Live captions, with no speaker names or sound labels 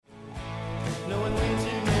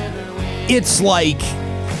It's like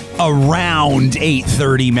around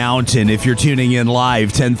 8:30 Mountain if you're tuning in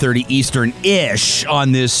live, 10:30 Eastern-ish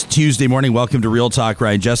on this Tuesday morning. Welcome to Real Talk.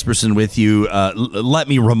 Ryan Jesperson with you. Let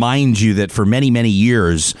me remind you that for many, many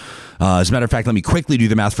years, as a matter of fact, let me quickly do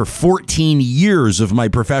the math. For 14 years of my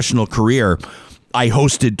professional career, I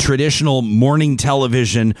hosted traditional morning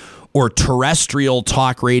television or terrestrial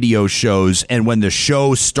talk radio shows. And when the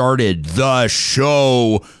show started,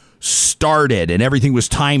 and everything was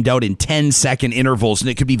timed out in 10-second intervals, and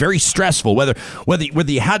it could be very stressful, whether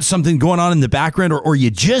you had something going on in the background or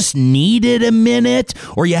you just needed a minute,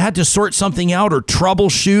 or you had to sort something out or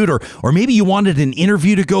troubleshoot, or maybe you wanted an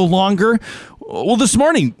interview to go longer. Well, this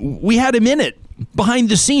morning we had a minute behind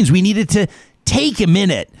the scenes. We needed to take a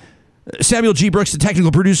minute. Samuel G. Brooks, the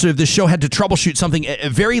technical producer of this show, had to troubleshoot something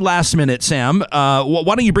at very last minute. Sam, why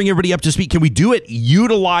don't you bring everybody up to speed? Can we do it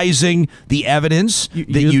utilizing the evidence that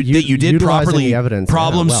you did properly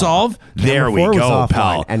problem solve? There we go,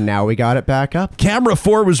 pal. And now we got it back up. Camera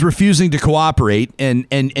 4 was refusing to cooperate, and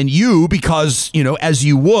you, because, as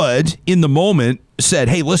you would in the moment, said,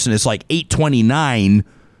 hey, listen, it's like 8:29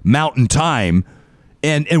 Mountain Time.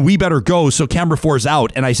 And we better go, so camera 4's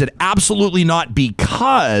out. And I said, absolutely not,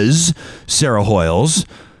 because Sarah Hoyles,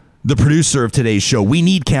 the producer of today's show, we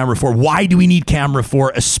need camera 4. Why do we need camera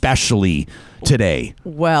 4 especially today?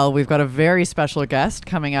 Well, we've got a very special guest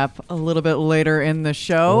coming up a little bit later in the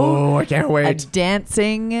show. Oh, I can't wait. A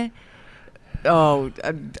dancing man.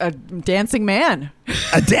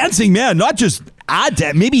 A dancing man, not just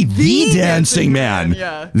maybe the dancing man.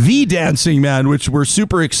 Yeah. The dancing man, which we're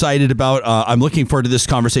super excited about. I'm looking forward to this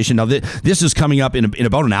conversation. Now, this is coming up in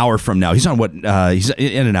about an hour from now. He's on he's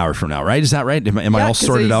in an hour from now, right? Is that right? Am I all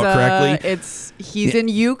sorted out correctly? He's in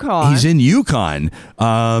Yukon. He's in Yukon.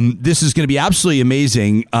 This is going to be absolutely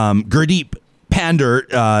amazing. Gurdeep Pandher,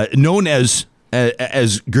 known as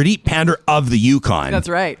Gurdeep Pandher of the Yukon. That's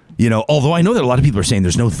right. Although I know that a lot of people are saying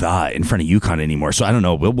there's no "the" in front of Yukon anymore, so I don't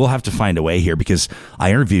know. We'll have to find a way here, because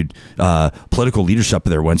I interviewed political leadership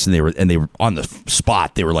there once, and they were on the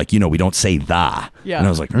spot. They were like, we don't say "the," yeah. And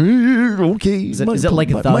I was like, okay. Is it like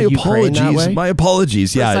the my Ukraine apologies? That way? My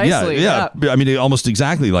apologies. Yeah. I mean, almost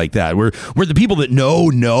exactly like that. We're the people that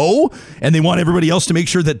know, and they want everybody else to make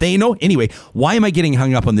sure that they know. Anyway, why am I getting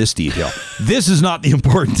hung up on this detail? This is not the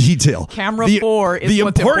important detail. Camera 4 is the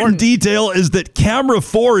what's important detail is that camera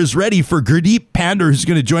 4 is ready for Gurdeep Pandher, who's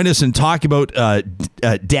going to join us and talk about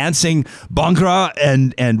dancing Bhangra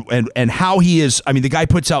and how he is. I mean, the guy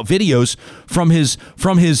puts out videos from his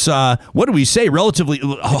what do we say, relatively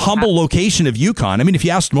humble location of Yukon. I mean, if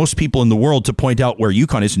you asked most people in the world to point out where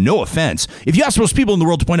Yukon is, no offense, if you asked most people in the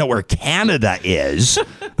world to point out where Canada is,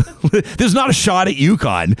 there's not a shot at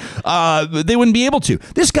Yukon. They wouldn't be able to.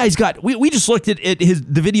 This guy's got. We just looked at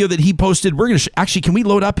the video that he posted. We're gonna actually. Can we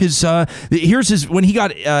load up his? Here's his when he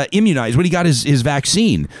got immunized, when he got his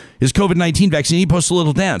vaccine, his COVID-19 vaccine. He posted a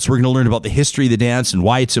little dance. We're going to learn about the history of the dance and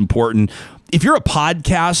why it's important. If you're a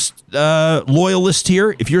podcast loyalist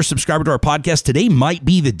here, if you're a subscriber to our podcast, today might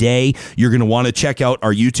be the day you're going to want to check out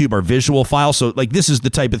our YouTube, our visual file. So, this is the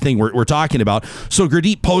type of thing we're talking about. So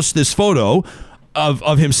Gurdeep posts this photo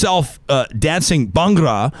of himself dancing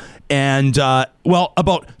Bhangra, and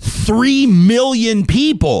about 3 million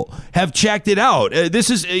people have checked it out.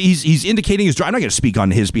 He's indicating his joy. I'm not going to speak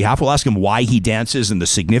on his behalf. We'll ask him why he dances and the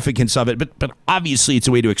significance of it, but obviously it's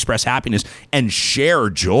a way to express happiness and share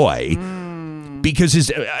joy.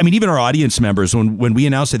 Because even our audience members, when we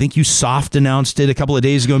announced, I think you soft announced it a couple of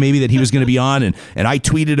days ago, maybe, that he was going to be on, and I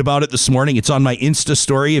tweeted about it this morning. It's on my Insta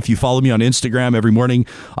story. If you follow me on Instagram, every morning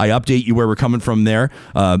I update you where we're coming from there.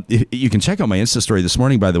 You can check out my Insta story this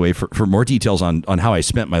morning, by the way, for more details on how I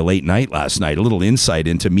spent my late night last night, a little insight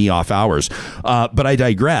into me off hours. But I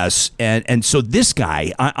digress. And so this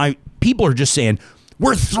guy, people are just saying,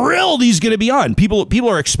 we're thrilled he's going to be on. People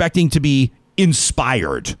are expecting to be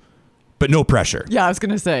inspired. But no pressure. Yeah, I was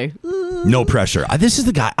going to say. No pressure. This is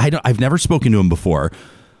the guy. I've never spoken to him before,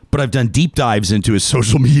 but I've done deep dives into his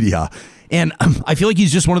social media. And I feel like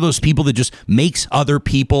he's just one of those people that just makes other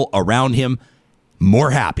people around him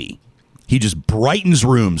more happy. He just brightens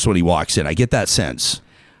rooms when he walks in. I get that sense.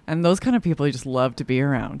 And those kind of people you just love to be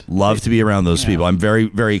around. Love to be around those people. I'm very,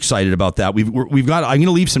 very excited about that. We've got. I'm going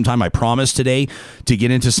to leave some time, I promise, today to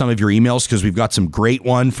get into some of your emails, because we've got some great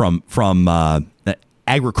one from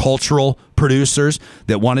agricultural producers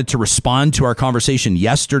that wanted to respond to our conversation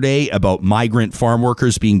yesterday about migrant farm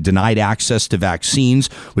workers being denied access to vaccines.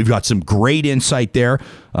 We've got some great insight there.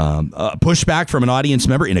 Pushback from an audience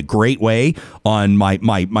member in a great way on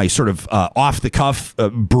my sort of off-the-cuff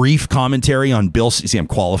brief commentary on Bill. See, I'm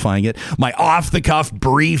qualifying it. My off-the-cuff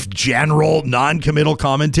brief general non-committal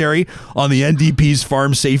commentary on the NDP's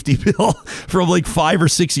farm safety bill from like 5 or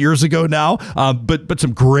 6 years ago now. But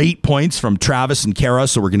some great points from Travis and Kara,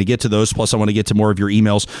 so we're going to get to those. Plus, I want to get to more of your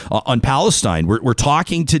emails on Palestine. We're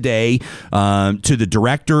talking today to the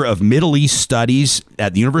Director of Middle East Studies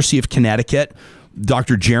at the University of Connecticut,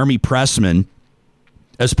 Dr. Jeremy Pressman.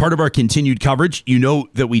 As part of our continued coverage, you know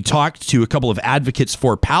that we talked to a couple of advocates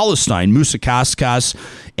for Palestine, Musa Kaskas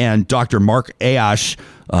and Dr. Mark Ayash,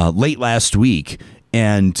 late last week.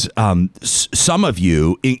 And some of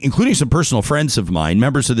you, including some personal friends of mine,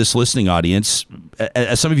 members of this listening audience,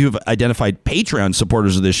 as some of you have identified Patreon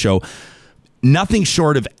supporters of this show, nothing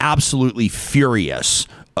short of absolutely furious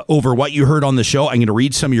over what you heard on the show. I'm going to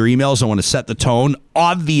read some of your emails. I want to set the tone.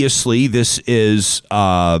 Obviously, this is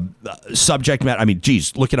subject matter. I mean,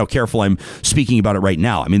 geez, look at how careful I'm speaking about it right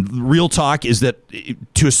now. I mean, real talk is that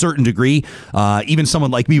to a certain degree, even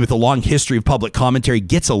someone like me with a long history of public commentary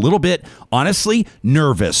gets a little bit, honestly,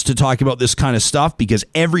 nervous to talk about this kind of stuff because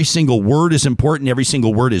every single word is important. Every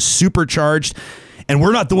single word is supercharged. And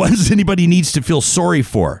we're not the ones anybody needs to feel sorry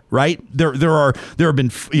for, right? There have been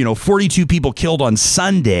 42 people killed on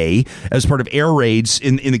Sunday as part of air raids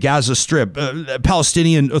in the Gaza Strip.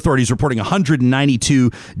 Palestinian authorities reporting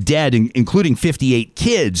 192 dead, including 58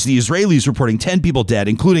 kids. The Israelis reporting 10 people dead,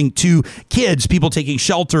 including 2 kids. People taking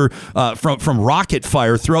shelter from rocket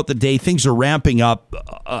fire throughout the day. Things are ramping up.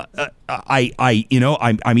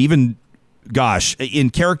 I'm even, in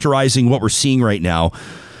characterizing what we're seeing right now,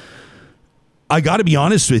 I got to be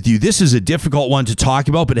honest with you, this is a difficult one to talk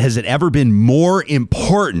about, but has it ever been more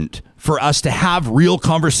important for us to have real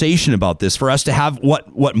conversation about this, for us to have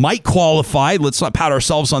what might qualify, let's not pat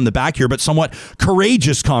ourselves on the back here, but somewhat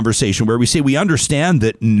courageous conversation where we say we understand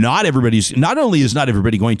that not only is not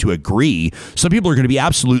everybody going to agree, some people are going to be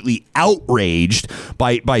absolutely outraged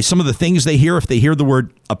by some of the things they hear if they hear the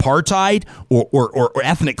word apartheid or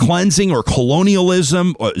ethnic cleansing or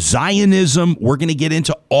colonialism or Zionism. We're going to get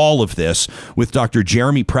into all of this with Dr.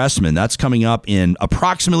 Jeremy Pressman. That's coming up in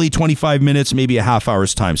approximately 25 minutes, maybe a half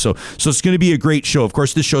hour's time. So it's going to be a great show. Of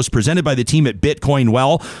course, this show is presented by the team at Bitcoin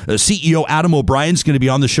Well. CEO Adam O'Brien's going to be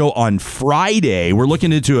on the show on Friday. We're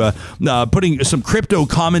looking into putting some crypto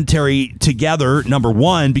commentary together, number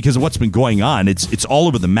one, because of what's been going on. It's all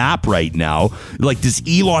over the map right now. Like, does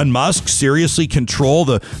Elon Musk seriously control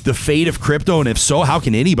the fate of crypto? And if so, how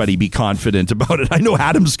can anybody be confident about it? I know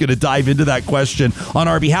Adam's going to dive into that question on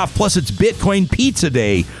our behalf. Plus, it's Bitcoin Pizza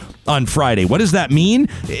Day on Friday. What does that mean?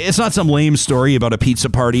 It's not some lame story about a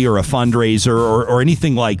pizza party or a fundraiser or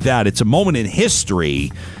anything like that. It's a moment in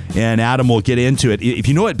history, and Adam will get into it. If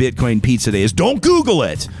you know what Bitcoin Pizza Day is, don't Google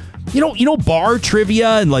it. You know, bar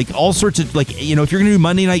trivia and like all sorts of if you're going to do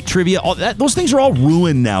Monday night trivia, those things are all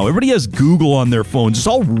ruined now. Everybody has Google on their phones. It's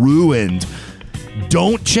all ruined.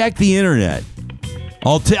 Don't check the internet.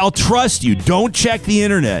 I'll trust you. Don't check the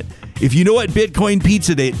internet. If you know what Bitcoin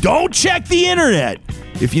Pizza Day, don't check the internet.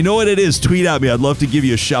 If you know what it is, tweet at me. I'd love to give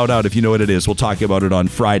you a shout out if you know what it is. We'll talk about it on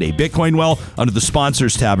Friday. Bitcoin Well under the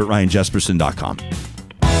sponsors tab at ryanjesperson.com.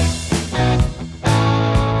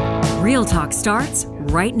 Real Talk starts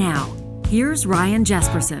right now. Here's Ryan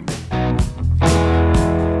Jesperson.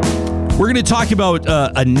 We're going to talk about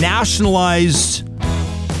a nationalized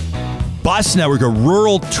bus network, a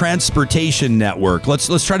rural transportation network.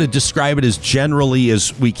 Let's try to describe it as generally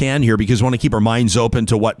as we can here, because we want to keep our minds open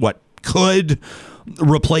to what could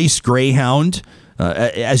replace Greyhound.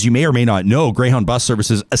 As you may or may not know, Greyhound bus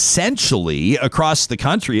services essentially across the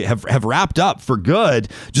country have wrapped up for good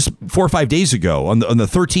just 4 or 5 days ago on the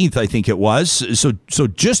 13th, I think it was. So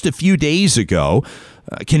just a few days ago,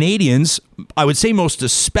 Canadians, I would say most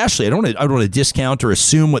especially, I don't want to discount or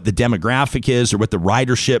assume what the demographic is or what the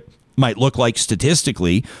ridership might look like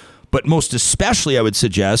statistically, but most especially I would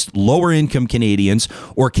suggest lower income Canadians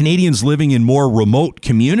or Canadians living in more remote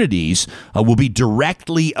communities will be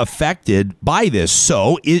directly affected by this.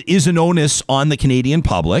 So it is an onus on the Canadian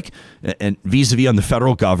public and vis-a-vis on the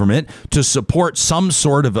federal government to support some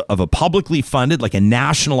sort of a publicly funded, like a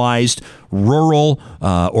nationalized rural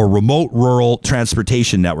or remote rural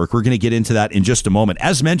transportation network. We're going to get into that in just a moment.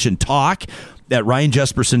 As mentioned, talk at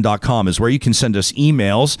ryanjesperson.com is where you can send us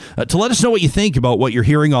emails to let us know what you think about what you're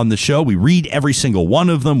hearing on the show. We read every single one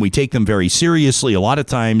of them. We take them very seriously. A lot of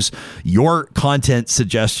times your content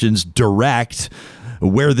suggestions direct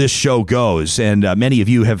where this show goes. And many of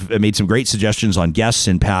you have made some great suggestions on guests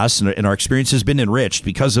in past, and our experience has been enriched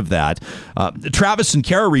because of that. Travis and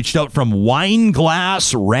Kara reached out from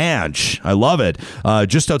Wineglass Ranch. I love it.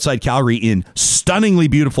 Just outside Calgary in stunningly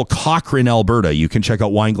beautiful Cochrane, Alberta. You can check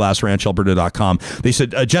out wineglassranchalberta.com. They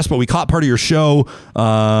said, Jespa, we caught part of your show.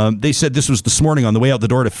 They said this was this morning on the way out the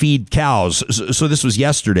door to feed cows. So this was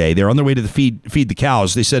yesterday. They're on their way to feed the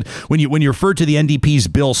cows. They said when you referred to the NDP's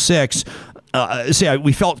Bill 6,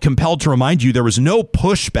 we felt compelled to remind you there was no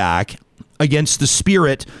pushback against the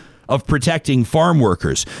spirit of protecting farm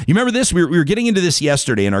workers. You remember this? We were getting into this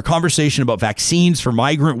yesterday in our conversation about vaccines for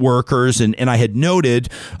migrant workers, and I had noted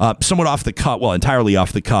somewhat off the cuff, well, entirely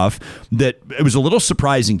off the cuff, that it was a little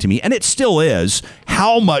surprising to me, and it still is,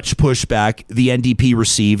 how much pushback the NDP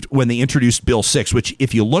received when they introduced Bill 6, which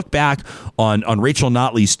if you look back on Rachel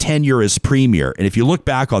Notley's tenure as premier, and if you look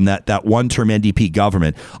back on that one-term NDP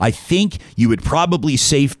government, I think you would probably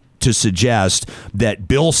safe to suggest that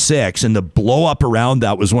Bill 6 and the blow up around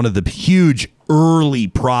that was one of the huge early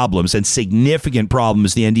problems and significant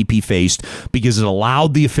problems the NDP faced, because it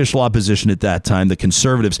allowed the official opposition at that time, the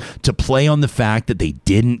Conservatives, to play on the fact that they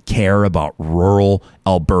didn't care about rural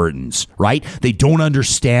Albertans, right? They don't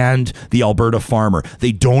understand the Alberta farmer.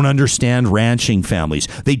 They don't understand ranching families.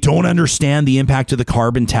 They don't understand the impact of the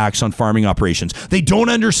carbon tax on farming operations. They don't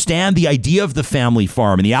understand the idea of the family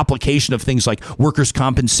farm and the application of things like workers'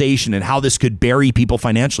 compensation and how this could bury people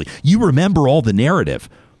financially. You remember all the narrative.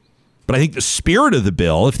 But I think the spirit of the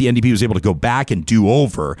bill, if the NDP was able to go back and do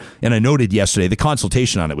over, and I noted yesterday, the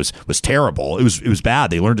consultation on it was terrible. It was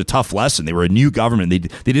bad. They learned a tough lesson. They were a new government. They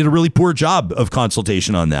did a really poor job of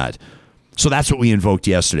consultation on that. So that's what we invoked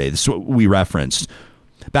yesterday. This is what we referenced.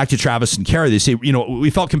 Back to Travis and Kara, they say,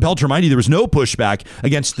 we felt compelled to remind you there was no pushback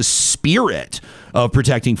against the spirit of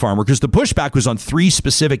protecting farm workers. The pushback was on three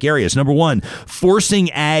specific areas. Number one,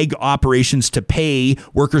 forcing ag operations to pay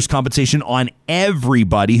workers' compensation on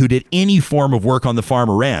everybody who did any form of work on the farm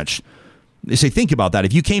or ranch. They say, think about that.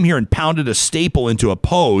 If you came here and pounded a staple into a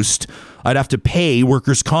post, I'd have to pay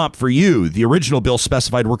workers' comp for you. The original bill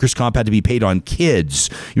specified workers' comp had to be paid on kids.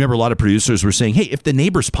 You remember a lot of producers were saying, hey, if the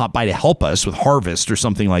neighbors pop by to help us with harvest or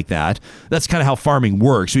something like that, that's kind of how farming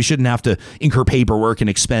works. We shouldn't have to incur paperwork and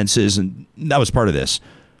expenses, and that was part of this.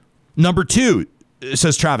 Number two,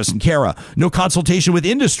 says Travis and Kara, no consultation with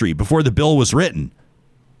industry before the bill was written.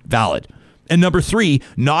 Valid. And number three,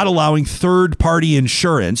 not allowing third-party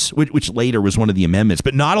insurance, which later was one of the amendments,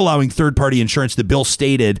 but not allowing third-party insurance. The bill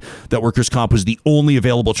stated that workers' comp was the only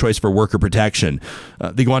available choice for worker protection.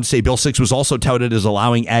 They go on to say Bill 6 was also touted as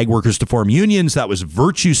allowing ag workers to form unions. That was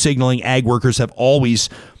virtue signaling. Ag workers have always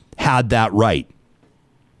had that right.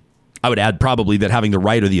 I would add probably that having the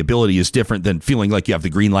right or the ability is different than feeling like you have the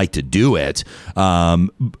green light to do it.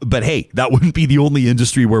 But hey, that wouldn't be the only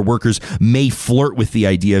industry where workers may flirt with the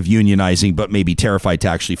idea of unionizing, but may be terrified to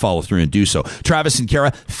actually follow through and do so. Travis and Kara,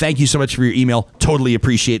 thank you so much for your email. Totally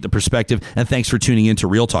appreciate the perspective. And thanks for tuning in to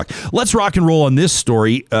Real Talk. Let's rock and roll on this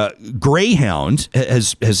story. Greyhound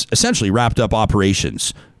has essentially wrapped up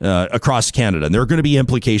operations across Canada. And there are going to be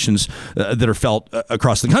implications that are felt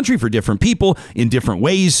across the country for different people in different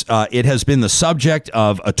ways. It has been the subject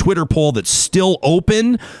of a Twitter poll that's still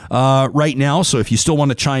open right now. So if you still want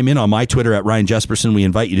to chime in on my Twitter at Ryan Jesperson, we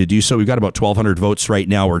invite you to do so. We've got about 1,200 votes right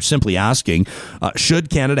now. We're simply asking, should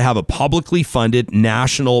Canada have a publicly funded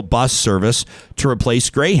national bus service to replace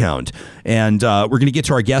Greyhound? And we're going to get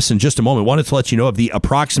to our guests in just a moment. Wanted to let you know of the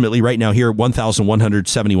approximately right now here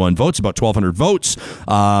 1,171 votes, about 1,200 votes.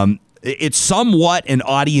 It's somewhat an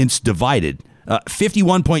audience divided.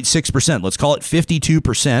 51.6%, let's call it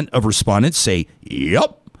 52% of respondents say,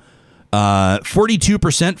 yep. 42%,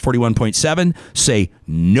 41.7% say,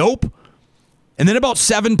 nope. And then about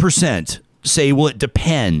 7% say, well, it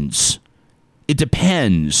depends. It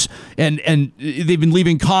depends. And they've been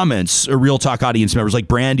leaving comments, Real Talk audience members like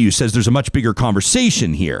Brandy, who says there's a much bigger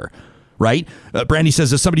conversation here. Right? Brandy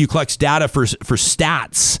says, as somebody who collects data for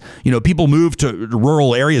stats, people move to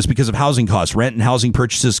rural areas because of housing costs. Rent and housing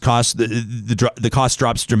purchases costs, the cost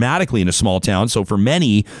drops dramatically in a small town. So for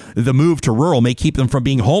many, the move to rural may keep them from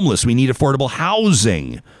being homeless. We need affordable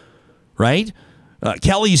housing, right?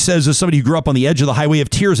 Kelly says, as somebody who grew up on the edge of the Highway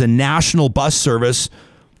of Tears, a national bus service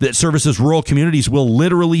that services rural communities will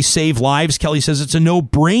literally save lives. Kelly says, it's a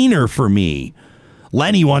no-brainer for me.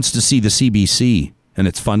 Lenny wants to see the CBC and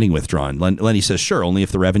its funding withdrawn. Lenny says, sure, only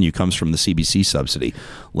if the revenue comes from the CBC subsidy.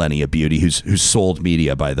 Lenny, a beauty, who's sold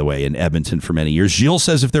media, by the way, in Edmonton for many years. Gilles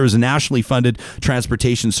says, if there was a nationally funded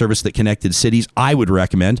transportation service that connected cities, I would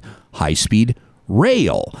recommend high-speed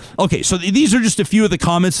rail. Okay, so these are just a few of the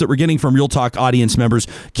comments that we're getting from Real Talk audience members.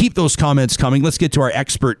 Keep those comments coming. Let's get to our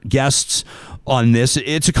expert guests on this.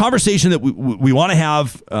 It's a conversation that we want to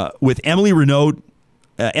have with Emilly Renaud,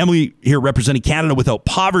 Emilly here representing Canada Without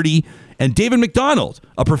Poverty, and David McDonald,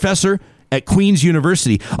 a professor at Queen's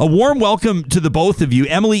University. A warm welcome to the both of you.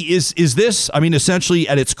 Emilly, is this, I mean, essentially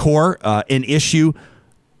at its core, an issue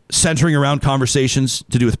centering around conversations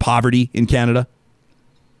to do with poverty in Canada?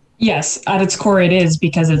 Yes, at its core it is,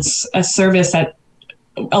 because it's a service that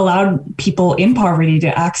allowed people in poverty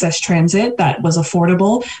to access transit that was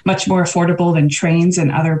affordable, much more affordable than trains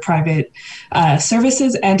and other private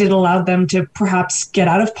services. And it allowed them to perhaps get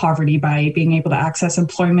out of poverty by being able to access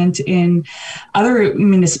employment in other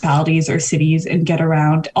municipalities or cities and get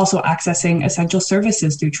around, also accessing essential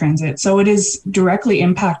services through transit. So it is directly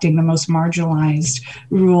impacting the most marginalized,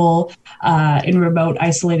 rural, and remote,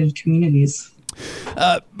 isolated communities.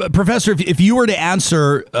 Professor, if you were to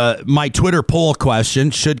answer my Twitter poll question,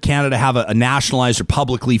 should Canada have a nationalized or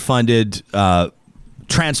publicly funded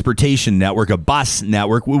transportation network, a bus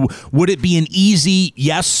network, would it be an easy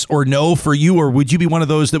yes or no for you, or would you be one of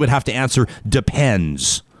those that would have to answer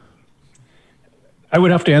depends? I would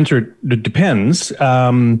have to answer it depends.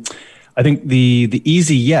 I think the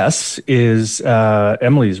easy yes is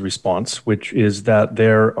Emily's response, which is that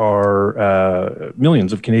there are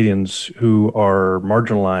millions of Canadians who are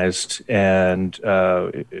marginalized and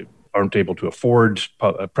aren't able to afford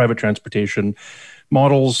private transportation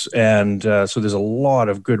models. And so there's a lot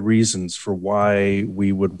of good reasons for why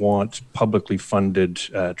we would want publicly funded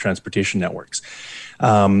transportation networks.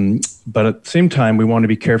 But at the same time, we want to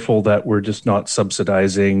be careful that we're just not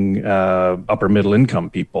subsidizing upper middle income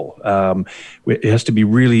people. It has to be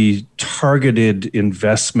really targeted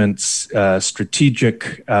investments,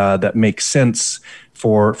 strategic, that make sense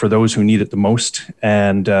for those who need it the most.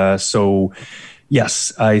 And so,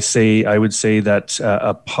 yes, I would say that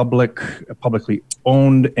a publicly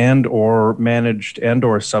owned and or managed and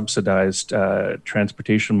or subsidized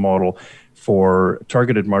transportation model for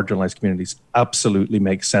targeted marginalized communities absolutely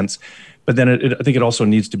makes sense. But then I think it also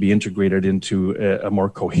needs to be integrated into a more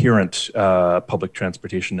coherent public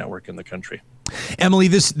transportation network in the country. Emilly,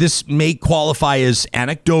 this may qualify as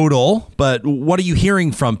anecdotal, but what are you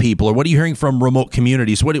hearing from people, or what are you hearing from remote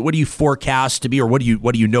communities? What do you forecast to be, or what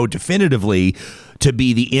do you know definitively to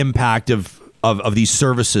be the impact of these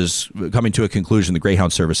services coming to a conclusion, the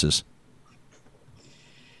Greyhound services?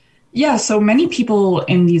 Yeah, so many people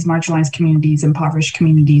in these marginalized communities, impoverished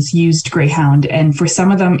communities, used Greyhound. And for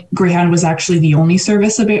some of them, Greyhound was actually the only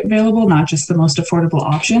service available, not just the most affordable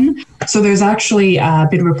option. So there's actually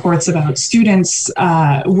been reports about students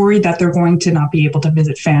worried that they're going to not be able to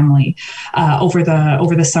visit family over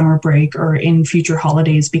the summer break or in future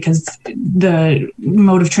holidays, because the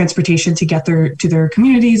mode of transportation to get to their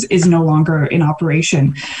communities is no longer in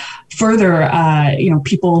operation. Further,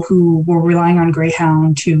 people who were relying on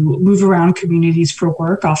Greyhound to move around communities for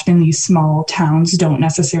work, often these small towns don't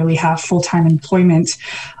necessarily have full-time employment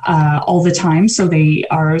all the time. So they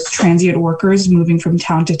are transient workers moving from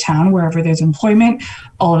town to town wherever there's employment.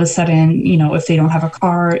 All of a sudden, if they don't have a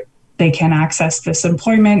car, they can access this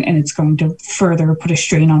employment, and it's going to further put a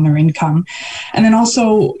strain on their income. And then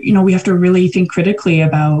also, we have to really think critically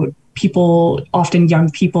about people, often young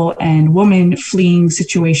people and women, fleeing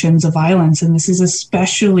situations of violence. And this is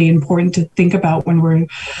especially important to think about when we're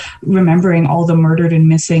remembering all the murdered and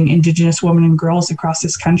missing Indigenous women and girls across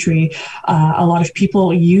this country. A lot of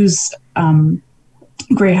people use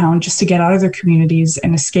Greyhound just to get out of their communities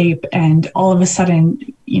and escape. And all of a sudden,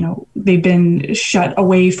 they've been shut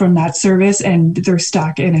away from that service and they're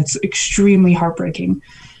stuck, and it's extremely heartbreaking.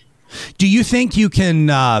 Do you think you can...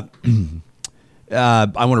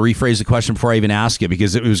 I want to rephrase the question before I even ask it,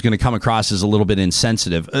 because it was going to come across as a little bit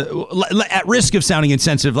insensitive. At risk of sounding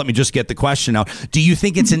insensitive, let me just get the question out. Do you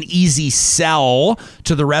think it's an easy sell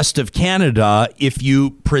to the rest of Canada if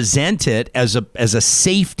you present it as a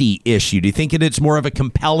safety issue? Do you think it's more of a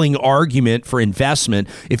compelling argument for investment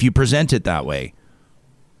if you present it that way?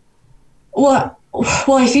 Well,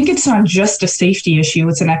 I think it's not just a safety issue.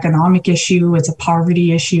 It's an economic issue. It's a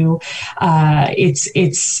poverty issue.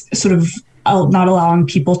 It's sort of not allowing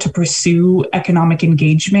people to pursue economic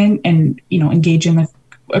engagement and, engage in the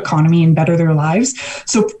economy and better their lives.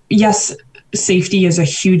 So yes, safety is a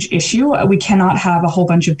huge issue. We cannot have a whole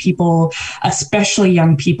bunch of people, especially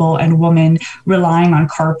young people and women, relying on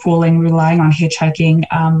carpooling, relying on hitchhiking,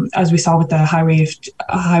 as we saw with the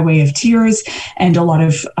Highway of Tears and a lot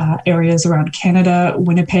of areas around Canada,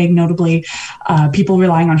 Winnipeg notably, people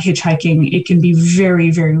relying on hitchhiking. It can be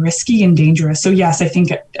very, very risky and dangerous. So yes, I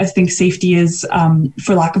think safety is,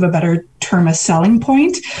 for lack of a better term a selling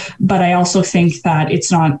point, but I also think that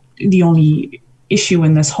it's not the only issue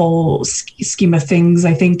in this whole scheme of things.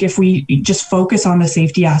 I think if we just focus on the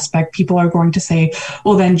safety aspect, people are going to say,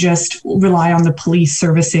 well, then just rely on the police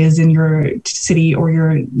services in your city or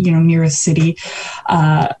your, nearest city.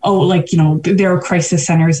 There are crisis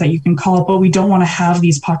centers that you can call, but we don't want to have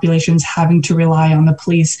these populations having to rely on the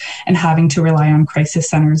police and having to rely on crisis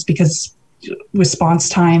centers, because response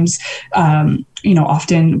times,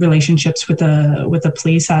 often relationships with the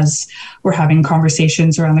police, as we're having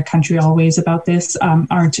conversations around the country always about this,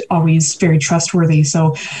 aren't always very trustworthy.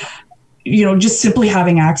 So, just simply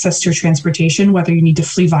having access to transportation, whether you need to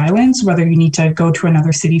flee violence, whether you need to go to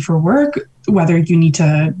another city for work, whether you need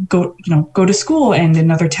to go to school in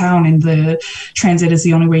another town, and the transit is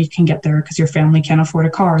the only way you can get there because your family can't afford a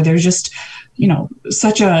car. There's just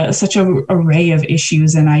such a array of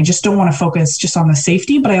issues, and I just don't want to focus just on the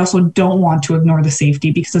safety, but I also don't want to ignore the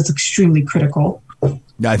safety because it's extremely critical.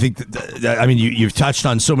 I think you've touched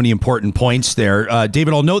on so many important points there,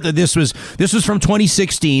 David. I'll note that this was from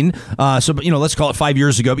 2016, so let's call it 5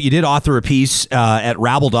 years ago. But you did author a piece at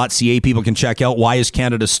rabble.ca. People can check out why is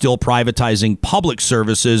Canada still privatizing public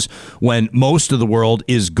services when most of the world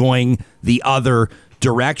is going the other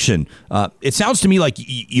direction. It sounds to me like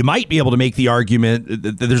you might be able to make the argument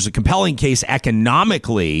that there's a compelling case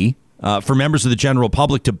economically for members of the general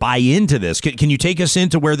public to buy into this. Can you take us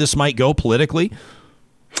into where this might go politically?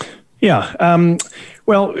 Yeah.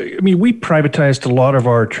 We privatized a lot of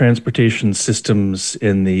our transportation systems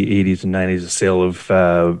in the 80s and 90s, the sale of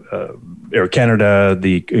Air Canada,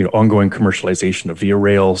 the ongoing commercialization of Via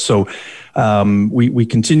Rail. So we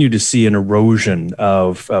continue to see an erosion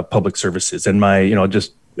of public services. And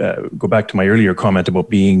just go back to my earlier comment about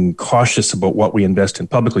being cautious about what we invest in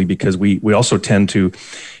publicly, because we also tend to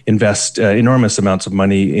invest enormous amounts of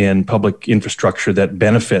money in public infrastructure that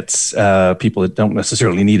benefits people that don't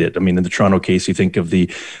necessarily need it. I mean, in the Toronto case, you think of the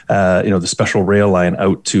special rail line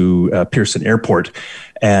out to Pearson Airport.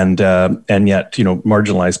 And yet,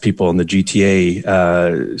 marginalized people in the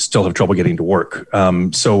GTA still have trouble getting to work.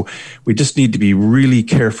 So we just need to be really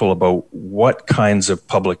careful about what kinds of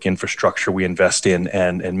public infrastructure we invest in,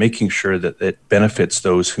 and making sure that it benefits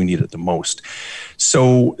those who need it the most.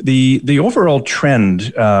 So the overall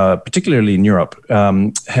trend, particularly in Europe,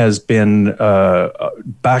 has been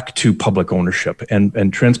back to public ownership,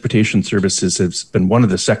 and transportation services has been one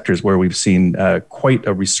of the sectors where we've seen quite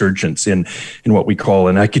a resurgence in what we call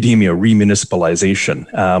in academia remunicipalization.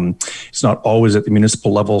 It's not always at the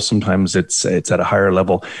municipal level; sometimes it's at a higher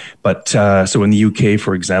level. But so in the UK,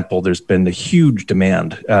 for example, there's been a huge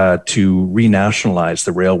demand to renationalize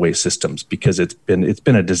the railway systems, because it's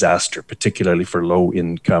been a disaster, particularly for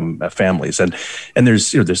low-income families, and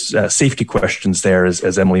there's safety questions there,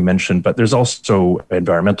 as Emily mentioned, but there's also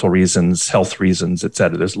environmental reasons, health reasons, et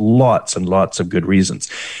cetera. There's lots and lots of good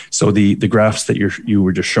reasons. So the graphs that you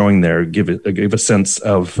were just showing there give a sense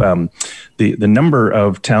of the number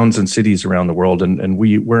of towns and cities around the world, and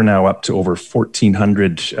we're now up to over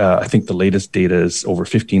 1,400. I think the latest data is over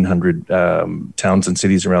 1,500 towns and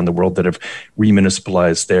cities around the world that have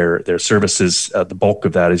remunicipalized their services. The bulk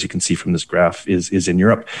of that, as you can see from this graph, is in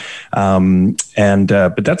Europe,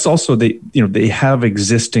 but that's also they have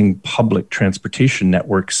existing public transportation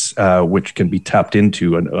networks which can be tapped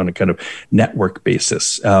into on a kind of network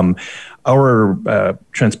basis. Our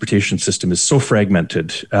transportation system is so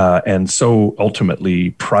fragmented and so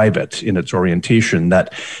ultimately private in its orientation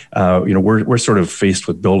that we're sort of faced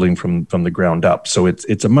with building from the ground up. So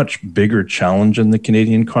it's a much bigger challenge in the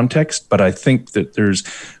Canadian context, but I think that there's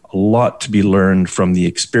a lot to be learned from the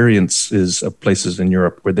experiences of places in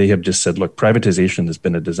Europe where they have just said, look, privatization has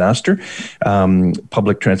been a disaster.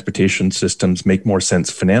 Public transportation systems make more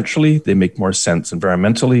sense financially. They make more sense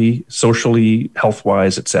environmentally, socially,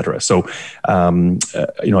 health-wise, et cetera. So,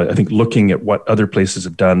 I think looking at what other places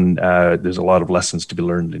have done, there's a lot of lessons to be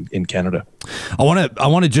learned in Canada. I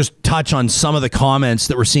want to just touch on some of the comments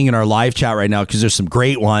that we're seeing in our live chat right now, because there's some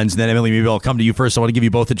great ones. And then, Emily, maybe I'll come to you first. I want to give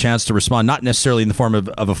you both a chance to respond, not necessarily in the form of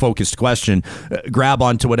a focused question. Grab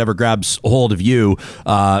onto whatever grabs hold of you.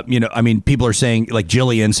 People are saying, like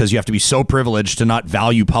Jillian says, you have to be so privileged to not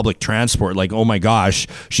value public transport. Like, oh my gosh,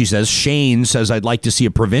 she says. Shane says, I'd like to see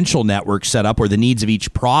a provincial network set up where the needs of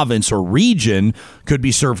each province or region could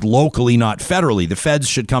be served locally, not federally. The feds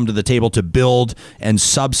should come to the table to build and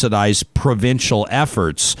subsidize provincial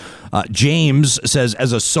efforts. James says,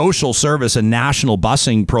 as a social service, a national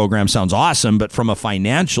busing program sounds awesome, but from a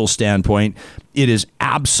financial standpoint, it is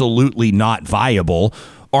absolutely not viable.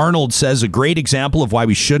 Arnold says a great example of why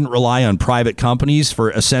we shouldn't rely on private companies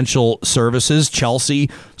for essential services. Chelsea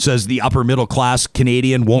says the upper middle class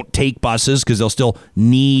Canadian won't take buses because they'll still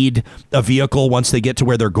need a vehicle once they get to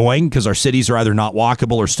where they're going, because our cities are either not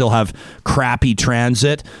walkable or still have crappy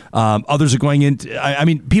transit. Others are going into, I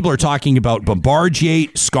mean, people are talking about Bombardier.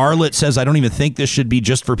 Scarlett says, I don't even think this should be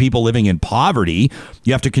just for people living in poverty.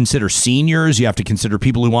 You have to consider seniors. You have to consider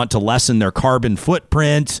people who want to lessen their carbon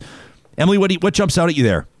footprint. Emily, what jumps out at you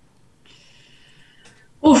there?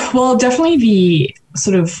 Oh, well, definitely the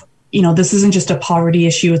sort of, this isn't just a poverty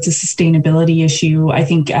issue, it's a sustainability issue. I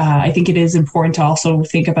think it is important to also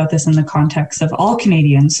think about this in the context of all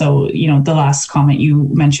Canadians. So, the last comment you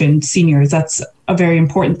mentioned, seniors, that's a very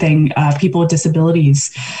important thing. People with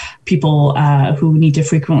disabilities, people who need to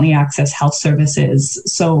frequently access health services.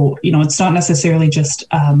 So, it's not necessarily just,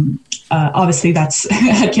 obviously that's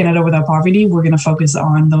Canada without poverty. We're going to focus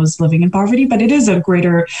on those living in poverty, but it is a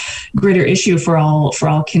greater issue for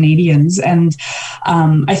all Canadians. And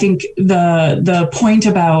I think the point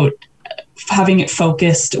about having it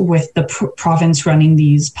focused with the province running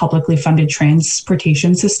these publicly funded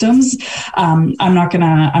transportation systems. I'm not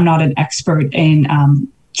an expert in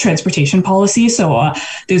transportation policy, so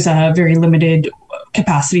there's a very limited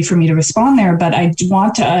capacity for me to respond there. But I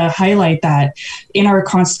want to highlight that in our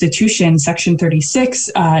Constitution, Section 36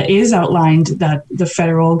 is outlined that the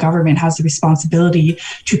federal government has the responsibility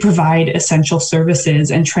to provide essential services,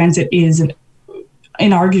 and transit is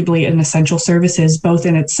inarguably an essential services, both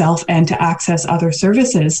in itself and to access other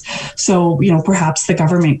services. So, perhaps the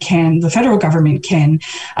federal government can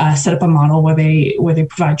set up a model where they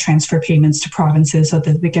provide transfer payments to provinces so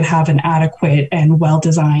that they can have an adequate and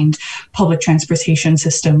well-designed public transportation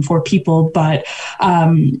system for people. But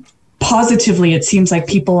positively, it seems like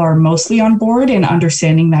people are mostly on board and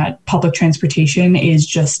understanding that public transportation is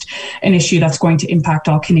just an issue that's going to impact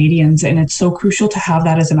all Canadians. And it's so crucial to have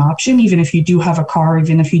that as an option, even if you do have a car,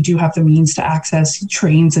 even if you do have the means to access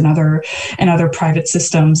trains and other private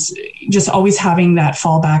systems. Just always having that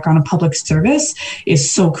fallback on a public service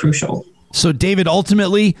is so crucial. So, David,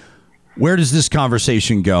 ultimately, where does this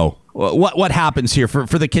conversation go? What happens here for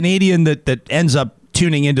the Canadian that ends up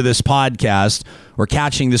tuning into this podcast or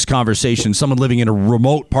catching this conversation, someone living in a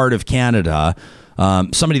remote part of Canada,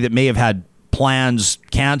 somebody that may have had plans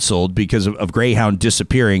canceled because of Greyhound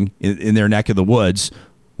disappearing in their neck of the woods?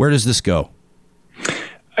 Where does this go?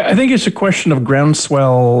 I think it's a question of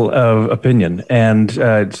groundswell of opinion, and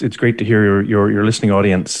it's great to hear your listening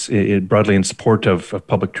audience broadly in support of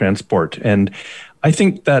public transport. And I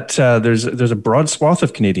think that there's a broad swath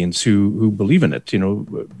of Canadians who believe in it.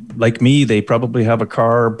 Like me, they probably have a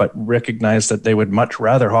car, but recognize that they would much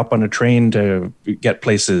rather hop on a train to get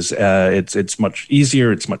places. It's much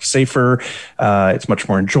easier, it's much safer, it's much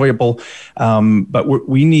more enjoyable. But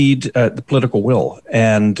we need the political will,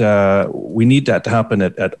 and we need that to happen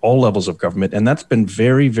at all levels of government. And that's been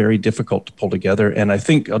very, very difficult to pull together. And I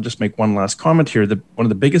think I'll just make one last comment here. One of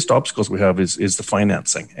the biggest obstacles we have is the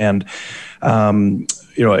financing. And I'm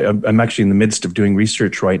actually in the midst of doing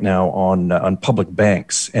research right now on public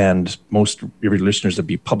banks, and most of your listeners would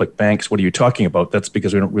be public banks. What are you talking about? That's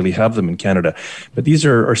because we don't really have them in Canada. But these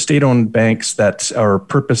are state-owned banks that are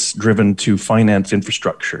purpose-driven to finance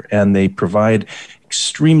infrastructure, and they provide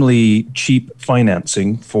extremely cheap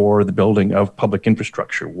financing for the building of public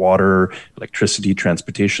infrastructure, water, electricity,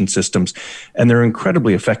 transportation systems, and they're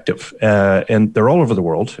incredibly effective. And they're all over the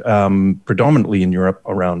world, predominantly in Europe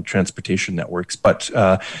around transportation networks. But,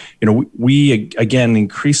 we, again,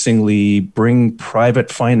 increasingly bring private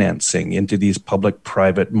financing into these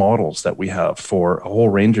public-private models that we have for a whole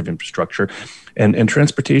range of infrastructure. And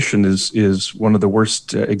transportation is one of the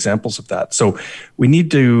worst examples of that. So we need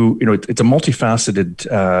to, it's a multifaceted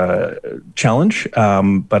challenge,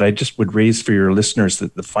 but I just would raise for your listeners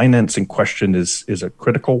that the financing question is a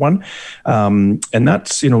critical one. And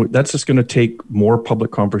that's just going to take more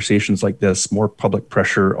public conversations like this, more public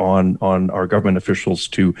pressure on our government officials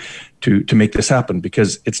to make this happen,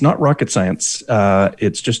 because it's not rocket science.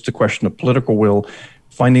 It's just a question of political will,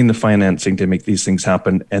 finding the financing to make these things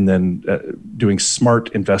happen, and then doing smart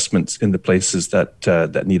investments in the places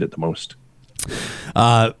that need it the most.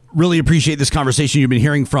 Really appreciate this conversation. You've been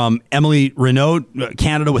hearing from Emilly, Renaud,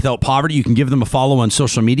 Canada Without Poverty. You can give them a follow on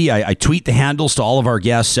social media. I tweet the handles to all of our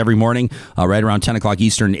guests every morning, right around 10 o'clock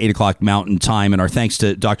Eastern, 8 o'clock Mountain Time. And our thanks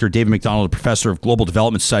to Dr. David McDonald, a professor of global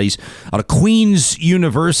development studies out of Queen's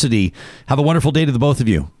University. Have a wonderful day to the both of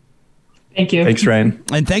you. Thank you. Thanks, Ryan.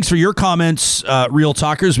 And thanks for your comments, Real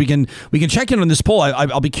Talkers. We can check in on this poll.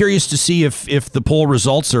 I'll be curious to see if the poll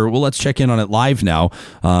results are. Well, let's check in on it live now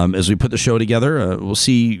as we put the show together. We'll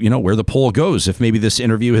see where the poll goes. If maybe this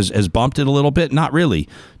interview has bumped it a little bit. Not really.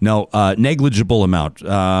 No, negligible amount.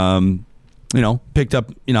 Picked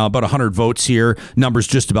up, about 100 votes here. Numbers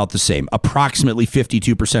just about the same. Approximately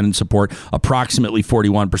 52% in support, approximately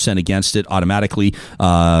 41% against it automatically,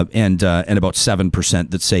 and about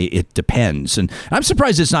 7% that say it depends. And I'm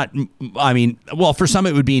surprised it's not, for some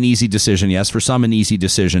it would be an easy decision, yes. For some, an easy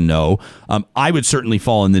decision, no. I would certainly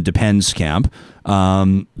fall in the depends camp.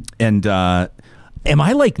 Am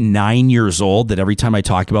I like 9 years old that every time I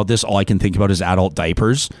talk about this, all I can think about is adult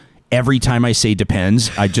diapers? Every time I say depends,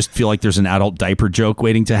 I just feel like there's an adult diaper joke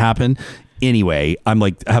waiting to happen. Anyway, I'm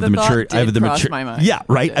like, I have the maturity. Yeah,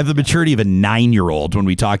 right. I have the maturity of a 9-year-old when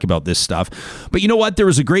we talk about this stuff. But you know what? There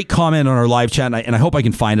was a great comment on our live chat, and I hope I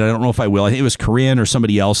can find it. I don't know if I will. I think it was Corinne or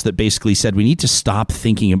somebody else that basically said we need to stop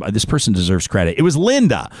thinking about this. Person deserves credit. It was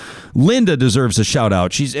Linda. Linda deserves a shout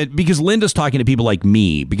out. Because Linda's talking to people like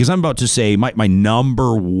me. Because I'm about to say my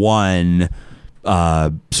number one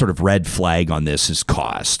sort of red flag on this is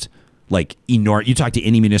cost. Like, you talk to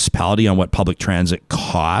any municipality on what public transit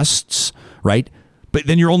costs, right? But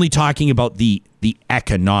then you're only talking about the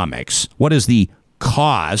economics. What is the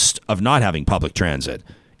cost of not having public transit?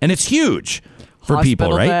 And it's huge for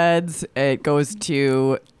people, right? Beds. It goes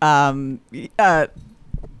to, it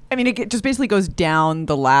just basically goes down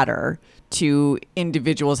the ladder to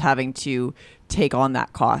individuals having to take on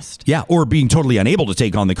that cost. Yeah, or being totally unable to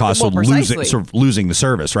take on the cost, well, losing the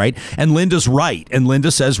service, right? And Linda's right. And Linda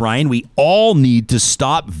says, Ryan, we all need to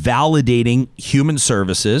stop validating human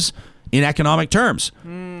services in economic terms.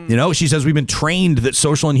 She says we've been trained that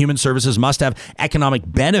social and human services must have economic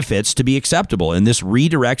benefits to be acceptable. And this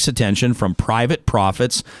redirects attention from private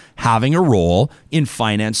profits having a role in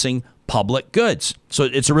financing public goods. So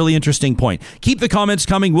it's a really interesting point. Keep the comments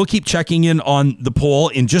coming. We'll keep checking in on the poll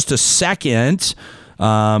in just a second.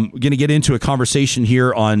 We're going to get into a conversation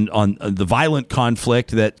here on the violent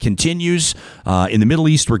conflict that continues in the Middle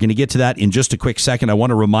East. We're going to get to that in just a quick second. I want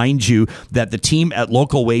to remind you that the team at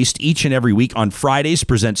Local Waste each and every week on Fridays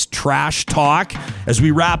presents Trash Talk. As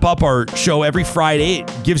we wrap up our show every Friday,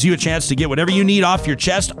 it gives you a chance to get whatever you need off your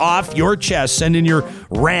chest. Send in your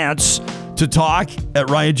rants to talk at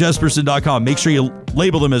ryanjesperson.com. Make sure you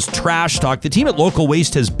label them as Trash Talk. The team at Local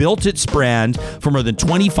Waste has built its brand for more than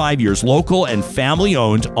 25 years, local and family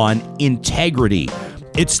owned, on integrity.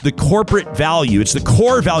 It's the corporate value. It's the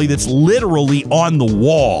core value that's literally on the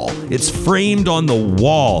wall. It's framed on the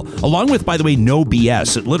wall, along with, by the way, no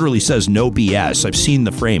BS. It literally says no BS. I've seen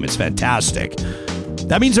the frame. It's fantastic.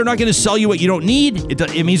 That means they're not going to sell you what you don't need.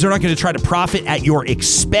 It means they're not going to try to profit at your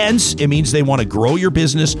expense. It means they want to grow your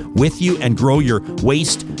business with you and grow your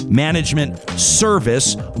waste management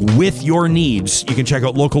service with your needs. You can check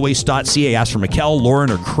out localwaste.ca. Ask for Mikkel,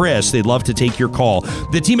 Lauren, or Chris. They'd love to take your call.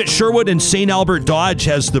 The team at Sherwood and St. Albert Dodge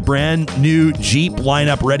has the brand new Jeep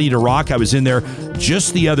lineup ready to rock. I was in there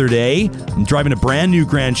just the other day. I'm driving a brand new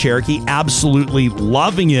Grand Cherokee. Absolutely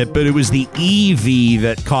loving it, but it was the EV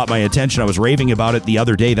that caught my attention. I was raving about it the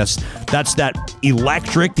other day. That's that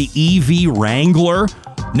electric, the EV Wrangler.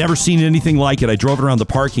 Never seen anything like it. I drove it around the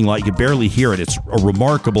parking lot. You could barely hear it. It's a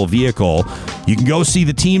remarkable vehicle. You can go see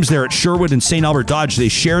the teams there at Sherwood and St. Albert Dodge. They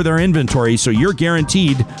share their inventory, so you're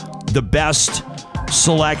guaranteed the best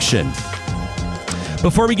selection.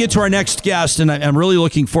 Before we get to our next guest, and I'm really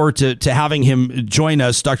looking forward to having him join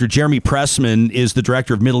us, Dr. Jeremy Pressman is the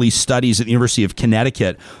Director of Middle East Studies at the University of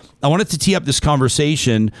Connecticut. I wanted to tee up this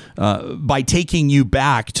conversation by taking you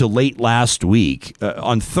back to late last week.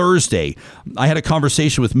 On Thursday, I had a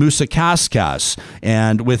conversation with Musa Kaskas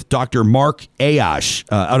and with Dr. Mark Ayash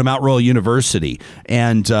out of Mount Royal University.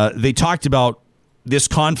 And they talked about this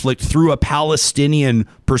conflict through a Palestinian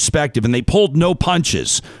perspective, and they pulled no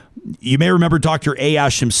punches. You may remember Dr.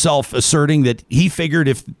 Ayash himself asserting that he figured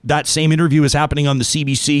if that same interview was happening on the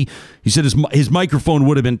CBC, he said his microphone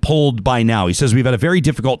would have been pulled by now. He says we've had a very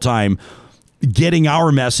difficult time getting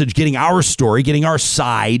our message, getting our story, getting our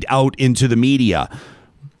side out into the media.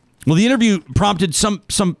 Well, the interview prompted some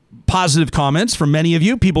positive comments from many of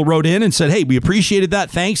you. People wrote in and said, hey, we appreciated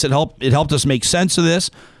that. Thanks. It helped us make sense of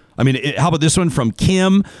this. I mean, how about this one from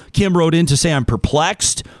Kim? Kim wrote in to say, I'm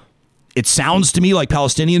perplexed. It sounds to me like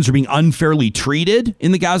Palestinians are being unfairly treated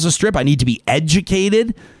in the Gaza Strip. I need to be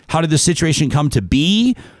educated. How did this situation come to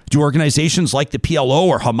be? Do organizations like the PLO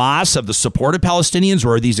or Hamas have the support of Palestinians,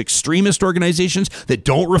 or are these extremist organizations that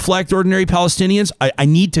don't reflect ordinary Palestinians? I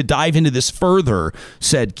need to dive into this further,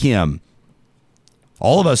 said Kim.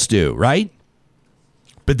 All of us do, right?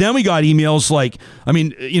 But then we got emails like,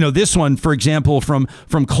 this one, for example, from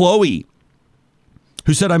Chloe,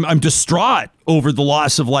 who said, I'm distraught over the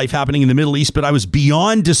loss of life happening in the Middle East, but I was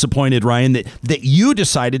beyond disappointed, Ryan, that you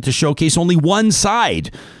decided to showcase only one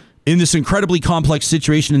side in this incredibly complex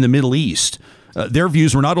situation in the Middle East. Their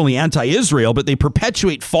views were not only anti-Israel, but they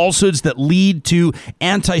perpetuate falsehoods that lead to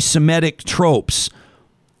anti-Semitic tropes.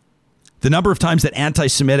 The number of times that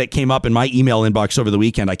anti-Semitic came up in my email inbox over the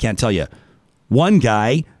weekend, I can't tell you. One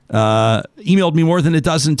guy emailed me more than a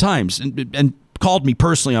dozen times and called me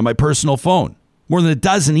personally on my personal phone. More than a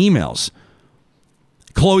dozen emails.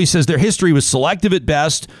 Chloe says their history was selective at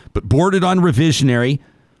best, but bordered on revisionary.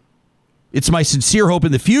 It's my sincere hope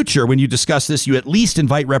in the future when you discuss this, you at least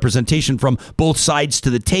invite representation from both sides to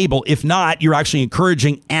the table. If not, you're actually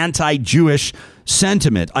encouraging anti-Jewish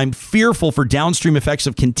sentiment. I'm fearful for downstream effects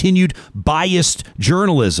of continued biased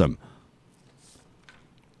journalism.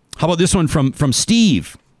 How about this one from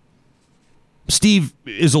Steve? Steve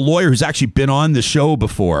is a lawyer who's actually been on the show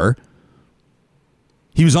before.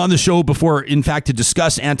 He was on the show before, in fact, to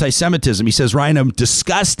discuss anti-Semitism. He says, Ryan, I'm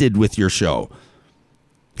disgusted with your show.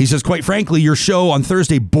 He says, quite frankly, your show on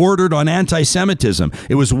Thursday bordered on anti-Semitism.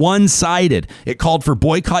 It was one-sided. It called for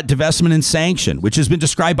boycott, divestment, and sanction, which has been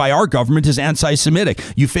described by our government as anti-Semitic.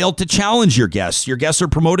 You failed to challenge your guests. Your guests are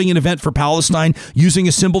promoting an event for Palestine using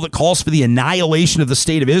a symbol that calls for the annihilation of the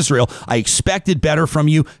state of Israel. I expected better from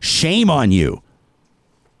you. Shame on you.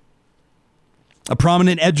 A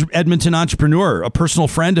prominent Edmonton entrepreneur, a personal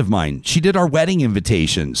friend of mine. She did our wedding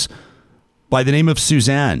invitations by the name of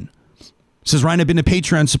Suzanne. Says, Ryan, I've been a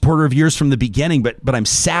Patreon supporter of yours from the beginning, but I'm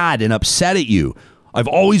sad and upset at you. I've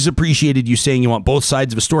always appreciated you saying you want both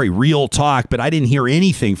sides of a story, real talk, but I didn't hear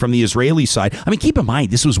anything from the Israeli side. I mean, keep in mind,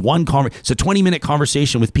 this was it's a 20-minute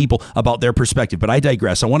conversation with people about their perspective, but I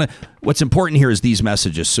digress. What's important here is these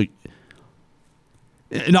messages. So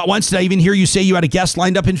not once did I even hear you say you had a guest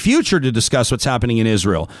lined up in future to discuss what's happening in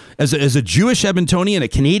Israel. As a Jewish Edmontonian, a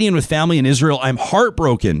Canadian with family in Israel, I'm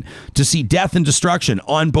heartbroken to see death and destruction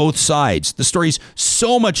on both sides. The story's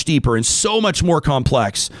so much deeper and so much more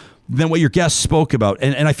complex than what your guests spoke about.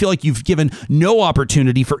 And I feel like you've given no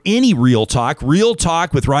opportunity for any real talk. Real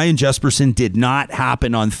talk with Ryan Jesperson did not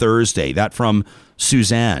happen on Thursday. That from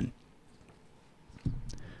Suzanne.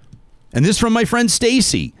 And this from my friend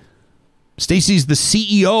Stacy. Stacy's the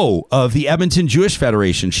CEO of the Edmonton Jewish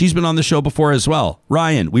Federation. She's been on the show before as well.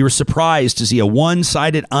 Ryan, we were surprised to see a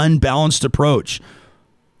one-sided, unbalanced approach.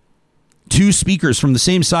 Two speakers from the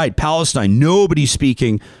same side, Palestine, nobody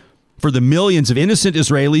speaking for the millions of innocent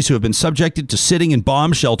Israelis who have been subjected to sitting in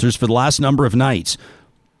bomb shelters for the last number of nights.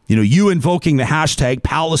 You invoking the hashtag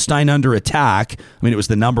Palestine under attack. I mean, it was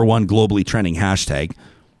the number one globally trending hashtag.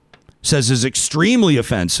 Says is extremely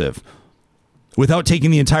offensive. Without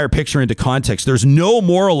taking the entire picture into context, there's no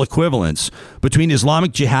moral equivalence between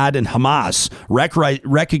Islamic Jihad and Hamas,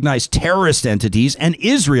 recognized terrorist entities, and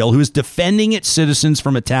Israel, who is defending its citizens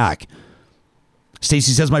from attack.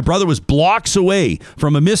 Stacey says, my brother was blocks away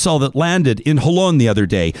from a missile that landed in Holon the other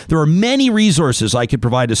day. There are many resources I could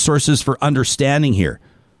provide as sources for understanding here.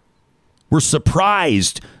 We're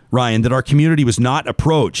surprised, Ryan, that our community was not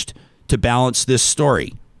approached to balance this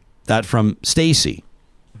story. That from Stacey.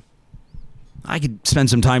 I could spend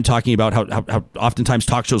some time talking about how oftentimes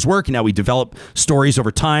talk shows work and how we develop stories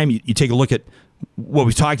over time. You take a look at what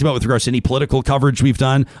we've talked about with regards to any political coverage we've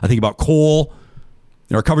done. I think about coal,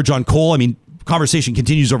 our coverage on coal. I mean, conversation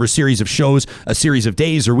continues over a series of shows, a series of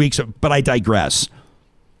days or weeks, but I digress.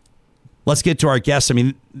 Let's get to our guest. I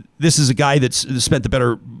mean, this is a guy that's spent the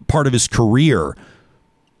better part of his career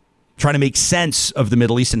trying to make sense of the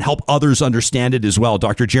Middle East and help others understand it as well.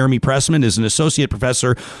 Dr. Jeremy Pressman is an associate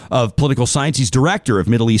professor of political science. He's director of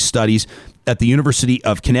Middle East studies at the University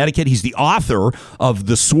of Connecticut. He's the author of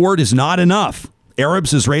The Sword is Not Enough: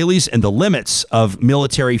 Arabs, Israelis, and the Limits of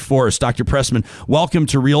Military Force. Dr. Pressman, welcome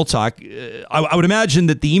to Real Talk. I would imagine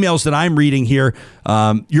that the emails that I'm reading here,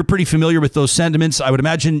 you're pretty familiar with those sentiments. I would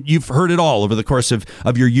imagine you've heard it all over the course of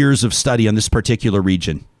your years of study on this particular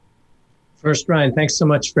region. First, Ryan, thanks so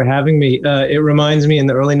much for having me. It reminds me in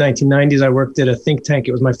the early 1990s, I worked at a think tank.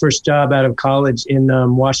 It was my first job out of college in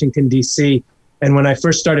Washington, D.C. And when I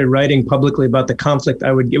first started writing publicly about the conflict,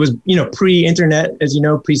 it was pre-internet, as you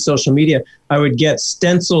know, pre-social media. I would get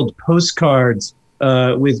stenciled postcards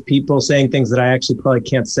with people saying things that I actually probably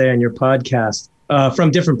can't say on your podcast from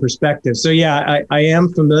different perspectives. So yeah, I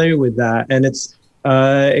am familiar with that, and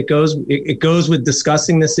it goes with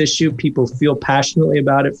discussing this issue. People feel passionately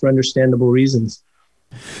about it for understandable reasons.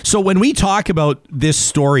 So when we talk about this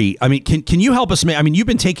story, I mean, can you help us? I mean, you've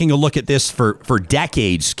been taking a look at this for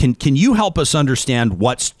decades. Can you help us understand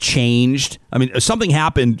what's changed? I mean, something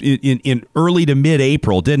happened in early to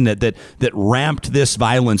mid-April, didn't it, that ramped this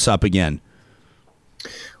violence up again?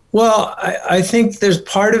 Well, I think there's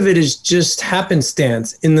part of it is just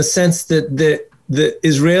happenstance, in the sense that the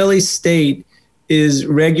Israeli state is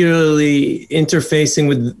regularly interfacing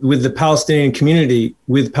with the Palestinian community,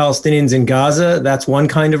 with Palestinians in Gaza. That's one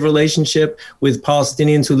kind of relationship. With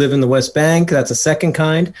Palestinians who live in the West Bank, that's a second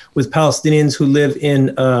kind. With Palestinians who live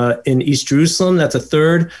in East Jerusalem, that's a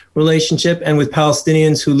third relationship. And with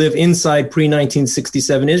Palestinians who live inside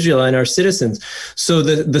pre-1967 Israel and are citizens. So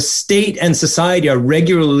the state and society are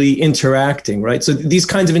regularly interacting, right? So these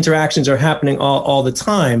kinds of interactions are happening all the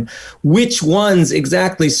time. Which ones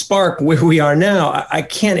exactly spark where we are now? I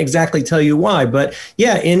can't exactly tell you why, but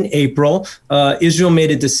yeah, in April, Israel made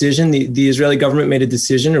a decision, the Israeli government made a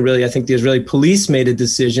decision, or really I think the Israeli police made a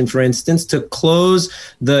decision, for instance, to close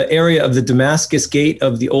the area of the Damascus Gate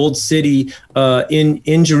of the old city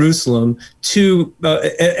in Jerusalem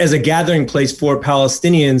as a gathering place for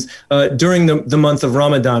Palestinians during the month of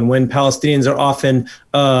Ramadan, when Palestinians are often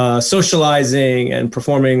socializing and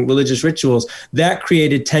performing religious rituals. That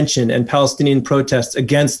created tension and Palestinian protests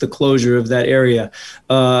against the closure of that area.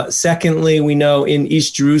 Secondly, we know in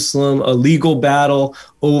East Jerusalem, a legal battle,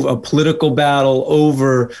 a political battle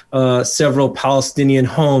over several Palestinian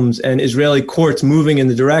homes, and Israeli courts moving in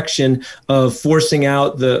the direction of forcing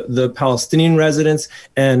out the Palestinian residents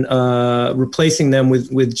and replacing them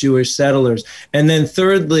with Jewish settlers. And then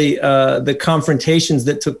thirdly, the confrontations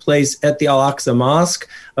that took place at the Al-Aqsa Mosque,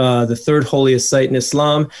 the third holiest site in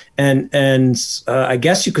Islam, and I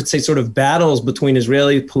guess you could say sort of battles between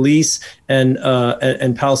Israeli police and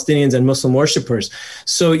Palestinians and Muslim worshippers.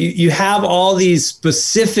 So you have all these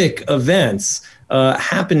specific events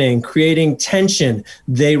happening, creating tension.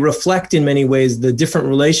 They reflect in many ways the different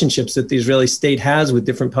relationships that the Israeli state has with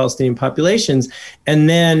different Palestinian populations. And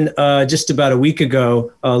then just about a week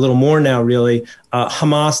ago, a little more now really,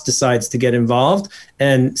 Hamas decides to get involved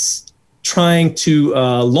and trying to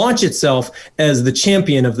launch itself as the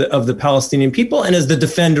champion of the Palestinian people and as the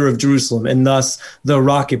defender of Jerusalem. And thus the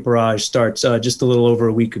rocket barrage starts just a little over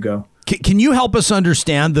a week ago. Can you help us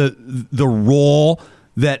understand the role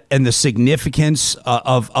that and the significance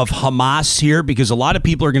of Hamas here? Because a lot of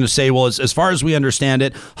people are going to say, well, as far as we understand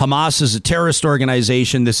it, Hamas is a terrorist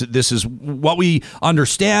organization. This is what we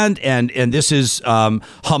understand, and this is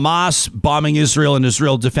Hamas bombing Israel and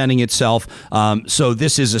Israel defending itself. So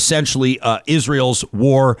this is essentially Israel's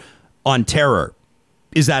war on terror.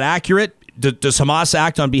 Is that accurate? Does Hamas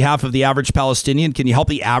act on behalf of the average Palestinian? Can you help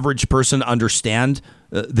the average person understand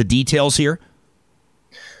the details here?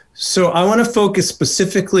 So I want to focus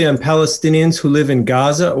specifically on Palestinians who live in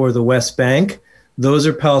Gaza or the West Bank. Those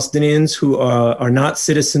are Palestinians who are not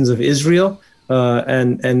citizens of Israel,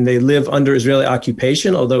 and they live under Israeli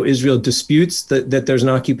occupation, although Israel disputes that there's an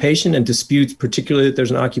occupation and disputes particularly that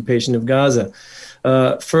there's an occupation of Gaza.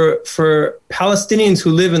 For Palestinians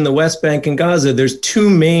who live in the West Bank and Gaza, there's two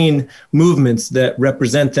main movements that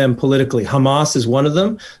represent them politically. Hamas is one of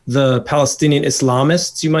them, the Palestinian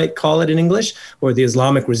Islamists, you might call it in English, or the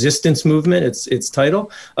Islamic Resistance Movement, its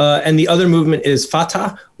title. And the other movement is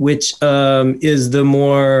Fatah, which is the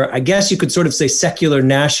more, I guess you could sort of say, secular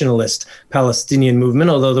nationalist Palestinian movement,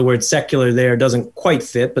 although the word secular there doesn't quite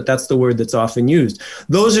fit, but that's the word that's often used.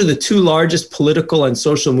 Those are the two largest political and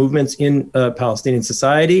social movements in Palestinian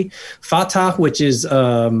society. Fatah, which is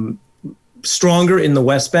stronger in the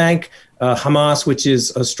West Bank, Hamas, which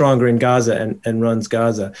is stronger in Gaza and runs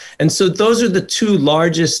Gaza. And so those are the two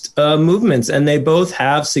largest movements, and they both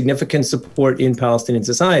have significant support in Palestinian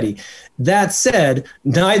society. That said,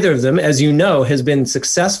 neither of them, as you know, has been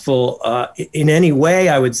successful in any way,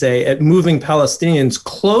 I would say, at moving Palestinians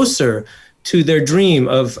closer to their dream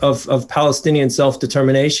of Palestinian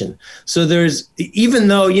self-determination. So even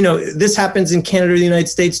though, this happens in Canada or the United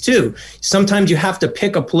States too, sometimes you have to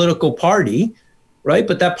pick a political party, right?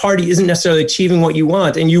 But that party isn't necessarily achieving what you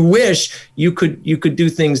want, and you wish you could do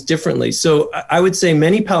things differently. So I would say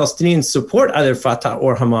many Palestinians support either Fatah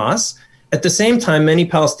or Hamas. At the same time, many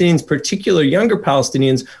Palestinians, particularly younger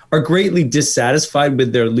Palestinians, are greatly dissatisfied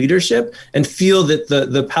with their leadership and feel that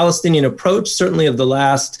the Palestinian approach, certainly of the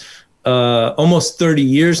last almost 30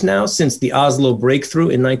 years now, since the Oslo breakthrough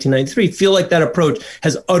in 1993, feel like that approach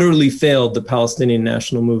has utterly failed the Palestinian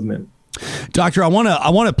national movement. Doctor, I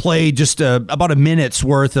want to play just about a minute's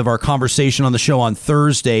worth of our conversation on the show on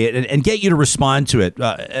Thursday and get you to respond to it.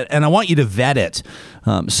 And I want you to vet it,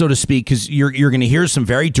 so to speak, because you're going to hear some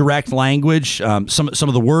very direct language. Some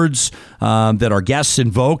of the words that our guests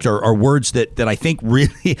invoked are words that I think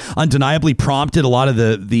really undeniably prompted a lot of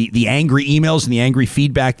the angry emails and the angry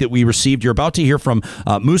feedback that we received. You're about to hear from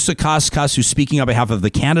Musa Kaskas, who's speaking on behalf of the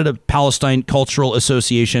Canada-Palestine Cultural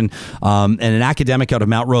Association, and an academic out of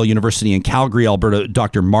Mount Royal University in Calgary, Alberta,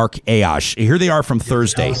 Dr. Mark Ayash. Here they are from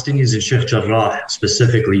Thursday. Palestinians in Sheikh Jarrah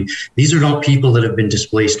specifically, these are not people that have been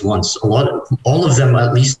displaced once. All of them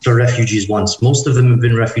at least are refugees once. Most of them have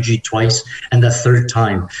been refugee twice, and the third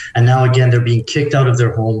time. And now again, they're being kicked out of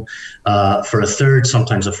their home for a third,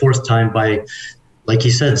 sometimes a fourth time by, like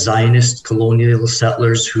you said, Zionist colonial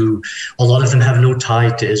settlers who, a lot of them have no tie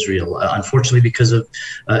to Israel. Unfortunately, because of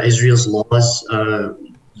Israel's laws,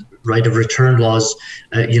 right of return laws,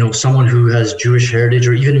 someone who has Jewish heritage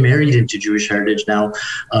or even married into Jewish heritage now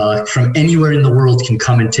from anywhere in the world can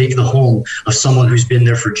come and take the home of someone who's been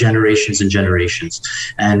there for generations and generations.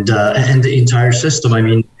 And the entire system, I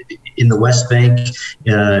mean, in the West Bank,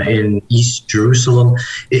 in East Jerusalem,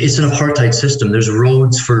 it's an apartheid system. There's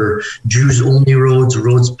roads for Jews, only roads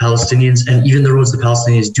Palestinians, and even the roads the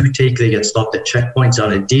Palestinians do take, they get stopped at checkpoints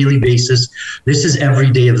on a daily basis. This is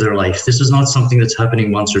every day of their life. This is not something that's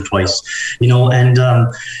happening once or twice, and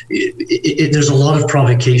there's a lot of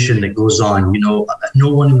provocation that goes on. No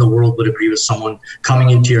one in the world would agree with someone coming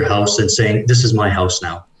into your house and saying, "This is my house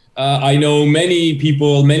now." I know many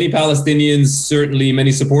people, many Palestinians, certainly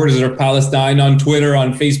many supporters of Palestine on Twitter,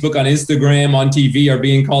 on Facebook, on Instagram, on TV are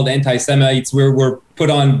being called anti-Semites. We're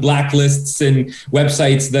put on blacklists and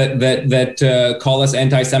websites that call us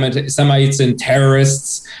anti-Semites and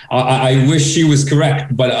terrorists. I wish she was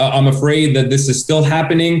correct, but I'm afraid that this is still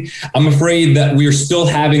happening. I'm afraid that we're still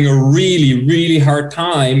having a really, really hard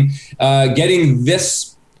time getting this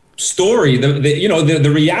story,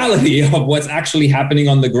 the reality of what's actually happening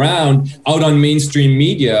on the ground out on mainstream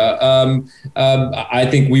media. I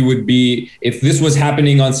think we would be, if this was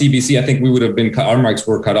happening on CBC, I think we would have been, our mics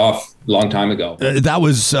were cut off a long time ago. That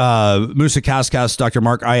was Musa Kaskas, Dr.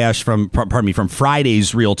 Mark Ayash from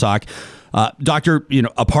Friday's Real Talk. Doctor,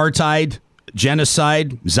 apartheid,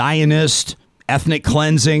 genocide, Zionist, ethnic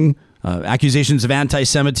cleansing, accusations of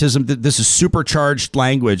anti-Semitism. This is supercharged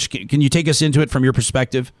language. Can you take us into it from your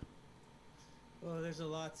perspective?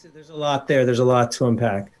 There's a lot there. There's a lot to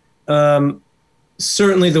unpack.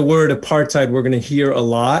 Certainly the word apartheid, we're going to hear a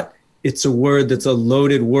lot. It's a word that's a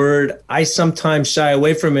loaded word. I sometimes shy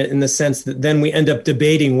away from it in the sense that then we end up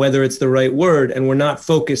debating whether it's the right word, and we're not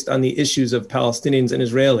focused on the issues of Palestinians and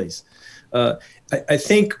Israelis. I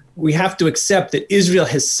think we have to accept that Israel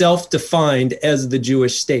has self-defined as the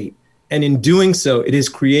Jewish state. And in doing so, it has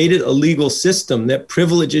created a legal system that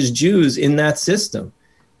privileges Jews in that system.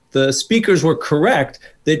 The speakers were correct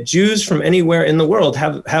that Jews from anywhere in the world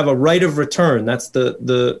have a right of return. That's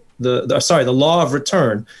the law of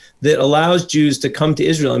return that allows Jews to come to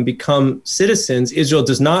Israel and become citizens. Israel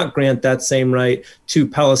does not grant that same right to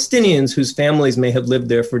Palestinians whose families may have lived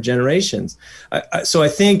there for generations. So I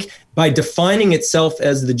think by defining itself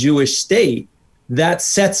as the Jewish state, that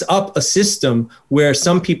sets up a system where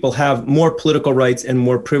some people have more political rights and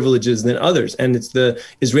more privileges than others. And it's the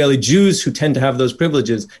Israeli Jews who tend to have those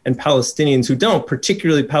privileges and Palestinians who don't,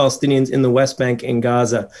 particularly Palestinians in the West Bank and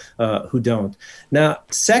Gaza who don't. Now,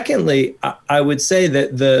 secondly, I would say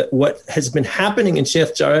that what has been happening in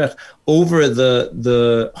Sheikh Jarrah over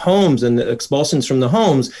the homes and the expulsions from the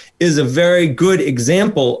homes is a very good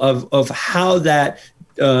example of how that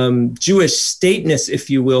Jewish stateness, if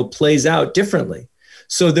you will, plays out differently.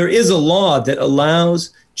 So there is a law that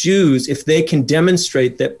allows Jews, if they can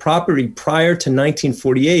demonstrate that property prior to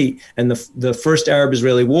 1948 and the first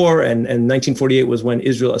Arab-Israeli War, and 1948 was when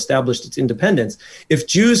Israel established its independence, if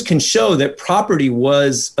Jews can show that property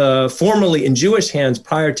was formerly in Jewish hands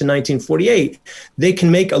prior to 1948, they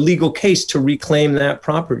can make a legal case to reclaim that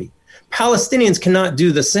property. Palestinians cannot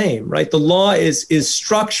do the same, right? The law is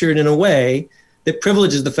structured in a way that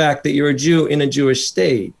privileges the fact that you're a Jew in a Jewish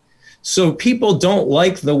state. So people don't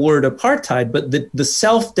like the word apartheid, but the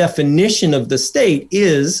self-definition of the state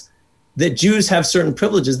is that Jews have certain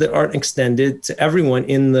privileges that aren't extended to everyone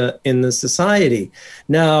in the society.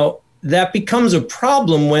 Now, that becomes a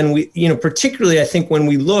problem when we, particularly I think when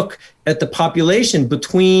we look at the population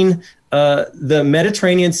between the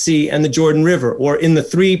Mediterranean Sea and the Jordan River, or in the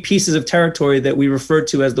three pieces of territory that we refer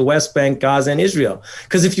to as the West Bank, Gaza, and Israel.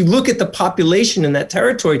 Because if you look at the population in that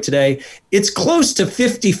territory today, it's close to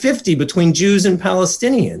 50-50 between Jews and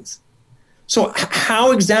Palestinians. So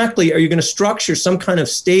how exactly are you going to structure some kind of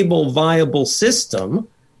stable, viable system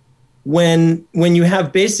when you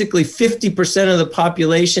have basically 50% of the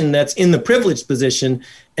population that's in the privileged position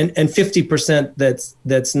and 50%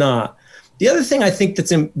 that's not? The other thing I think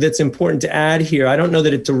that's important to add here, I don't know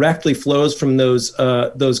that it directly flows from those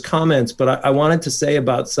comments, but I wanted to say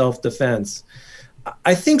about self-defense.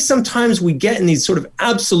 I think sometimes we get in these sort of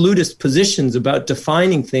absolutist positions about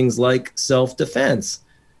defining things like self-defense.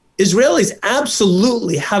 Israelis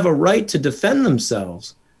absolutely have a right to defend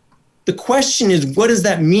themselves. The question is, what does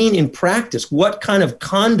that mean in practice? What kind of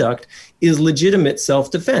conduct is legitimate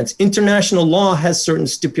self-defense? International law has certain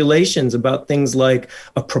stipulations about things like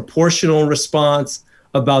a proportional response,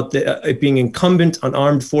 about it being incumbent on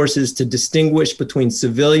armed forces to distinguish between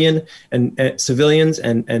civilians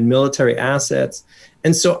and military assets.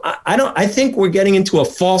 And so I think we're getting into a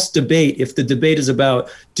false debate if the debate is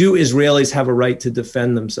about, do Israelis have a right to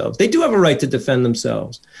defend themselves? They do have a right to defend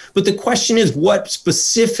themselves. But the question is, what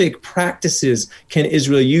specific practices can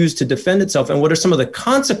Israel use to defend itself? And what are some of the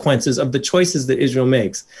consequences of the choices that Israel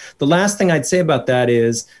makes? The last thing I'd say about that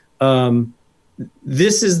is,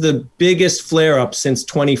 this is the biggest flare-up since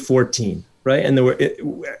 2014, right? And there were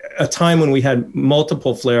a time when we had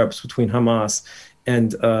multiple flare-ups between Hamas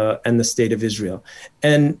and the state of Israel.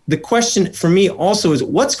 And the question for me also is,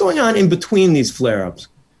 what's going on in between these flare-ups?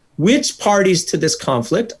 Which parties to this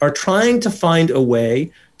conflict are trying to find a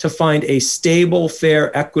way to find a stable,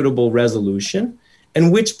 fair, equitable resolution?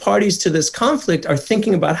 And which parties to this conflict are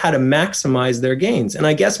thinking about how to maximize their gains? And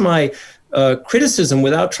I guess my criticism,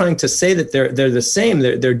 without trying to say that they're the same,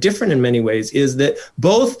 they're different in many ways, is that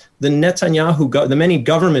both the many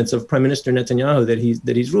governments of Prime Minister Netanyahu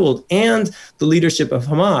that he's ruled, and the leadership of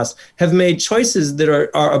Hamas have made choices that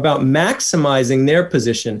are about maximizing their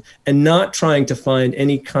position and not trying to find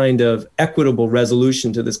any kind of equitable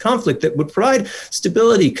resolution to this conflict that would provide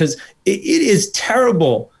stability, because it is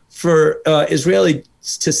terrible for Israeli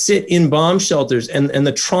to sit in bomb shelters and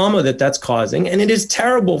the trauma that's causing. And it is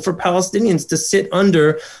terrible for Palestinians to sit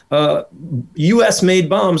under US-made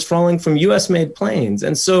bombs falling from US-made planes.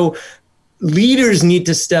 And so leaders need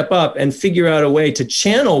to step up and figure out a way to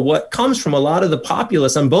channel what comes from a lot of the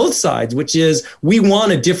populace on both sides, which is, we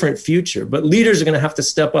want a different future. But leaders are going to have to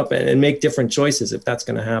step up and make different choices if that's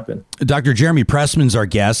going to happen. Dr. Jeremy Pressman's our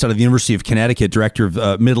guest, out of the University of Connecticut, Director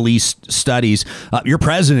of Middle East Studies. Your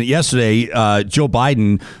president yesterday, Joe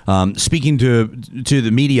Biden, speaking to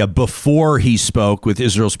the media before he spoke with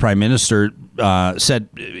Israel's prime minister, said,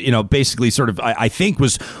 basically sort of, I think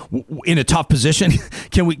was in a tough position.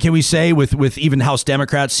 Can we say with even House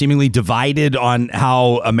Democrats seemingly divided on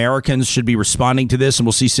how Americans should be responding to this? And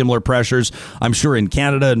we'll see similar pressures, I'm sure, in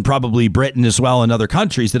Canada and probably Britain as well, and other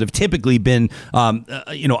countries that have typically been,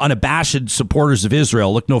 unabashed supporters of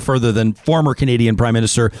Israel. Look no further than former Canadian Prime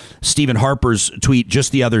Minister Stephen Harper's tweet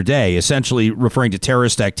just the other day, essentially referring to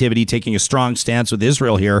terrorist activity, taking a strong stance with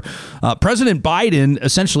Israel here. President Biden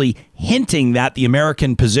essentially hinting that the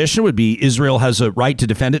American position would be Israel has a right to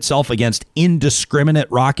defend itself against indiscriminate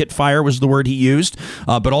rocket fire, was the word he used,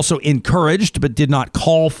 but also encouraged but did not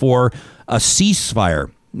call for a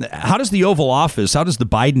ceasefire. How does the Oval Office, how does the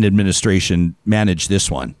Biden administration manage this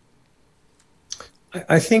one?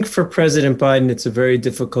 I think for President Biden, it's a very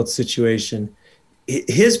difficult situation.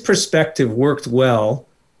 His perspective worked well,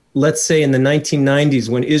 let's say in the 1990s,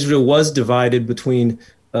 when Israel was divided between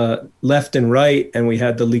left and right, and we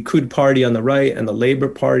had the Likud party on the right and the Labor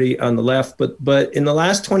Party on the left. But in the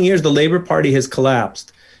last 20 years, the Labor Party has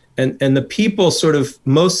collapsed. And the people sort of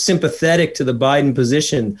most sympathetic to the Biden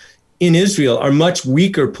position in Israel are much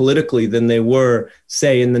weaker politically than they were,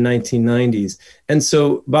 say, in the 1990s. And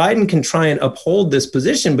so Biden can try and uphold this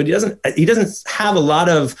position, but he doesn't have a lot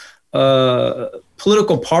of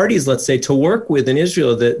political parties, let's say, to work with in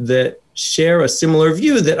Israel that share a similar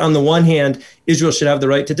view that, on the one hand, Israel should have the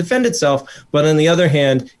right to defend itself, but on the other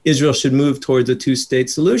hand, Israel should move towards a two-state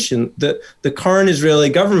solution. The current Israeli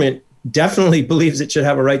government definitely believes it should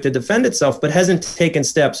have a right to defend itself, but hasn't taken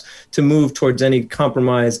steps to move towards any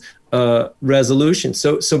compromise resolution.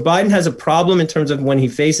 So Biden has a problem in terms of when he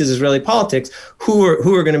faces Israeli politics, who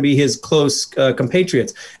are going to be his close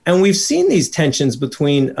compatriots. And we've seen these tensions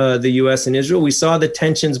between the U.S. and Israel. We saw the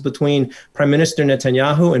tensions between Prime Minister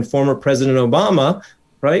Netanyahu and former President Obama,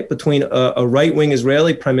 right, between a right-wing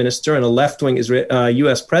Israeli prime minister and a left-wing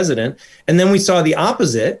U.S. president. And then we saw the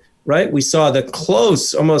opposite, right? We saw the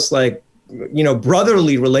close, almost like,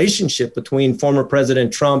 brotherly relationship between former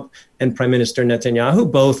President Trump and Prime Minister Netanyahu,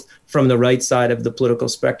 both from the right side of the political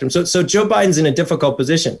spectrum. So Joe Biden's in a difficult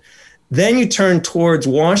position. Then you turn towards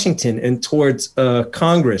Washington and towards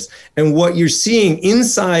Congress. And what you're seeing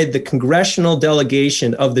inside the congressional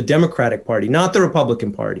delegation of the Democratic Party, not the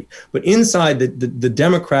Republican Party, but inside the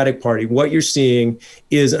Democratic Party, what you're seeing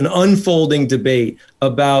is an unfolding debate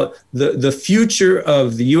about the future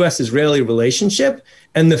of the U.S.-Israeli relationship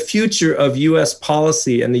and the future of U.S.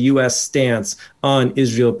 policy and the U.S. stance on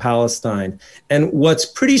Israel-Palestine. And what's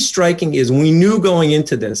pretty striking is we knew going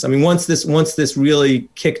into this, I mean, once this really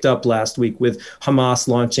kicked up last week with Hamas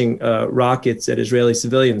launching rockets at Israeli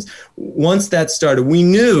civilians, once that started, we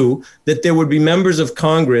knew that there would be members of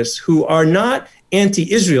Congress who are not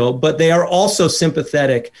anti-Israel, but they are also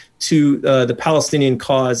sympathetic to the Palestinian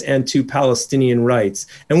cause and to Palestinian rights.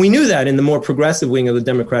 And we knew that in the more progressive wing of the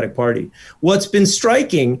Democratic Party. What's been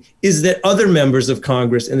striking is that other members of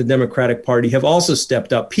Congress in the Democratic Party have also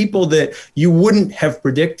stepped up, people that you wouldn't have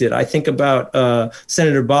predicted. I think about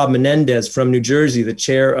Senator Bob Menendez from New Jersey, the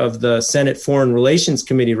chair of the Senate Foreign Relations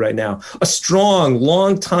Committee right now, a strong,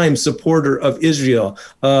 longtime supporter of Israel,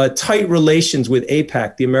 tight relations with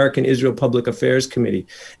AIPAC, the American Israel Public Affairs Committee.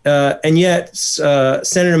 And yet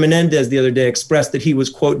Senator Menendez the other day expressed that he was,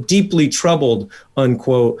 quote, deeply troubled,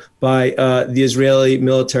 unquote, by the Israeli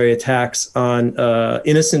military attacks on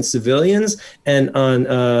innocent civilians and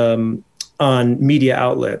on media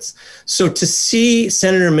outlets. So to see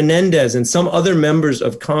Senator Menendez and some other members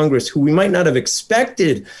of Congress who we might not have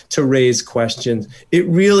expected to raise questions, it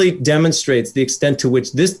really demonstrates the extent to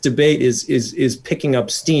which this debate is picking up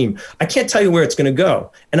steam. I can't tell you where it's going to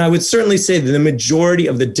go. And I would certainly say that the majority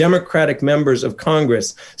of the Democratic members of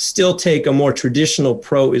Congress still take a more traditional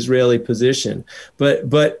pro-Israeli position. But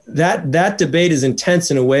that debate is intense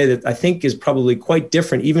in a way that I think is probably quite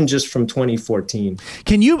different, even just from 2014.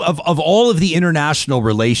 Can you, of all of the international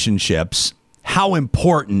relationships, how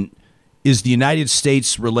important is the United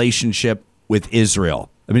States relationship with Israel?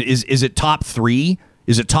 I mean, is it top 3?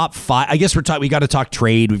 Is it top 5? I guess we got to talk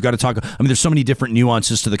trade. We've got to talk. I mean, there's so many different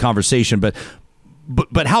nuances to the conversation,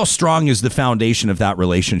 but how strong is the foundation of that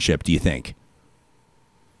relationship, do you think?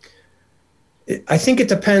 I think it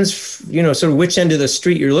depends, sort of which end of the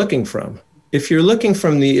street you're looking from. If you're looking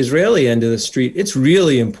from the Israeli end of the street, it's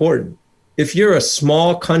really important. If you're a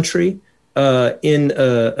small country in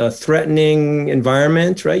a threatening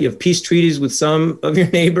environment, right? You have peace treaties with some of your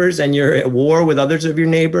neighbors and you're at war with others of your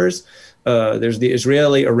neighbors. There's the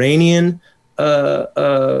Israeli-Iranian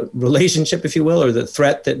relationship, if you will, or the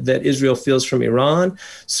threat that Israel feels from Iran.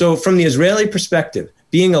 So from the Israeli perspective,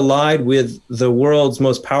 being allied with the world's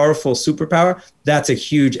most powerful superpower, that's a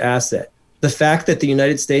huge asset. The fact that the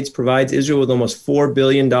United States provides Israel with almost $4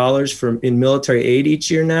 billion in military aid each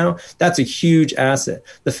year now, that's a huge asset.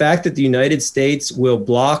 The fact that the United States will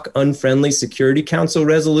block unfriendly Security Council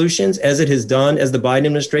resolutions, as it has done, as the Biden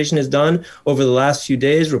administration has done over the last few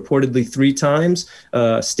days, reportedly 3 times,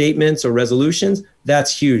 statements or resolutions,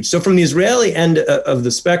 that's huge. So from the Israeli end of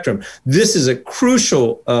the spectrum, this is a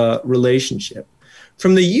crucial relationship.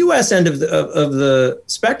 From the U.S. end of the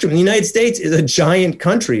spectrum, the United States is a giant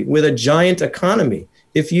country with a giant economy.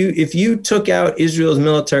 If you took out Israel's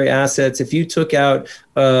military assets, if you took out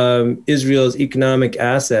Israel's economic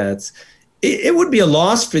assets, it would be a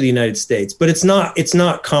loss for the United States. But it's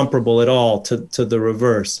not comparable at all to the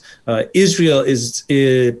reverse. Israel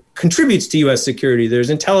contributes to U.S. security. There's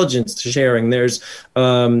intelligence sharing. There's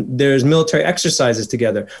military exercises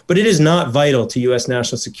together. But it is not vital to U.S.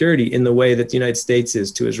 national security in the way that the United States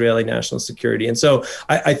is to Israeli national security. And so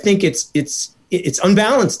I think it's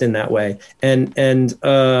unbalanced in that way, and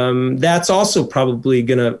that's also probably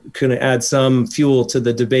gonna add some fuel to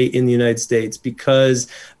the debate in the United States, because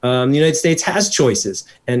the United States has choices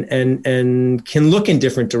and can look in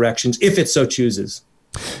different directions if it so chooses.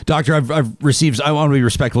 Doctor, I want to be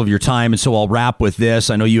respectful of your time, and so I'll wrap with this.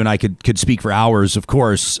 I know you and I could speak for hours, of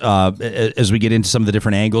course, as we get into some of the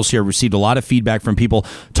different angles here. Received a lot of feedback from people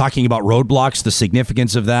talking about roadblocks, the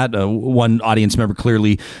significance of that. One audience member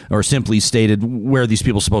clearly or simply stated, where are these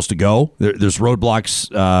people supposed to go? There's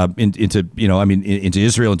roadblocks into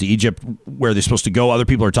Israel, into Egypt, where they're supposed to go. Other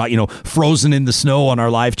people are talking, frozen in the snow on our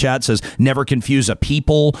live chat says, never confuse a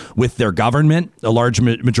people with their government. A large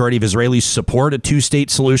majority of Israelis support a two-state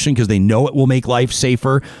solution because they know it will make life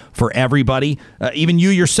safer for everybody. Even you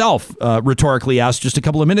yourself rhetorically asked just a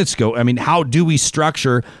couple of minutes ago, I mean, how do we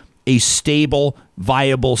structure a stable,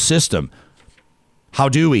 viable system? How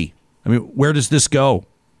do we? I mean, where does this go?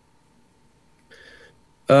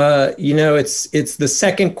 It's the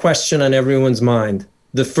second question on everyone's mind.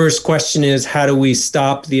 The first question is, how do we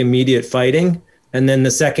stop the immediate fighting? And then the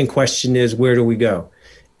second question is, where do we go?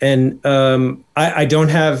 And I don't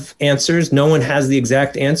have answers. No one has the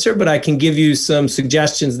exact answer, but I can give you some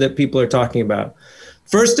suggestions that people are talking about.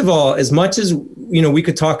 First of all, as much as we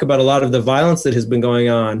could talk about a lot of the violence that has been going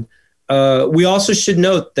on, we also should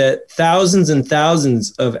note that thousands and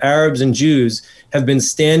thousands of Arabs and Jews have been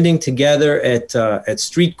standing together at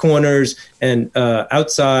street corners and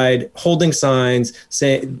outside, holding signs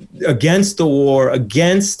saying against the war,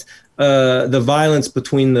 against the violence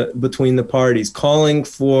between the parties, calling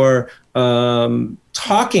for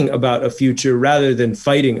talking about a future rather than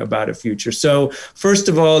fighting about a future. So first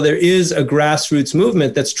of all, there is a grassroots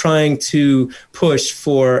movement that's trying to push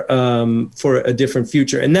for a different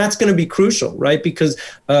future. And that's going to be crucial, right? Because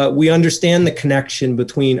we understand the connection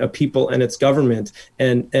between a people and its government,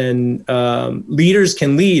 and leaders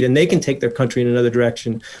can lead and they can take their country in another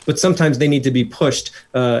direction, but sometimes they need to be pushed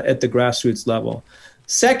at the grassroots level.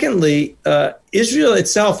 Secondly, Israel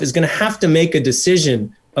itself is going to have to make a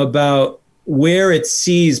decision about where it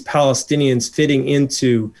sees Palestinians fitting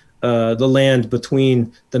into the land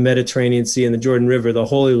between the Mediterranean Sea and the Jordan River, the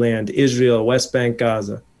Holy Land, Israel, West Bank,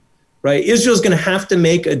 Gaza, right? Israel's going to have to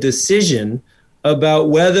make a decision about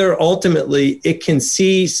whether ultimately it can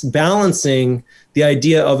see balancing the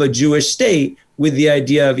idea of a Jewish state with the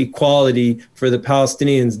idea of equality for the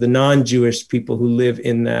Palestinians, the non-Jewish people who live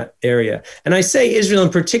in that area. And I say Israel in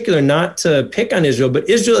particular, not to pick on Israel, but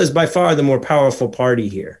Israel is by far the more powerful party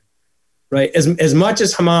here, right? As much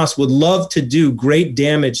as Hamas would love to do great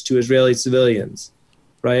damage to Israeli civilians,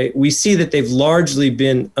 right? We see that they've largely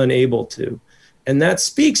been unable to. And that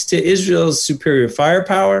speaks to Israel's superior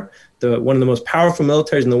firepower, one of the most powerful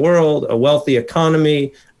militaries in the world, a wealthy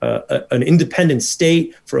economy, an independent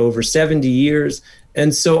state for over 70 years.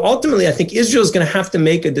 And so ultimately, I think Israel is going to have to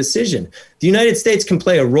make a decision. The United States can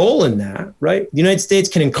play a role in that, right? The United States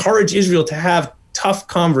can encourage Israel to have tough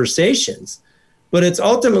conversations, but it's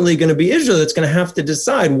ultimately going to be Israel that's going to have to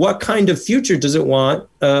decide what kind of future does it want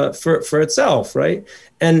for itself, right?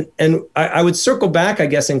 And I would circle back, I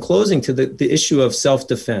guess, in closing to the issue of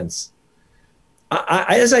self-defense.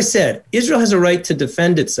 As I said, Israel has a right to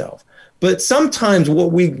defend itself. But sometimes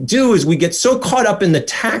what we do is we get so caught up in the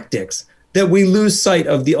tactics that we lose sight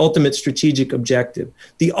of the ultimate strategic objective.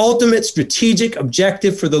 The ultimate strategic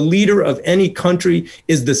objective for the leader of any country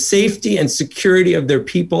is the safety and security of their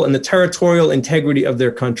people and the territorial integrity of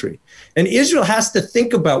their country. And Israel has to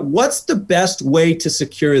think about what's the best way to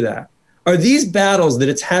secure that. Are these battles that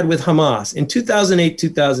it's had with Hamas in 2008,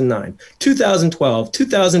 2009, 2012,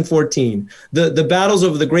 2014, the battles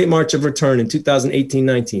over the Great March of Return in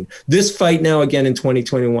 2018-19, this fight now again in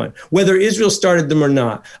 2021, whether Israel started them or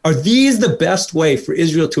not, are these the best way for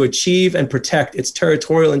Israel to achieve and protect its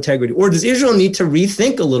territorial integrity? Or does Israel need to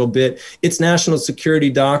rethink a little bit its national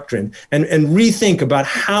security doctrine and rethink about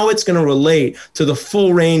how it's going to relate to the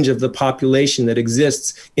full range of the population that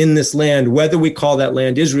exists in this land, whether we call that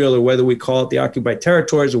land Israel or whether we call it the occupied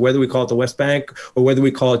territories, or whether we call it the West Bank, or whether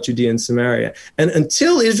we call it Judea and Samaria. And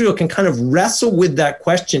until Israel can kind of wrestle with that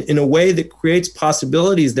question in a way that creates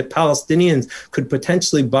possibilities that Palestinians could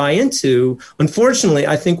potentially buy into, unfortunately,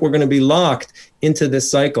 I think we're going to be locked into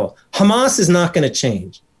this cycle. Hamas is not going to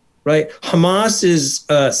change. Right? Hamas's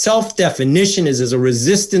self-definition is as a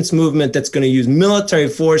resistance movement that's going to use military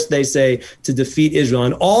force, they say, to defeat Israel.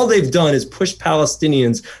 And all they've done is push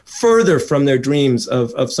Palestinians further from their dreams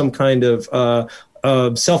of some kind of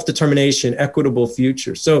self-determination, equitable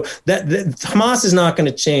future. So that Hamas is not going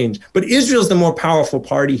to change, but Israel's the more powerful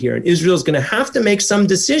party here. And Israel's going to have to make some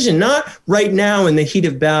decision, not right now in the heat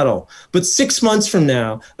of battle, but 6 months from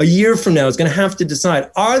now, a year from now, is going to have to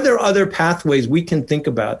decide, are there other pathways we can think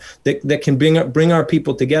about that can bring our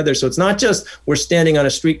people together? So it's not just we're standing on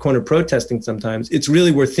a street corner protesting sometimes. It's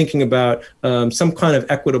really we're thinking about some kind of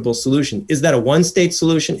equitable solution. Is that a one-state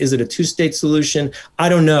solution? Is it a two-state solution? I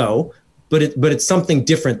don't know. But it's something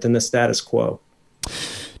different than the status quo.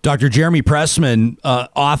 Dr. Jeremy Pressman,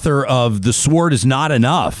 author of The Sword is Not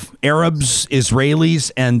Enough, Arabs,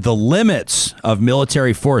 Israelis, and the Limits of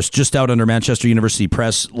Military Force, just out under Manchester University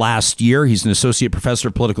Press last year. He's an associate professor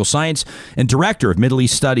of political science and director of Middle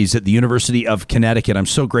East Studies at the University of Connecticut. I'm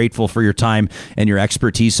so grateful for your time and your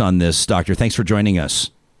expertise on this, Doctor. Thanks for joining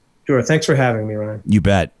us. Sure. Thanks for having me, Ryan. You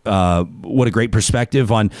bet. What a great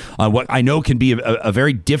perspective on what I know can be a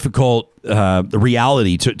very difficult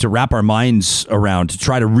reality to wrap our minds around, to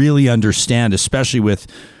try to really understand, especially with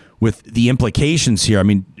the implications here. I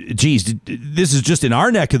mean, geez, this is just in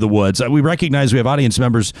our neck of the woods. We recognize we have audience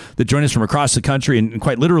members that join us from across the country and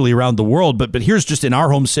quite literally around the world. But here's just in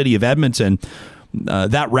our home city of Edmonton.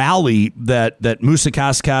 that rally that Musa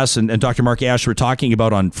Kaskas and Dr. Mark Ash were talking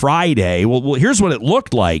about on Friday. Well, here's what it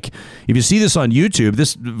looked like. If you see this on YouTube,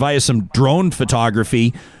 this via some drone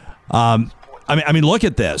photography. I mean, look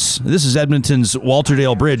at this. This is Edmonton's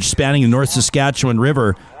Walterdale Bridge spanning the North Saskatchewan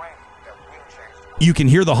River. You can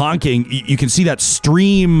hear the honking. You can see that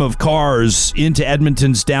stream of cars into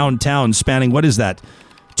Edmonton's downtown spanning, what is that,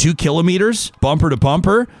 2 kilometers, bumper to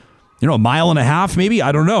bumper? A mile and a half, maybe?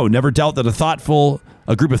 I don't know. Never doubt that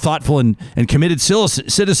a group of thoughtful and committed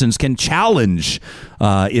citizens can challenge.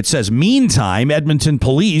 It says, meantime, Edmonton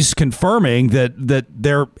police confirming that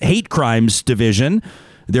their hate crimes division,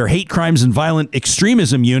 their hate crimes and violent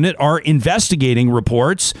extremism unit, are investigating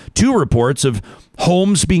two reports of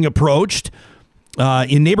homes being approached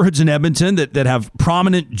in neighborhoods in Edmonton that have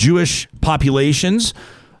prominent Jewish populations.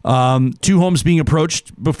 2 homes being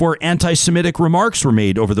approached before anti-Semitic remarks were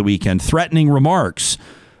made over the weekend, threatening remarks.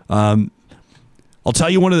 I'll tell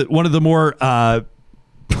you one of the more one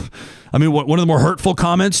of the more hurtful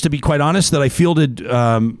comments, to be quite honest, that I fielded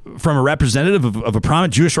from a representative of a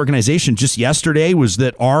prominent Jewish organization just yesterday was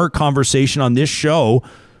that our conversation on this show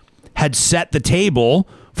had set the table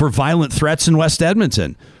for violent threats in West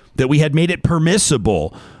Edmonton, that we had made it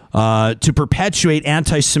permissible to perpetuate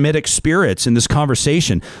anti-Semitic spirits in this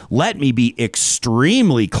conversation. Let me be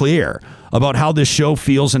extremely clear about how this show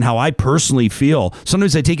feels and how I personally feel.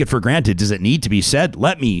 Sometimes I take it for granted. Does it need to be said?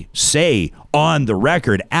 Let me say on the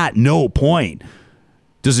record, at no point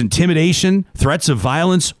does intimidation, threats of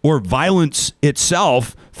violence, or violence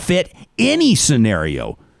itself fit any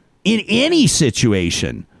scenario, in any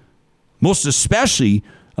situation, most especially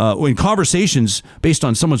in conversations based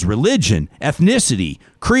on someone's religion, ethnicity,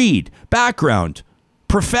 creed, background,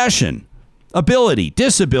 profession, ability,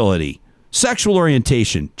 disability, sexual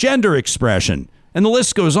orientation, gender expression, and the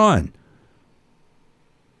list goes on.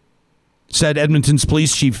 Said Edmonton's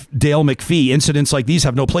Police Chief Dale McPhee, incidents like these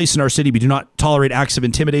have no place in our city. We do not tolerate acts of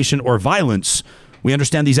intimidation or violence. We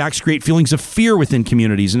understand these acts create feelings of fear within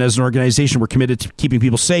communities, and as an organization, we're committed to keeping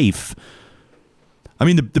people safe. I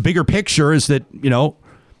mean, the bigger picture is that,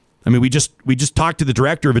 we just talked to the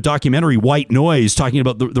director of a documentary, White Noise, talking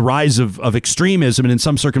about the rise of extremism and, in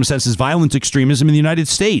some circumstances, violent extremism in the United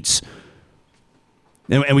States.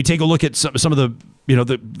 And we take a look at some of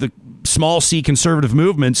the small C conservative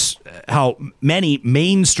movements, how many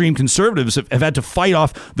mainstream conservatives have had to fight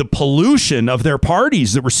off the pollution of their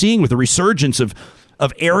parties that we're seeing with the resurgence of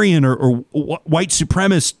Aryan or white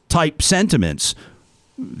supremacist type sentiments.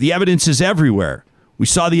 The evidence is everywhere. We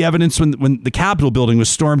saw the evidence when the Capitol building was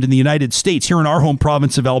stormed in the United States. Here in our home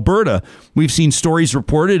province of Alberta, we've seen stories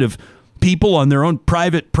reported of people on their own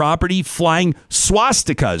private property flying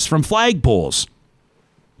swastikas from flagpoles.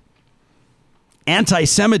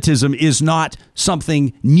 Anti-Semitism is not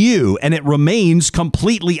something new, and it remains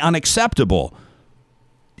completely unacceptable.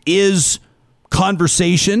 Is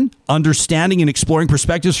conversation, understanding, and exploring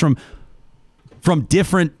perspectives from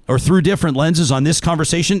different or through different lenses on this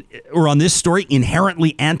conversation or on this story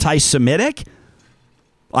inherently anti-Semitic?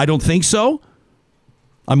 I don't think so.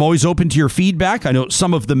 I'm always open to your feedback. I know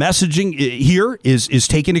some of the messaging here is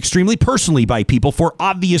taken extremely personally by people for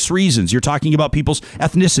obvious reasons. You're talking about people's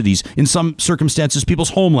ethnicities, in some circumstances,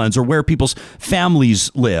 people's homelands, or where people's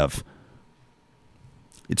families live.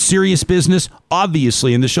 It's serious business,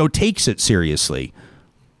 obviously, and the show takes it seriously.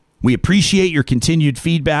 We appreciate your continued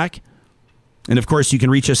feedback. And, of course, you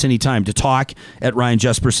can reach us anytime to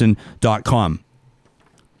talk@ryanjesperson.com.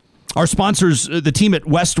 Our sponsors, the team at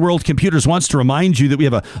Westworld Computers, wants to remind you that we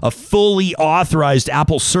have a fully authorized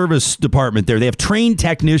Apple service department there. They have trained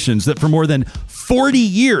technicians that for more than 40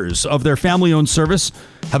 years of their family-owned service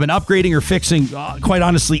have been upgrading or fixing, quite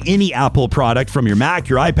honestly, any Apple product, from your Mac,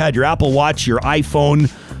 your iPad, your Apple Watch, your iPhone.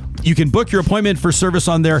 You can book your appointment for service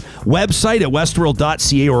on their website at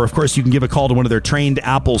westworld.ca, or, of course, you can give a call to one of their trained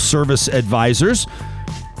Apple service advisors.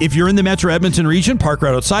 If you're in the Metro Edmonton region, park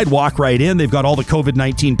right outside, walk right in. They've got all the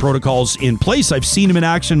COVID-19 protocols in place. I've seen them in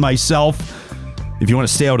action myself. If you want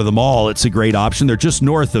to stay out of the mall, it's a great option. They're just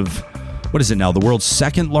north of, what is it now? The world's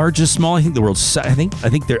second largest mall. I think the world's. I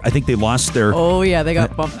think they lost their. Oh yeah, they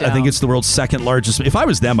got bumped down. I think it's the world's second largest. If I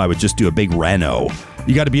was them, I would just do a big reno.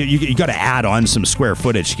 You got to add on some square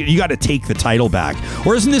footage. You got to take the title back.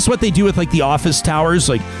 Or isn't this what they do with like the office towers?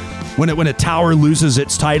 Like when a tower loses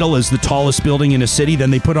its title as the tallest building in a city, then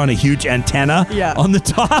they put on a huge antenna on the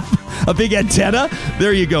top, a big antenna.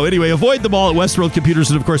 There you go. Anyway, avoid them all at Westworld Computers,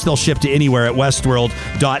 and of course they'll ship to anywhere at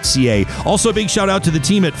westworld.ca. Also, a big shout out to the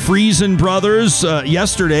team at Friesen Brothers.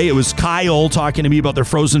 Yesterday, it was Kyle talking to me about their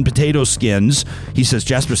frozen potato skins. He says,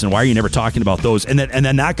 Jesperson, why are you never talking about those? And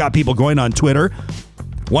then that got people going on Twitter.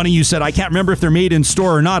 One of you said, I can't remember if they're made in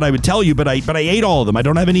store or not. I would tell you, but I ate all of them. I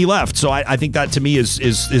don't have any left. So I think that to me is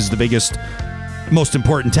the biggest, most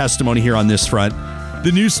important testimony here on this front.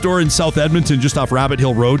 The new store in South Edmonton, just off Rabbit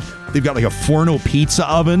Hill Road, they've got like a Forno pizza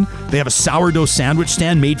oven. They have a sourdough sandwich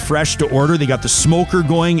stand made fresh to order. They got the smoker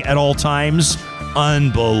going at all times.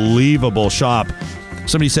 Unbelievable shop.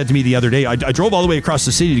 Somebody said to me the other day, I drove all the way across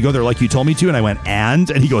the city to go there like you told me to, and I went, and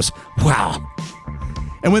he goes, wow.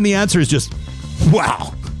 And when the answer is just,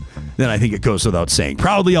 wow, then I think it goes without saying.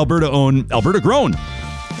 Proudly Alberta grown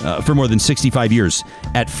for more than 65 years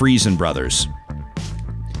at Friesen Brothers.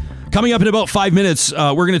 Coming up in about 5 minutes,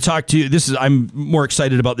 we're going to talk to I'm more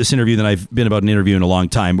excited about this interview than I've been about an interview in a long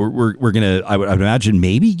time. We're going to, I would imagine,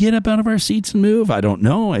 maybe get up out of our seats and move. I don't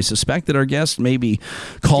know. I suspect that our guest may be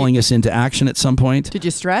calling us into action at some point. Did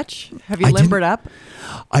you stretch? Have you limbered up?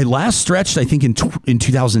 I last stretched, I think, in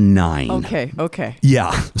 2009. Okay.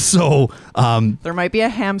 Yeah. So there might be a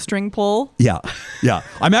hamstring pull. Yeah.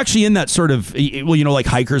 I'm actually in that sort of, well, like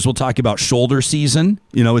hikers will talk about shoulder season.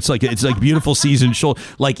 It's like beautiful season,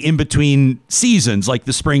 like in between seasons, like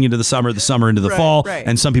the spring into the summer into the fall. Right.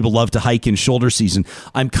 And some people love to hike in shoulder season.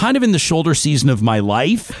 I'm kind of in the shoulder season of my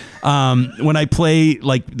life. When I play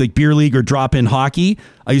like beer league or drop in hockey,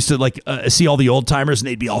 I used to see all the old timers and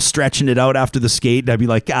they'd be all stretching it out after the skate. And I'd be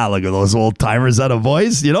like, look at those old timers out of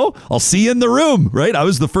boys. I'll see you in the room, right? I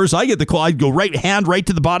was the first. I get the call. I'd go right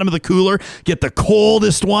to the bottom of the cooler, get the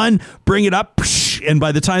coldest one, bring it up. And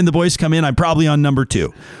by the time the boys come in, I'm probably on number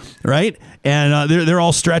 2. Right. And they're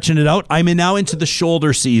all stretching it out. I'm now into the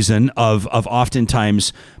shoulder season of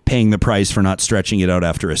oftentimes paying the price for not stretching it out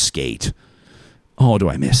after a skate. Oh, do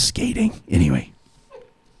I miss skating? Anyway.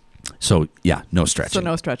 So yeah, no stretching. So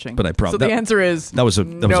no stretching. But so the answer is no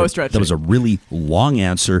stretching. That was a really long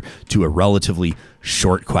answer to a relatively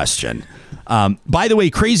short question. By the way,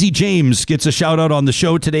 Crazy James gets a shout out on the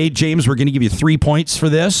show today. James, we're going to give you 3 points for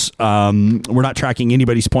this. We're not tracking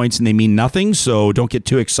anybody's points and they mean nothing, so don't get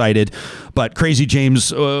too excited. But Crazy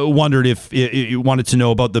James wondered if you wanted to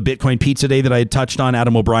know about the Bitcoin Pizza Day that I had touched on.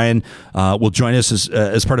 Adam O'Brien will join us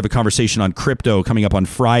as part of a conversation on crypto coming up on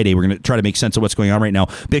Friday. We're going to try to make sense of what's going on right now.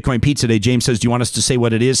 Bitcoin Pizza Day, James says, do you want us to say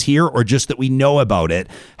what it is here or just that we know about it?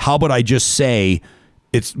 How about I just say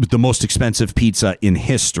it's the most expensive pizza in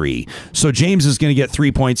history? So James is going to get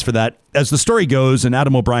 3 points for that. As the story goes, and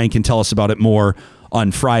Adam O'Brien can tell us about it more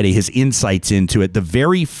on Friday, his insights into it. The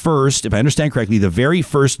very first, if I understand correctly, the very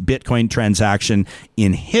first Bitcoin transaction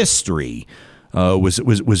in history was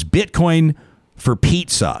Bitcoin for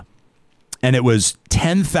pizza. And it was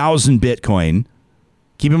 10,000 Bitcoin.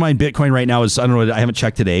 Keep in mind, Bitcoin right now is, I don't know, I haven't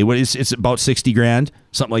checked today. It's about 60 grand,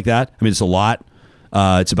 something like that. I mean, it's a lot.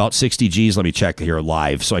 It's about 60 G's. Let me check here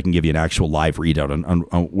live so I can give you an actual live readout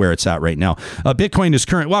on where it's at right now. Bitcoin is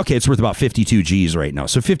it's worth about 52 G's right now.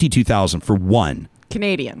 So 52,000 for one.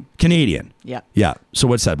 Canadian. Yeah. Yeah. So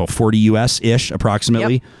what's that? About 40 US-ish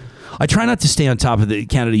approximately. Yep. I try not to stay on top of the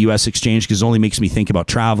Canada-US exchange because it only makes me think about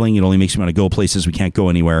traveling. It only makes me want to go places we can't go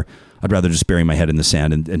anywhere. I'd rather just bury my head in the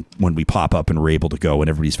sand and when we pop up and we're able to go and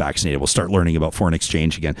everybody's vaccinated, we'll start learning about foreign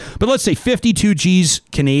exchange again. But let's say 52 G's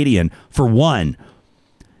Canadian for one.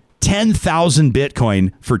 10,000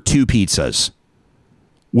 Bitcoin for 2 pizzas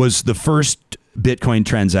was the first Bitcoin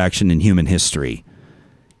transaction in human history.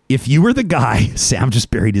 If you were the guy, Sam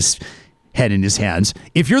just buried his head in his hands.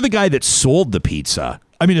 If you're the guy that sold the pizza,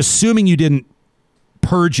 I mean, assuming you didn't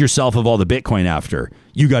purge yourself of all the Bitcoin after,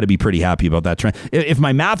 you got to be pretty happy about that trend. If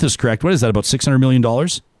my math is correct, what is that, about $600 million?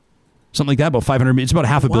 Something like that, about 500 million. It's about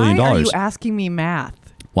 $500 million. Why are you asking me math?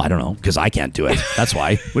 Well, I don't know, because I can't do it. That's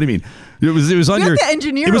why. What do you mean? It was on your. The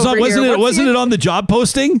engineer it was on, over wasn't here. it? Wasn't it on the job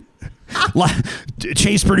posting?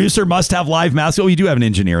 Chase producer must have live math. Oh, you do have an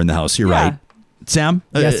engineer in the house. You're right, Sam.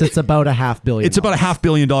 Yes, it's about $500 million. It's about $500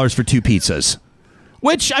 million for 2 pizzas.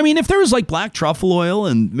 Which, I mean, if there was like black truffle oil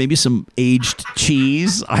and maybe some aged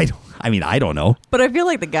cheese, I don't know. But I feel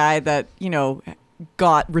like the guy that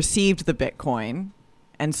received the Bitcoin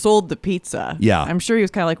and sold the pizza. Yeah, I'm sure he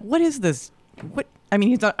was kind of like, what is this? What? I mean,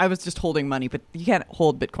 he's not. I was just holding money, but you can't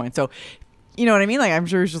hold Bitcoin. So, you know what I mean? Like, I'm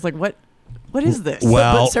sure he's just like, what is this?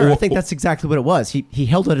 Well, but Sarah, I think that's exactly what it was. He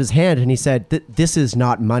held out his hand and he said, "This is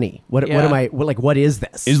not money. What am I? What is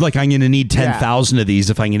this?" It's like, I'm going to need 10,000 of these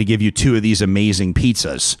if I'm going to give you 2 of these amazing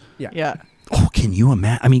pizzas. Yeah. Oh, can you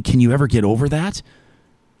imagine? I mean, can you ever get over that?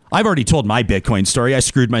 I've already told my Bitcoin story. I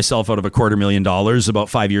screwed myself out of $250,000 about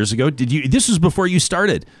 5 years ago. Did you? This was before you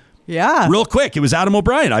started. Yeah. Real quick, it was Adam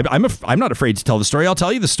O'Brien. I'm not afraid to tell the story. I'll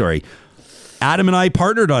tell you the story. Adam and I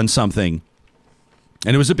partnered on something,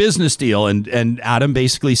 and it was a business deal. And Adam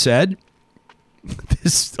basically said,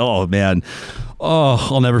 "This, oh man, Oh,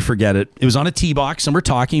 I'll never forget it. It was on a tee box and we're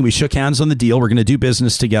talking. We shook hands on the deal. We're going to do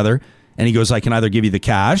business together. And he goes, I can either give you the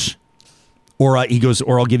cash or he goes,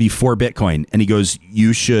 or I'll give you 4 Bitcoin. And he goes,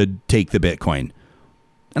 you should take the Bitcoin.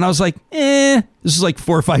 And I was like, this is like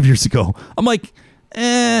 4 or 5 years ago. I'm like,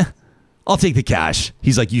 I'll take the cash.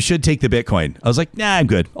 He's like, you should take the Bitcoin. I was like, nah, I'm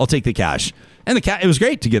good. I'll take the cash. And it was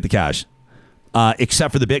great to get the cash.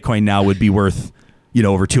 Except for the Bitcoin now would be worth,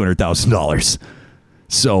 over $200,000.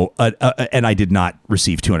 So, and I did not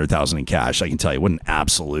receive $200,000 in cash. I can tell you, what an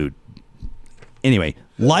absolute. Anyway,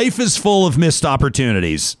 life is full of missed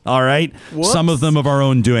opportunities. All right. Whoops. Some of them of our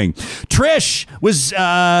own doing. Trish was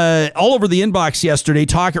all over the inbox yesterday.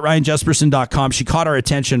 Talk at RyanJesperson.com. She caught our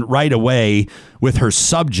attention right away with her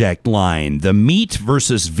subject line, the meat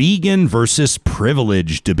versus vegan versus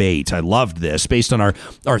privilege debate. I loved this, based on our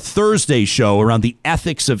Thursday show around the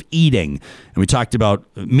ethics of eating. And we talked about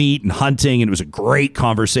meat and hunting, and it was a great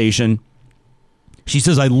conversation. She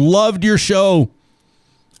says, I loved your show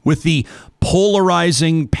with the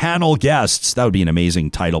polarizing panel guests. That would be an amazing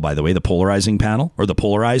title, by the way, the polarizing panel or the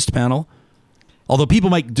polarized panel. Although people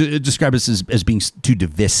might describe us as being too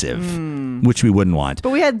divisive, which we wouldn't want. But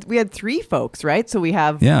we had 3 folks, right? So we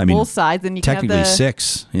have both sides, and you can have technically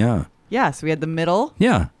 6. Yeah. Yeah. So we had the middle.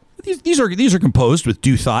 Yeah. These are composed with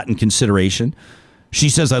due thought and consideration. She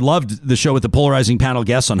says, I loved the show with the polarizing panel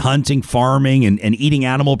guests on hunting, farming, and eating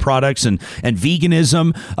animal products and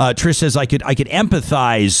veganism. Trish says, I could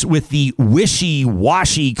empathize with the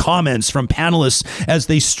wishy-washy comments from panelists as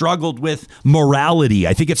they struggled with morality.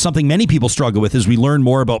 I think it's something many people struggle with as we learn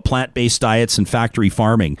more about plant-based diets and factory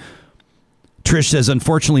farming. Trish says,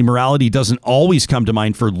 unfortunately, morality doesn't always come to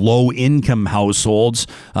mind for low-income households,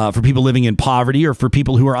 for people living in poverty, or for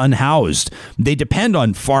people who are unhoused. They depend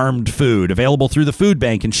on farmed food available through the food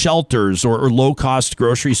bank and shelters or low-cost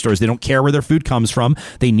grocery stores. They don't care where their food comes from.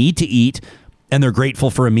 They need to eat, and they're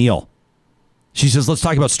grateful for a meal. She says, let's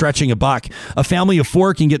talk about stretching a buck. A family of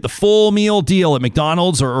 4 can get the full meal deal at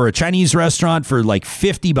McDonald's or a Chinese restaurant for like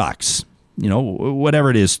 $50. Whatever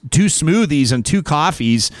it is, 2 smoothies and 2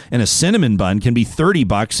 coffees and a cinnamon bun can be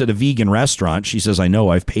 $30 at a vegan restaurant. She says, I know,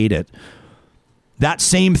 I've paid it. That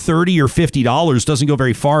same $30 or $50 doesn't go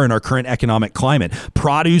very far in our current economic climate.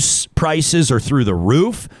 Produce prices are through the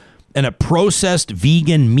roof, and a processed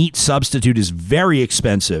vegan meat substitute is very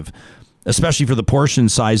expensive, especially for the portion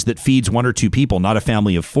size that feeds 1 or 2 people, not a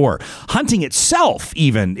family of 4. Hunting itself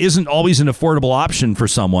even isn't always an affordable option for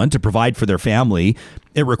someone to provide for their family.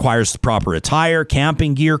 It requires the proper attire,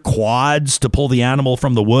 camping gear, quads to pull the animal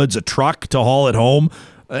from the woods, a truck to haul it home.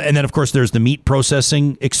 And then, of course, there's the meat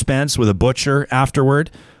processing expense with a butcher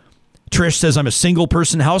afterward. Trish says, I'm a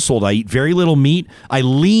single-person household. I eat very little meat. I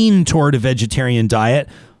lean toward a vegetarian diet.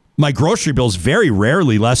 My grocery bill is very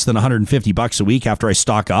rarely less than $150 a week after I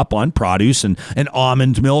stock up on produce and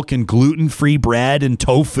almond milk and gluten-free bread and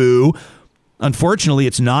tofu. Unfortunately,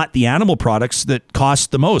 it's not the animal products that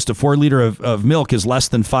cost the most. A 4-liter of milk is less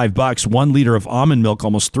than $5. 1 liter of almond milk,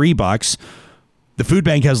 almost $3. The food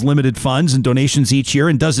bank has limited funds and donations each year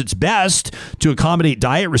and does its best to accommodate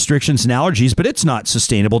diet restrictions and allergies, but it's not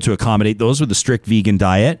sustainable to accommodate those with a strict vegan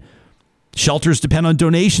diet. Shelters depend on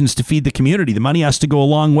donations to feed the community. The money has to go a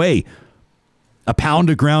long way. A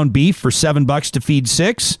pound of ground beef for $7 to feed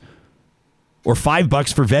 6, or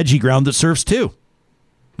 $5 for veggie ground that serves 2.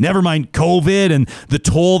 Never mind COVID and the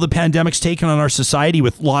toll the pandemic's taken on our society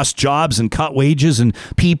with lost jobs and cut wages and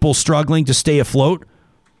people struggling to stay afloat.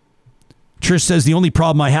 Trish says the only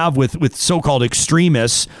problem I have with so-called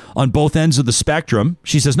extremists on both ends of the spectrum,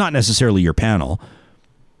 she says not necessarily your panel,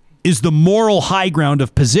 is the moral high ground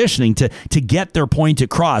of positioning to get their point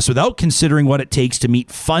across without considering what it takes to meet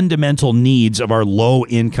fundamental needs of our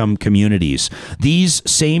low-income communities. These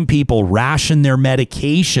same people ration their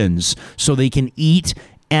medications so they can eat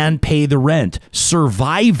and pay the rent.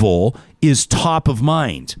 Survival is top of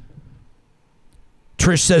mind.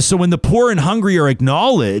 Trish says, so when the poor and hungry are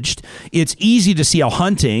acknowledged, it's easy to see how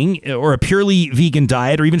hunting or a purely vegan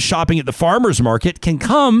diet or even shopping at the farmer's market can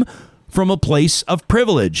come from a place of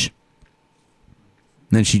privilege.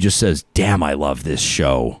 And then she just says, damn, I love this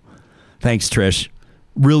show. Thanks, Trish.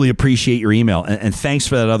 Really appreciate your email. And thanks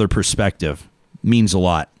for that other perspective. Means a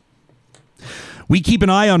lot. We keep an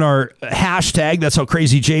eye on our hashtag. That's how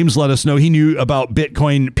Crazy James let us know he knew about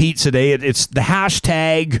Bitcoin Pizza Day. It's the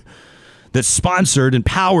hashtag that's sponsored and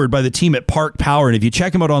powered by the team at Park Power. And if you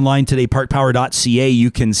check them out online today, parkpower.ca,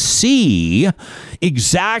 you can see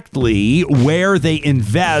exactly where they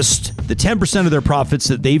invest the 10% of their profits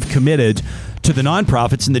that they've committed to the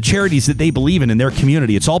nonprofits and the charities that they believe in their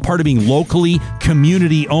community. It's all part of being locally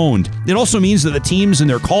community owned. It also means that the teams in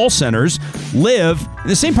their call centers live in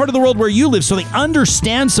the same part of the world where you live, so they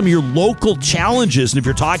understand some of your local challenges. And if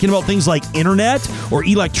you're talking about things like internet or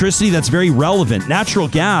electricity, that's very relevant. Natural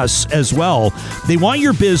gas as well. They want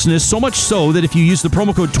your business so much so that if you use the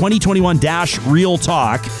promo code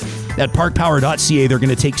 2021-REAL-TALK at parkpower.ca, they're going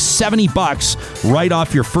to take $70 right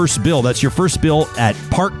off your first bill. That's your first bill at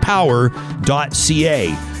parkpower.ca.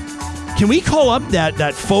 Can we call up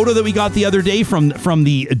that photo that we got the other day from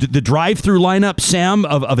the drive-through lineup, Sam,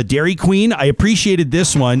 of a Dairy Queen? I appreciated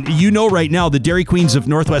this one. You know, right now the Dairy Queens of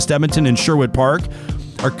Northwest Edmonton and Sherwood Park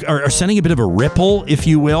are sending a bit of a ripple, if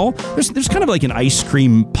you will. There's kind of like an ice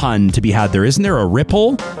cream pun to be had there, isn't there? A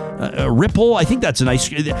ripple? A ripple? I think that's an ice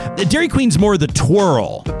cream. The Dairy Queen's more the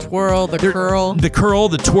twirl. The twirl, the curl. The curl,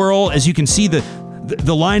 the twirl. As you can see, the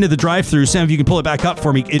line of the drive-through, Sam, if you can pull it back up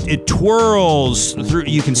for me, it twirls through.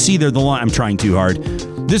 You can see there the line. I'm trying too hard.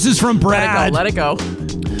 This is from Brad. Let it go.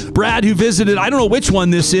 Brad, who visited, I don't know which one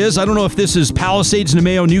this is. I don't know if this is Palisades,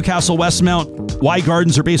 Nemeo, Newcastle, Westmount, Y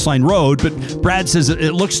Gardens, or Baseline Road, but Brad says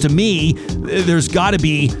it looks to me there's got to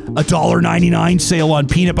be a $1.99 sale on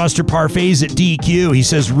peanut butter parfaits at DQ. He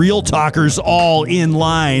says Real Talkers all in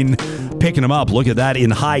line picking them up. Look at that,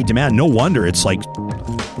 in high demand. No wonder it's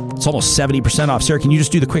almost 70% off. Sarah, can you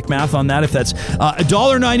just do the quick math on that? If that's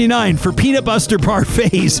 $1.99 for peanut butter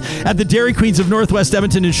parfaits at the Dairy Queens of Northwest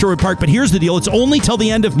Edmonton and Sherwood Park. But here's the deal. It's only till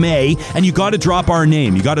the end of May, and you got to drop our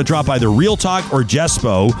name. You got to drop either Real Talk or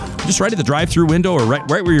Jespo, just right at the drive-through window or right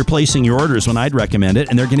where you're placing your orders when I'd recommend it.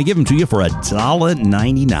 And they're going to give them to you for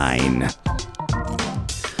 $1.99.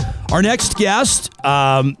 Our next guest,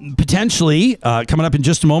 potentially coming up in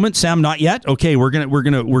just a moment. Sam, not yet. Okay, we're gonna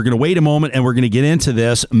wait a moment and we're gonna get into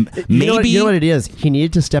this. You know what it is? He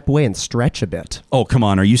needed to step away and stretch a bit. Oh, come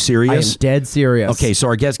on, are you serious? I am dead serious. Okay, so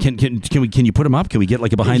our guest can you put him up? Can we get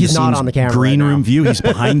like a behind the scenes not on the camera green right room now. view? He's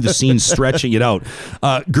behind the scenes stretching it out.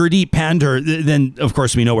 Gurdeep Pandher. Then of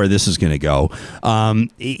course we know where this is gonna go.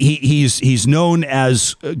 He's known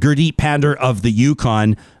as Gurdeep Pandher of the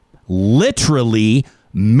Yukon. Literally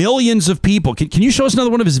millions of people. Can you show us another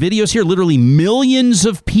one of his videos here? Literally millions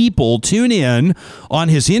of people tune in on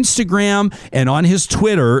his Instagram and on his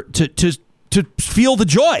Twitter to feel the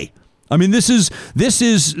joy. I mean, this is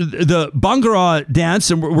the Bhangra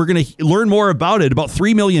dance, and we're going to learn more about it. About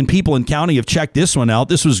 3 million people in counting have checked this one out.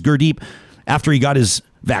 This was Gurdeep after he got his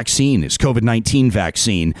vaccine, his COVID-19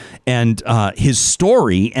 vaccine, and his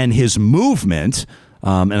story and his movement.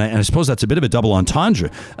 And I suppose that's a bit of a double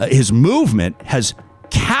entendre. His movement has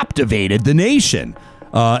captivated the nation.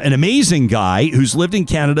 An amazing guy who's lived in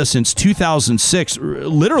Canada since 2006,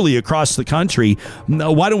 literally across the country.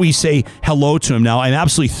 Why don't we say hello to him now? I'm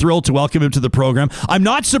absolutely thrilled to welcome him to the program. I'm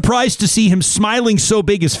not surprised to see him smiling so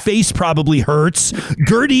big his face probably hurts.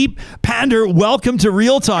 Gurdeep Pandher, welcome to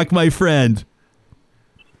Real Talk, my friend.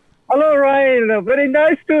 Hello, Ryan. Very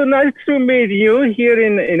nice to meet you here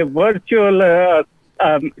in a virtual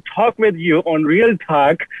talk with you on Real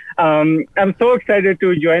Talk. I'm so excited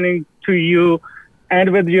to joining to you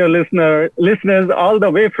and with your listeners all the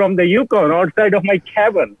way from the Yukon, outside of my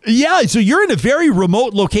cabin. Yeah, so you're in a very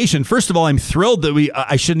remote location. First of all, I'm thrilled that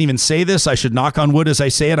I shouldn't even say this. I should knock on wood as I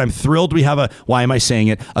say it. I'm thrilled we have a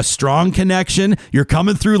strong connection. You're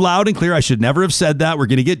coming through loud and clear. I should never have said that. We're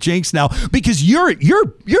going to get jinxed now because you're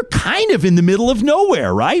kind of in the middle of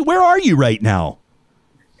nowhere, right? Where are you right now?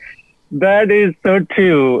 That is so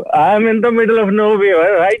true. I'm in the middle of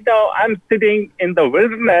nowhere. Right now, I'm sitting in the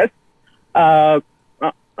wilderness.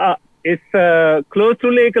 It's close to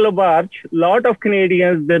Lake Labarge. A lot of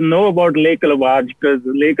Canadians, they know about Lake Labarge because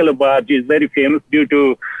Lake Labarge is very famous due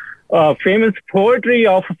to famous poetry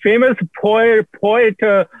of famous poet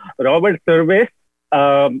Robert Service.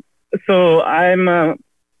 So I'm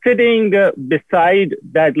sitting beside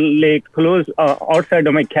that lake, close outside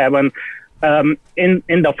of my cabin. In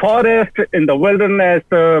the forest, in the wilderness.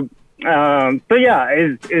 So yeah,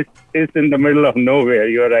 it's in the middle of nowhere.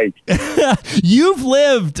 You're right. You've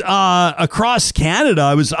lived across Canada.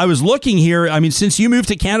 I was looking here. I mean, since you moved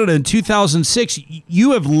to Canada in 2006,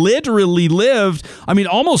 you have literally lived. I mean,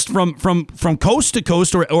 almost from coast to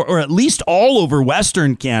coast, or at least all over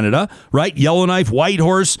Western Canada, right? Yellowknife,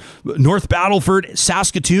 Whitehorse, North Battleford,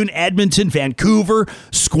 Saskatoon, Edmonton, Vancouver,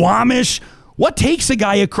 Squamish. What takes a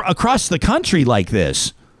guy across the country like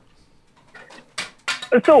this?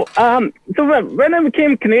 So when I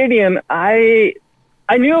became Canadian, I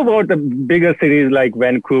knew about the bigger cities like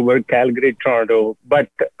Vancouver, Calgary, Toronto, but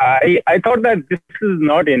I thought that this is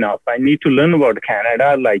not enough. I need to learn about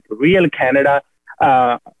Canada, like real Canada.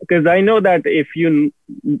 Because I know that if you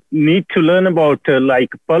need to learn about like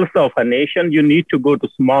pulse of a nation, you need to go to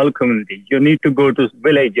small communities. You need to go to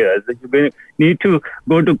villages. You need to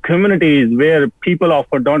go to communities where people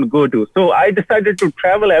often don't go to. So I decided to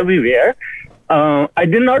travel everywhere. I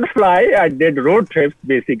did not fly. I did road trips,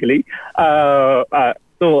 basically.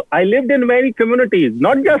 So I lived in many communities,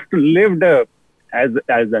 not just lived as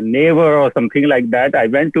a neighbor or something like that. I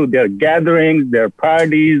went to their gatherings, their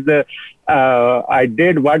parties. I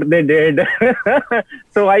did what they did.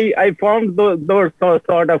 So I formed those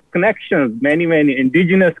sort of connections, many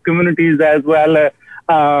indigenous communities as well.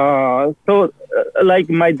 Like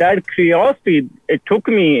my dad's curiosity, it took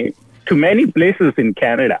me to many places in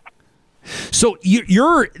Canada. So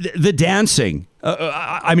you're the dancing.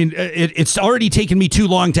 I mean, it's already taken me too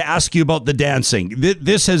long to ask you about the dancing.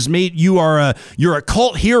 This has made you're a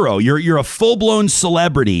cult hero. You're a full blown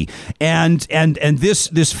celebrity, and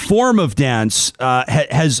this form of dance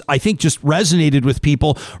has, I think, just resonated with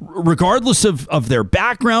people regardless of their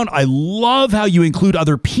background. I love how you include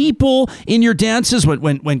other people in your dances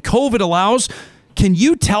when COVID allows. Can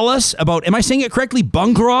you tell us about? Am I saying it correctly?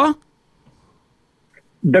 Bhangra?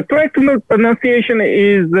 The correct pronunciation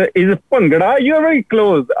is Bhangra. You're very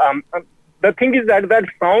close. The thing is that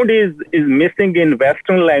sound is missing in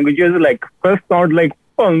Western languages. Like first sound like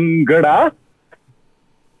Bhangra.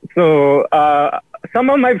 So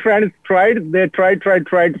some of my friends tried. They tried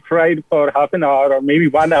for half an hour or maybe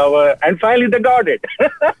 1 hour, and finally they got it.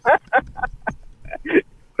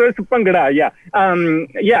 So it's Bhangra, yeah.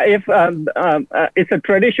 It's a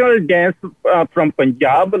traditional dance from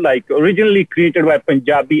Punjab, like originally created by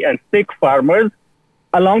Punjabi and Sikh farmers.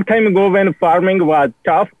 A long time ago when farming was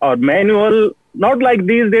tough or manual, not like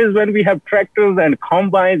these days when we have tractors and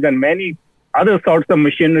combines and many other sorts of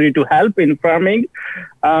machinery to help in farming.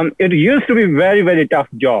 It used to be very, very tough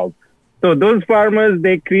job. So those farmers,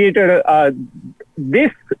 they created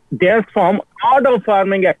this dance form out of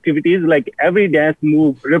farming activities. Like every dance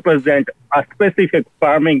move represent a specific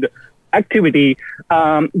farming activity,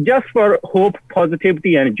 just for hope,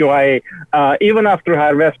 positivity, and joy. Even after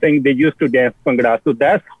harvesting, they used to dance Bhangra. So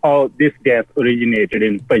that's how this dance originated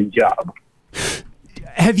in Punjab.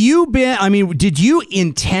 Have you been, did you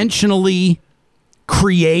intentionally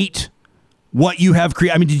create what you have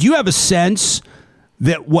created? Did you have a sense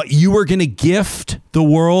that what you were going to gift the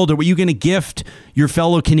world, or what you were going to gift your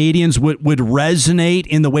fellow Canadians would resonate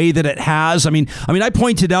in the way that it has? I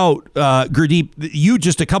pointed out, Gurdeep, you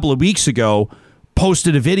just a couple of weeks ago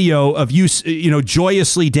posted a video of you,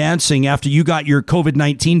 joyously dancing after you got your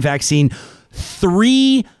COVID-19 vaccine.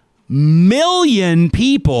 3 million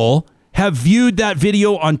people have viewed that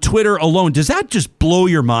video on Twitter alone. Does that just blow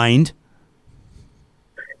your mind?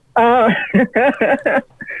 Honestly,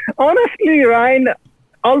 Ryan,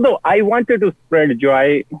 although I wanted to spread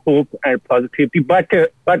joy, hope, and positivity, but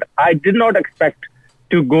I did not expect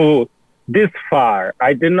to go this far.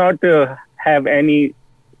 I did not have any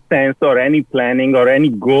sense or any planning or any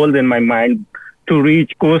goals in my mind to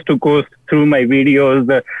reach coast to coast through my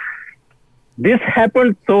videos. This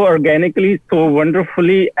happened so organically, so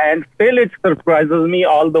wonderfully, and still it surprises me,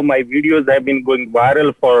 although my videos have been going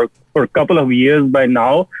viral for a couple of years by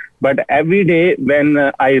now. But every day when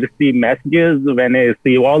I receive messages, when I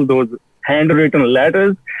receive all those handwritten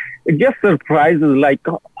letters, it just surprises like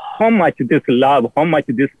how much this love, how much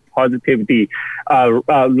this positivity goes,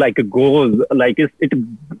 like it goes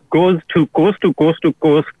to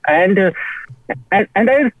coast. And I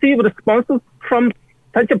receive responses from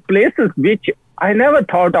such a places which I never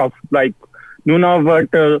thought of, like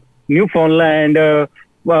Nunavut, Newfoundland,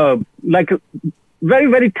 like very,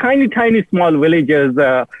 very tiny, small villages.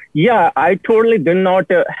 I totally did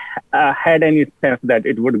not had any sense that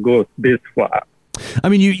it would go this far.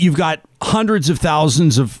 You've got hundreds of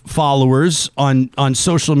thousands of followers on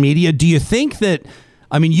social media. Do you think that,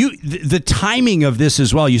 the timing of this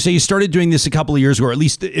as well, you say you started doing this a couple of years ago, or at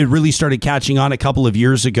least it really started catching on a couple of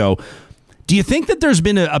years ago. Do you think that there's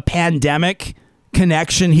been a pandemic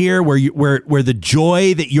connection here where the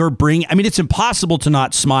joy that you're bringing, it's impossible to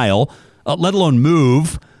not smile, let alone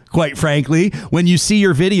move, quite frankly, when you see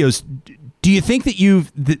your videos. Do you think that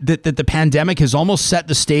that the pandemic has almost set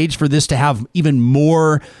the stage for this to have even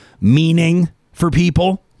more meaning for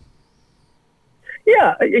people?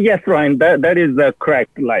 Yes, Ryan, that is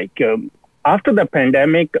correct. Like after the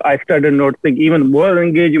pandemic, I started noticing even more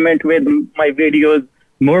engagement with my videos,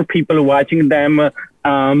 more people watching them,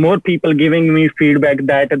 more people giving me feedback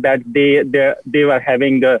that they were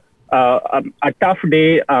having a tough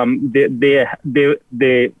day.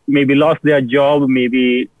 They maybe lost their job,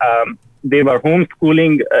 maybe they were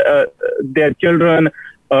homeschooling their children,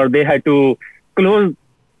 or they had to close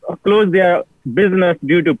their business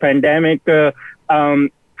due to pandemic.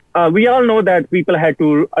 We all know that people had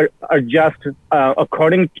to adjust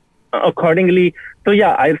accordingly. So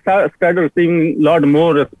yeah, I started receiving a lot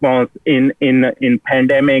more response in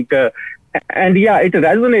pandemic, and yeah, it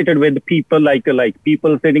resonated with people like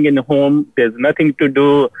people sitting in home. There's nothing to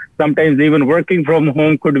do. Sometimes even working from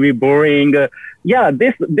home could be boring. This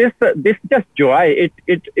just joy.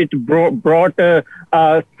 It brought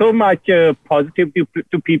so much positivity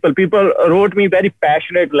to people. People wrote me very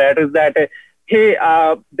passionate letters that. Hey,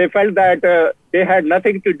 they felt that they had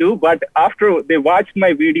nothing to do, but after they watched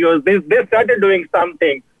my videos, they started doing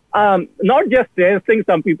something. Not just dancing.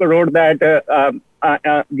 Some people wrote that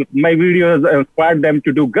my videos inspired them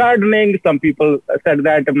to do gardening. Some people said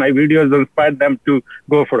that my videos inspired them to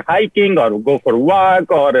go for hiking or go for walk.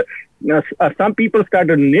 Or some people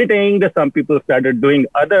started knitting. Some people started doing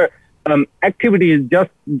other activities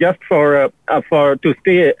just for to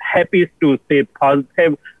stay happy, to stay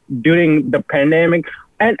positive during the pandemic.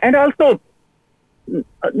 And also,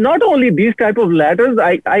 not only these type of letters,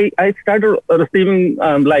 I started receiving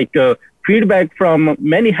feedback from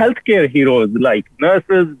many healthcare heroes like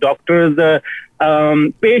nurses, doctors,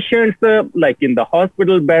 patients, like in the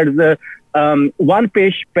hospital beds. One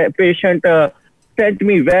patient sent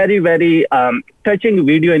me very, very touching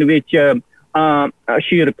video in which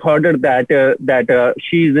she recorded that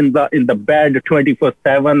she's in the bed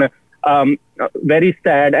 24/7. Very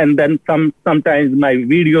sad, and then sometimes my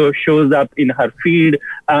video shows up in her feed.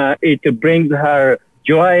 It brings her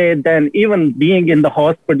joy. Then even being in the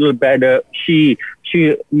hospital bed, she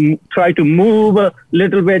tried to move a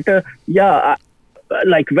little bit.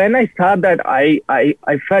 Like when I saw that, I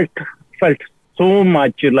felt so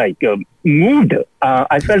much moved.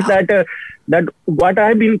 I felt that what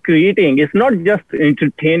I've been creating is not just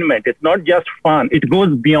entertainment. It's not just fun. It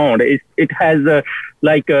goes beyond. It has a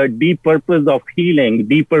deep purpose of healing,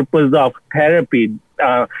 deep purpose of therapy.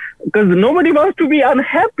 Because nobody wants to be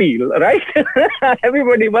unhappy, right?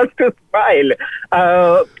 Everybody wants to smile.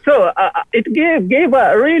 So it gave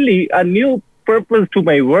a new purpose to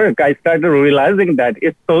my work. I started realizing that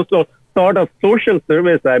it's also sort of social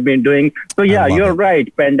service I've been doing. So yeah, you're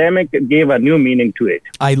right. Pandemic gave a new meaning to it.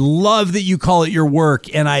 I love that you call it your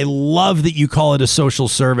work, and I love that you call it a social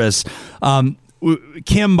service.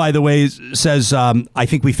 Kim, by the way, says, I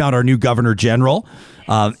think we found our new Governor General.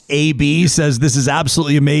 AB says, this is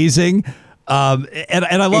absolutely amazing. And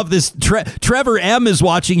I love this. Trevor M is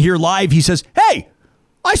watching here live. He says, hey,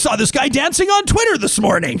 I saw this guy dancing on Twitter this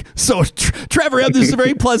morning. So Trevor M, this is a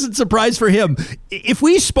very pleasant surprise for him. If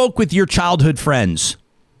we spoke with your childhood friends,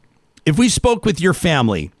 if we spoke with your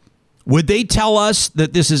family, would they tell us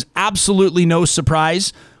that this is absolutely no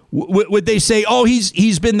surprise? Would they say, oh,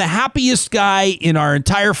 he's been the happiest guy in our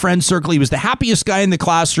entire friend circle. He was the happiest guy in the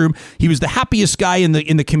classroom. He was the happiest guy in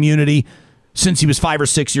the community since he was 5 or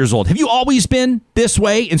 6 years old. Have you always been this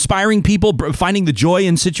way, inspiring people, finding the joy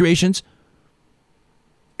in situations?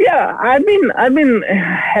 Yeah, I've been a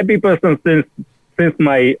happy person since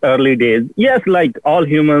my early days. Yes, like all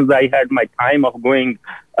humans, I had my time of going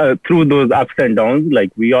through those ups and downs,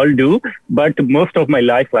 like we all do. But most of my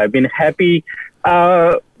life, I've been happy.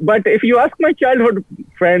 But if you ask my childhood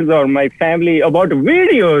friends or my family about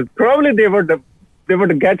videos, probably they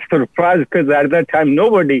would get surprised, because at that time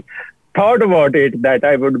nobody thought about it, that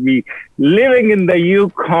I would be living in the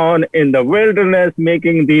Yukon in the wilderness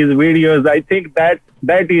making these videos. I think that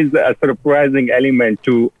is a surprising element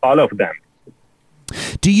to all of them.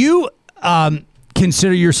 Do you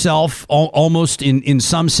consider yourself almost in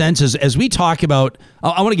some sense, as we talk about,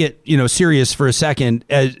 I want to get serious for a second,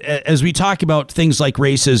 as we talk about things like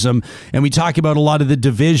racism, and we talk about a lot of the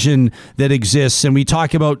division that exists, and we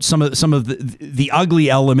talk about some of the ugly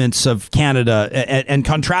elements of Canada, and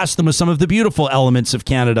contrast them with some of the beautiful elements of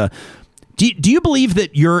Canada. Do you believe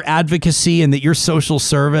that your advocacy and that your social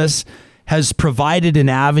service has provided an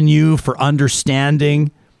avenue for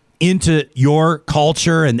understanding into your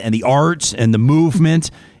culture and the arts and the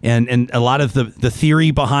movement and a lot of the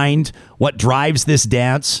theory behind what drives this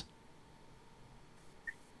dance?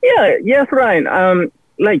 Yeah, yes, Ryan.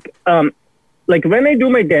 Like when I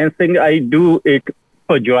do my dancing, I do it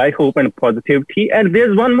for joy, hope, and positivity. And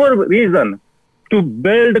there's one more reason: to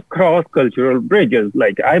build cross-cultural bridges.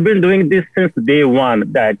 Like I've been doing this since day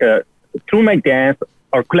one, that through my dance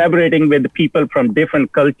or collaborating with people from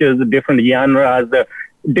different cultures, different genres,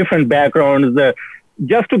 different backgrounds,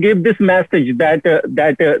 just to give this message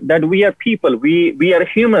that we are people, we are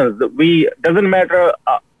humans. We doesn't matter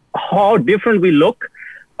how different we look.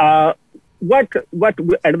 what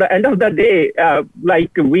at the end of the day,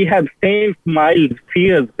 like we have same smiles,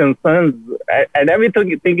 fears, concerns, and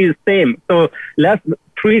everything is same. So let's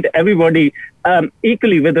treat everybody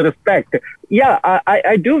equally with respect. Yeah,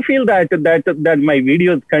 I do feel that my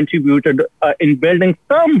videos contributed in building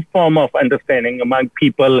some form of understanding among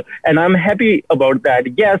people, and I'm happy about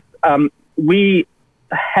that. Yes, we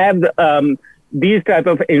have these type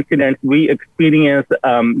of incidents. We experience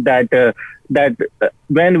that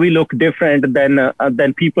when we look different,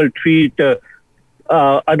 then people treat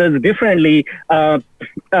others differently,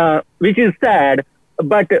 which is sad.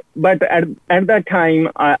 But at that time,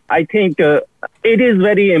 I think it is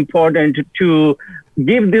very important to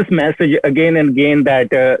give this message again and again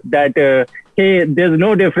that hey, there's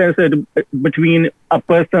no difference between a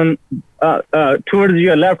person towards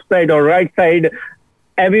your left side or right side.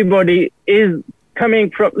 Everybody is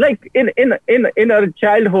coming from, like in our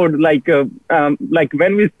childhood, like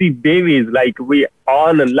when we see babies, like we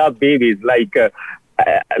all love babies, like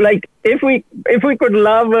if we could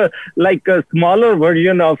love like a smaller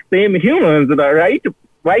version of same humans, right?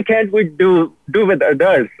 Why can't we do with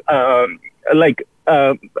others?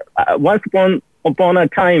 Once upon a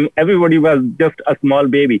time, everybody was just a small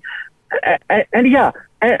baby, and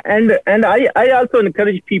I also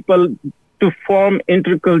encourage people to form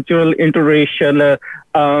intercultural, interracial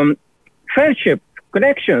friendships,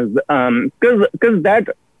 connections, because that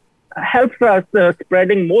helps us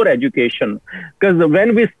spreading more education. Because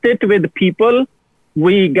when we sit with people,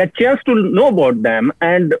 we get chance to know about them,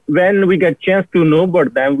 and when we get chance to know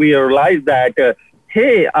about them, we realize that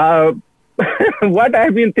hey, what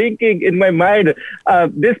I've been thinking in my mind,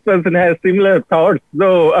 this person has similar thoughts,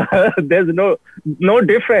 so there's no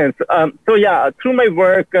difference. So yeah, through my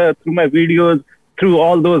work, through my videos, through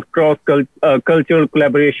all those cross-cultural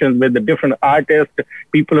collaborations with the different artists,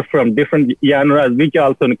 people from different genres, which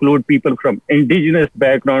also include people from indigenous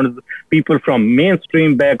backgrounds, people from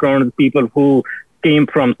mainstream backgrounds, people who came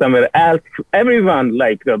from somewhere else, everyone,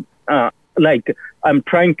 like I'm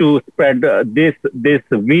trying to spread this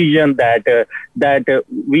vision that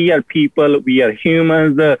we are people, we are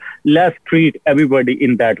humans. Let's treat everybody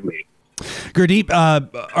in that way. Gurdeep,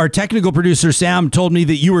 our technical producer Sam told me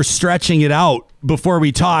that you were stretching it out before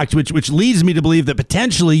we talked, which leads me to believe that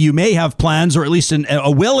potentially you may have plans, or at least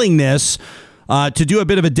a willingness to do a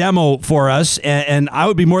bit of a demo for us, and I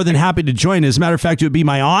would be more than happy to join. As a matter of fact, it would be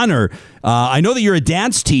my honor. I know that you're a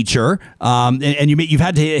dance teacher, and you've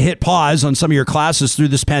had to hit pause on some of your classes through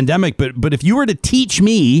this pandemic, but if you were to teach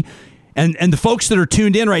me, and the folks that are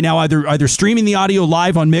tuned in right now, either streaming the audio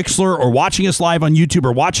live on Mixlr or watching us live on YouTube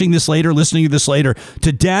or watching this later, listening to this later,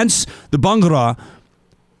 to dance the Bhangra,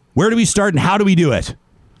 where do we start and how do we do it?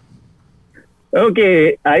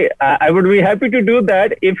 Okay, I would be happy to do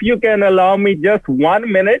that if you can allow me just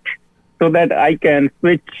 1 minute so that I can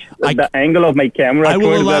switch the angle of my camera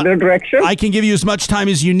towards the other direction. I can give you as much time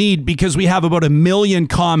as you need because we have about 1 million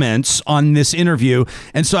comments on this interview,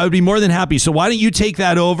 and so I would be more than happy. So why don't you take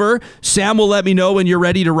that over? Sam will let me know when you're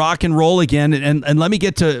ready to rock and roll again, and let me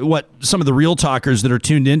get to what some of the real talkers that are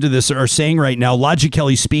tuned into this are saying right now. Logic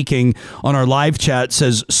Kelly speaking on our live chat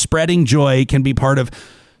says, spreading joy can be part of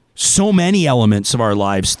so many elements of our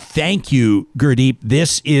lives. Thank you, Gurdeep.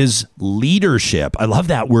 This is leadership. I love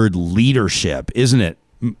that word, leadership, isn't it?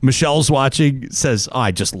 Michelle's watching, says, oh,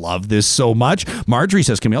 I just love this so much. Marjorie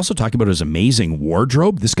says, can we also talk about his amazing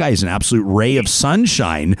wardrobe? This guy is an absolute ray of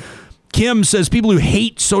sunshine. Kim says people who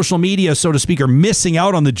hate social media, so to speak, are missing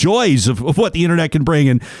out on the joys of what the internet can bring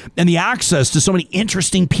and the access to so many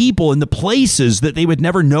interesting people in the places that they would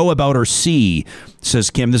never know about or see, says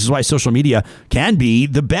Kim. This is why social media can be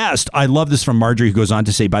the best. I love this from Marjorie, who goes on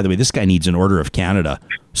to say, by the way, this guy needs an Order of Canada.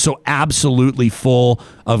 So absolutely full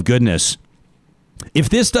of goodness. If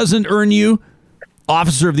this doesn't earn you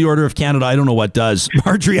Officer of the Order of Canada, I don't know what does.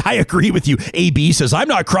 Marjorie, I agree with you. AB says, I'm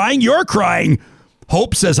not crying, you're crying.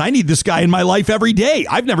 Hope says, I need this guy in my life every day.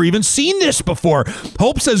 I've never even seen this before.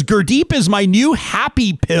 Hope says, Gurdeep is my new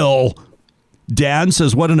happy pill. Dan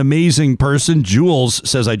says, what an amazing person. Jules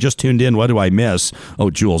says, I just tuned in. What do I miss? Oh,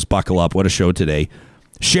 Jules, buckle up. What a show today.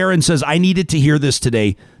 Sharon says, I needed to hear this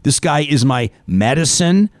today. This guy is my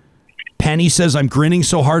medicine. Penny says, I'm grinning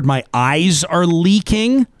so hard my eyes are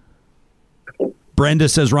leaking. Brenda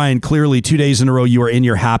says, Ryan, clearly 2 days in a row you are in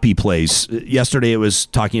your happy place. Yesterday it was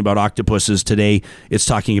talking about octopuses. Today it's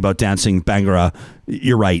talking about dancing Bhangra.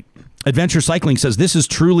 You're right. Adventure Cycling says, this is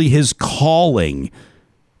truly his calling.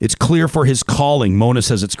 It's clear for his calling. Mona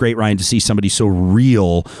says, it's great, Ryan, to see somebody so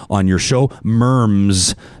real on your show.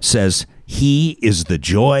 Merms says, he is the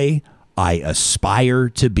joy I aspire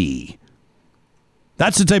to be.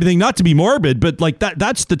 That's the type of thing, not to be morbid, but like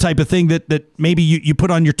that's the type of thing that maybe you put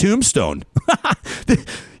on your tombstone.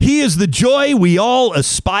 He is the joy we all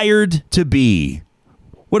aspired to be.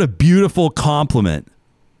 What a beautiful compliment.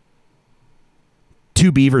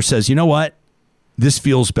 Two Beaver says, you know what? This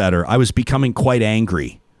feels better. I was becoming quite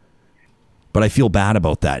angry, but I feel bad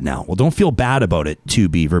about that now. Well, don't feel bad about it, Two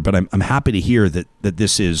Beaver, but I'm happy to hear that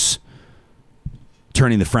this is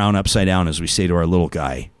turning the frown upside down, as we say to our little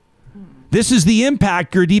guy. This is the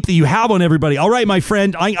impact, Gurdeep, that you have on everybody. All right, my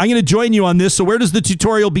friend, I'm going to join you on this. So where does the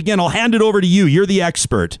tutorial begin? I'll hand it over to you. You're the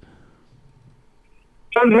expert.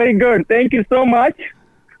 Sounds very good. Thank you so much.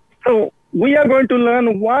 So we are going to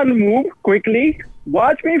learn one move quickly.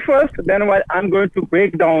 Watch me first, then I'm going to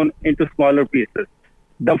break down into smaller pieces.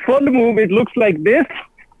 The full move, it looks like this.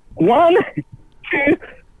 1, 2,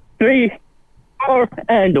 3, 4,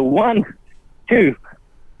 and 1, 2,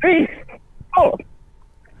 3, 4.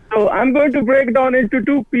 So I'm going to break down into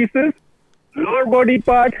two pieces, lower body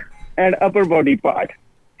part and upper body part.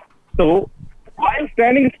 So while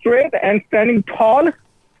standing straight and standing tall,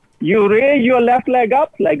 you raise your left leg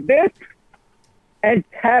up like this and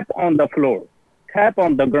tap on the floor, tap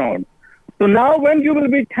on the ground. So now when you will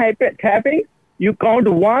be tapping, you count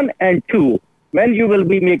 1 and 2 when you will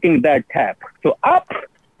be making that tap. So up,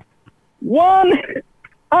 1,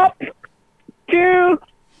 up, 2.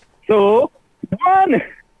 So 1,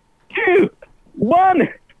 2, 1,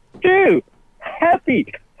 2.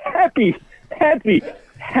 Happy, happy, happy,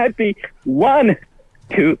 happy. 1,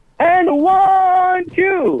 2, and 1,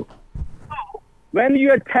 2. When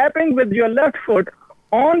you are tapping with your left foot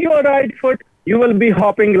on your right foot, you will be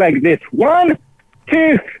hopping like this. 1,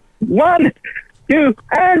 2, 1, 2,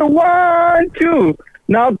 and 1, 2.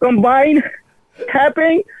 Now combine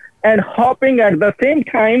tapping and hopping at the same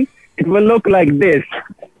time. It will look like this.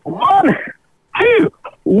 1, 2,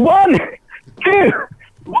 1, 2,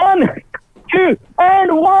 1, 2,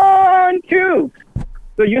 and 1, 2.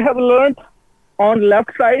 So you have learned on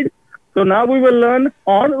left side. So now we will learn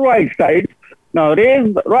on right side. Now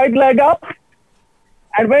raise the right leg up.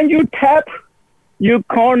 And when you tap, you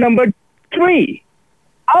count number 3.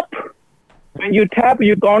 Up. When you tap,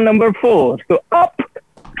 you count number 4. So up,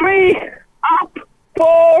 3, up,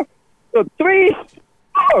 4. So 3,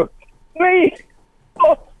 4, 3,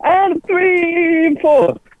 4, and 3,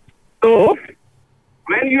 4. So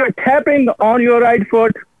when you are tapping on your right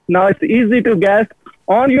foot, now it's easy to guess.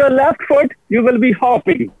 On your left foot, you will be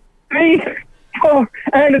hopping. 3, 4,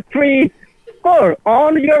 and 3, 4.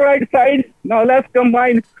 On your right side, now let's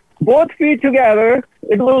combine both feet together.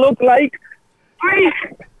 It will look like 3,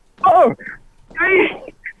 4,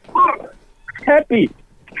 3, 4. Happy,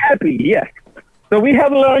 happy, yes. So we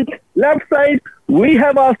have learned left side. We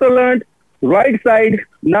have also learned right side.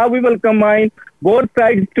 Now we will combine both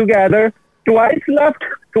sides together. Twice left,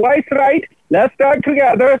 twice right. Let's start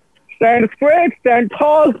together. Stand straight, stand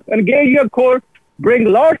tall, engage your core. Bring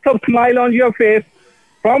lots of smile on your face.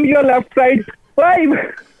 From your left side, 5,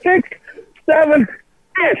 6, 7,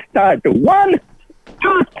 8. Start. 1,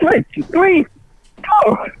 2, switch. 3,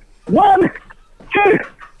 4. 1, 2,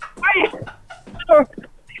 3, 4.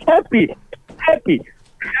 Happy, happy,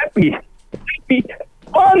 happy, happy.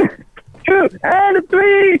 1, 2, and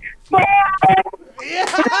 3, 4. Yeah!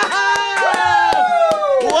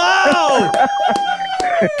 Wow!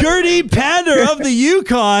 Gurdeep Pandher of the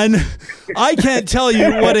Yukon. I can't tell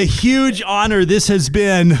you what a huge honor this has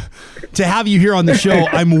been to have you here on the show.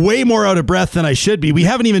 I'm way more out of breath than I should be. We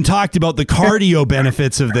haven't even talked about the cardio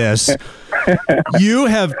benefits of this. You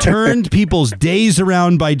have turned people's days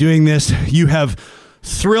around by doing this. You have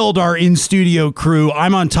thrilled our in-studio crew.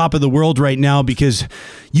 I'm on top of the world right now because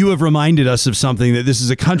you have reminded us of something, that this is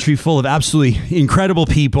a country full of absolutely incredible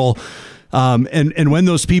people. And when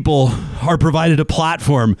those people are provided a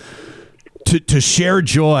platform to share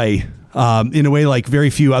joy in a way like very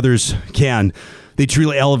few others can, they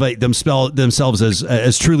truly elevate themselves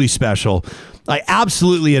as truly special. I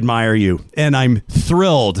absolutely admire you, and I'm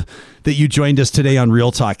thrilled that you joined us today on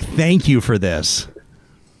Real Talk. Thank you for this.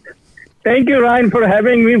 Thank you, Ryan, for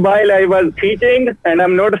having me while I was teaching, and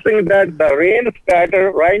I'm noticing that the rain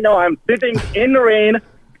started. Right now I'm sitting in rain,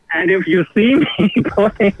 and if you see me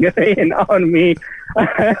pouring rain on me,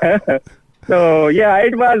 so yeah,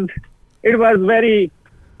 it was very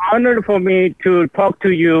honored for me to talk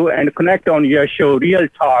to you and connect on your show, Real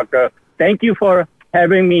Talk. Thank you for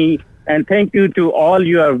having me, and thank you to all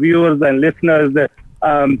your viewers and listeners.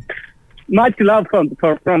 Much love from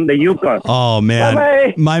the Yukon. Oh, man.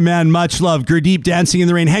 Bye-bye. My man, much love. Gurdeep, Dancing in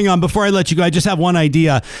the Rain. Hang on, before I let you go, I just have one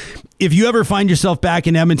idea. If you ever find yourself back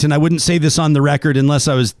in Edmonton, I wouldn't say this on the record unless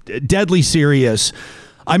I was deadly serious.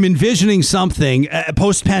 I'm envisioning something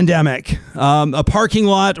post-pandemic, a parking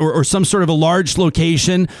lot or some sort of a large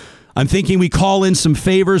location. I'm thinking we call in some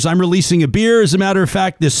favors. I'm releasing a beer, as a matter of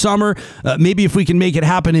fact, this summer. Maybe if we can make it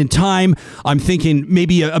happen in time. I'm thinking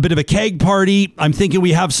maybe a bit of a keg party. I'm thinking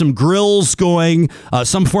we have some grills going,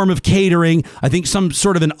 some form of catering. I think some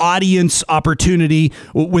sort of an audience opportunity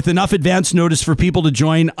with enough advance notice for people to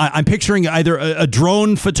join. I'm picturing either a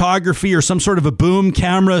drone photography or some sort of a boom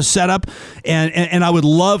camera setup. And I would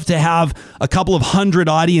love to have a couple of hundred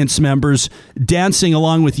audience members dancing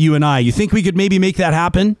along with you and I. You think we could maybe make that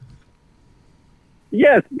happen?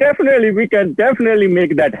 Yes, definitely. We can definitely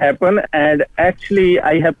make that happen. And actually,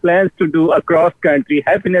 I have plans to do a cross-country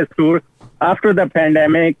happiness tour after the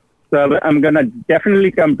pandemic. So I'm going to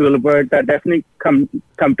definitely come to Alberta, definitely come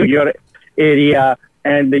to your area.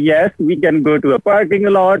 And yes, we can go to a parking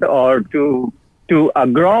lot or to a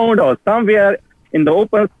ground or somewhere in the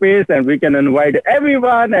open space, and we can invite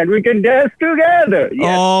everyone and we can dance together.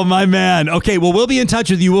 Yes. Oh, my man. Okay, well, we'll be in touch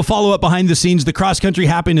with you. We'll follow up behind the scenes. The Cross Country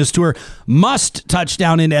Happiness Tour must touch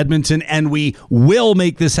down in Edmonton, and we will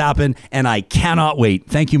make this happen, and I cannot wait.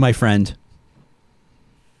 Thank you, my friend.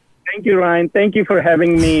 Thank you, Ryan. Thank you for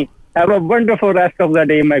having me. Have a wonderful rest of the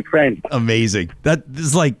day, my friend. Amazing. That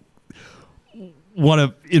is like one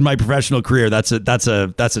of, in my professional career, that's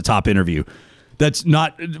a top interview. That's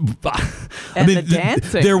not. I mean,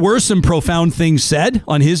 there were some profound things said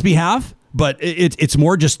on his behalf, but it's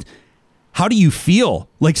more just, how do you feel?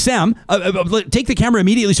 Like, Sam, take the camera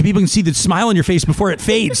immediately so people can see the smile on your face before it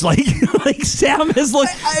fades. Like Sam has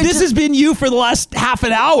looked. This has been you for the last half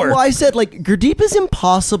an hour. Well, I said, like, Gurdeep is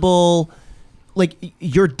impossible. Like,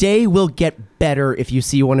 your day will get better if you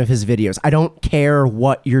see one of his videos. I don't care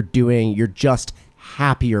what you're doing. You're just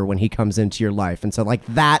happier when he comes into your life. And so, like,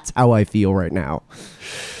 that's how I feel right now.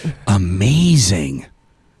 Amazing.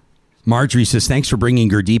 Marjorie says, thanks for bringing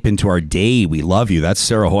Gurdeep into our day. We love you. That's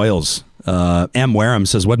Sarah Hoyles. M. Wareham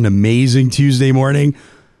says, what an amazing Tuesday morning.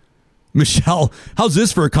 Michelle, how's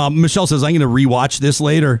this for a compliment? Michelle says, I'm going to rewatch this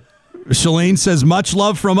later. Shalane says, much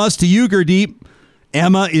love from us to you, Gurdeep.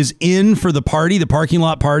 Emma is in for the party, the parking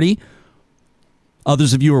lot party.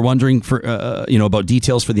 Others of you are wondering for about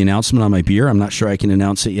details for the announcement on my beer. I'm not sure I can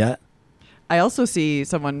announce it yet. I also see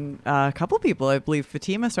someone, a couple people, I believe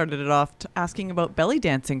Fatima started it off asking about belly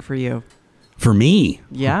dancing for you. For me?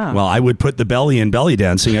 Yeah. Well, I would put the belly in belly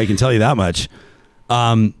dancing. I can tell you that much.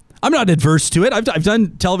 I'm not adverse to it. I've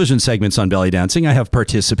done television segments on belly dancing. I have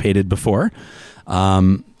participated before. I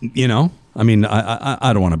mean,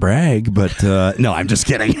 I don't want to brag, but no, I'm just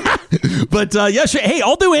kidding. But yeah, sure. Hey,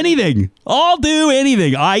 I'll do anything.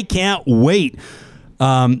 I can't wait.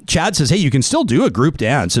 Chad says, hey, you can still do a group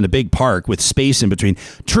dance in a big park with space in between.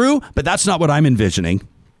 True, but that's not what I'm envisioning.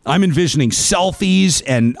 I'm envisioning selfies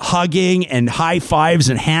and hugging and high fives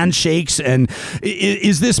and handshakes. And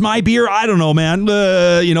is this my beer? I don't know, man.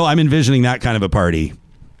 I'm envisioning that kind of a party.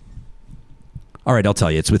 All right, I'll tell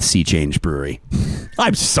you. It's with Sea Change Brewery.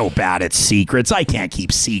 I'm so bad at secrets. I can't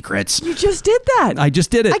keep secrets. You just did that. I just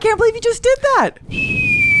did it. I can't believe you just did that.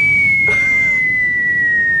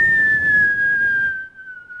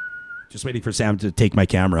 Just waiting for Sam to take my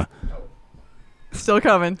camera. Still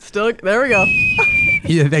coming. There we go.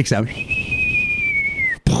 Yeah, thanks, Sam.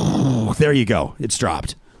 There you go. It's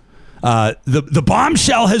dropped. The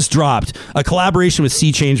bombshell has dropped. A collaboration with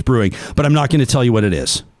Sea Change Brewing, but I'm not going to tell you what it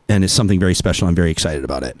is. And it's something very special. I'm very excited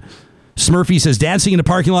about it. Smurfy says, dancing in a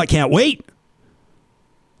parking lot, can't wait.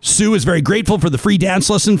 Sue is very grateful for the free dance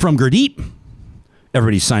lesson from Gurdeep.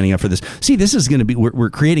 Everybody's signing up for this. See, this is going to be, we're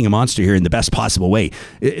creating a monster here in the best possible way.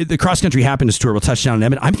 The Cross Country Happiness Tour will touch down in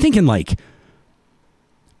Edmonton. I'm thinking, like,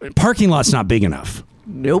 parking lot's not big enough.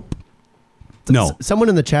 Nope. No. Someone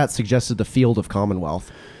in the chat suggested the Field of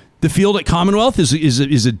Commonwealth. The Field at Commonwealth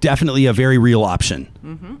is definitely a very real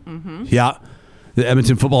option. Yeah. The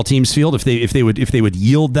Edmonton football team's field, if they would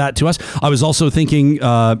yield that to us. I was also thinking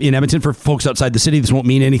in Edmonton, for folks outside the city, this won't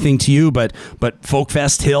mean anything to you, but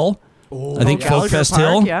Folkfest Hill. I think Folkfest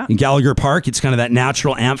Hill in Gallagher Park. It's kind of that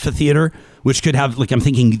natural amphitheater, which could have, like, I'm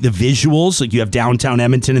thinking the visuals, like you have downtown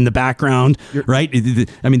Edmonton in the background, right?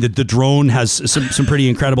 I mean, the drone has some pretty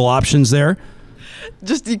incredible options there.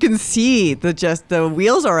 Just, you can see the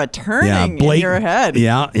wheels are turning in your head.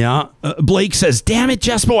 Yeah. Blake says, damn it,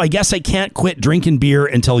 Jespo, I guess I can't quit drinking beer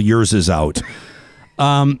until yours is out.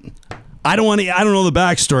 I don't know the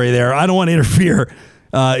backstory there. I don't want to interfere.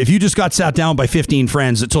 If you just got sat down by 15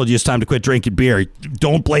 friends that told you it's time to quit drinking beer,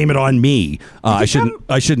 don't blame it on me. I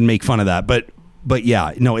shouldn't make fun of that. But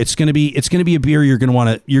yeah, no, it's gonna be a beer you're gonna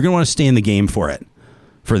want to stay in the game for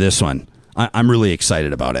this one. I'm really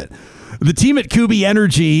excited about it. The team at Kubi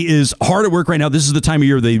Energy is hard at work right now. This is the time of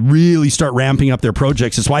year they really start ramping up their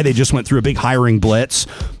projects. It's why they just went through a big hiring blitz.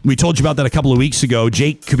 We told you about that a couple of weeks ago.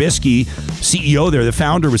 Jake Kubisky, CEO there, the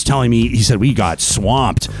founder, was telling me, he said, we got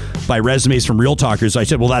swamped by resumes from Real Talkers. I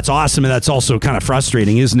said, well, that's awesome, and that's also kind of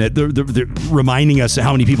frustrating, isn't it? They're reminding us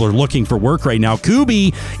how many people are looking for work right now.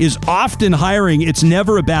 Kubi is often hiring. It's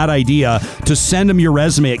never a bad idea to send them your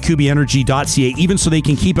resume at kubienergy.ca, even so they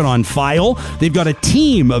can keep it on file. They've got a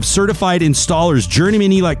team of certified installers,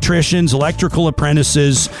 journeyman electricians, electrical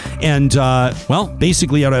apprentices, and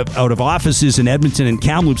basically out of offices in Edmonton and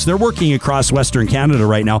Kamloops. They're working across Western Canada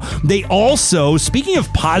right now. They also, speaking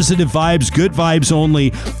of positive vibes, good vibes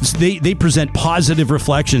only, they present Positive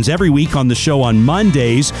Reflections every week on the show on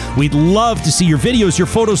Mondays. We'd love to see your videos, your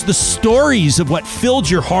photos, the stories of what filled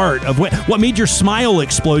your heart, of what made your smile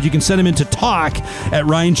explode. You can send them into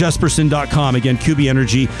talk@ryanjesperson.com. Again,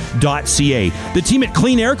 kubienergy.ca. The team at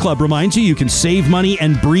Clean Air Club reminds you can save money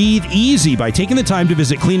and breathe easy by taking the time to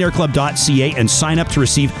visit cleanairclub.ca and sign up to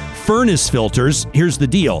receive furnace filters. Here's the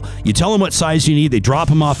deal. You tell them what size you need. They drop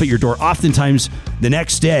them off at your door. Oftentimes, the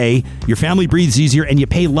next day, your family breathes easier and you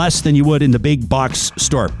pay less than you would in the big box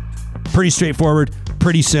store. Pretty straightforward,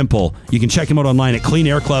 pretty simple. You can check them out online at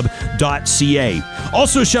cleanairclub.ca.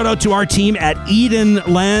 Also, a shout out to our team at Eden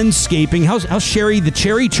Landscaping. How's Sherry the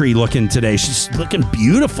cherry tree looking today? She's looking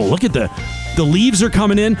beautiful. Look at the leaves are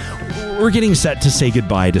coming in. We're getting set to say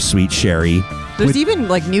goodbye to sweet Sherry. There's even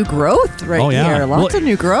like new growth right here. Lots of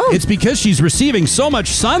new growth. It's because she's receiving so much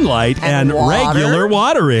sunlight and regular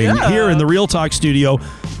watering here in the Real Talk studio.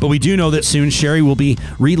 But we do know that soon Sherry will be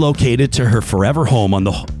relocated to her forever home on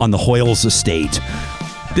the Hoyles estate.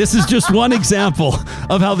 This is just one example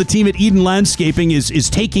of how the team at Eden Landscaping is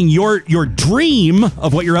taking your dream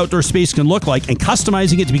of what your outdoor space can look like and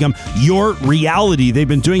customizing it to become your reality. They've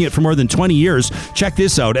been doing it for more than 20 years. Check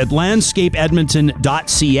this out at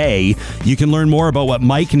landscapeedmonton.ca. You can learn more about what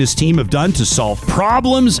Mike and his team have done to solve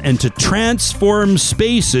problems and to transform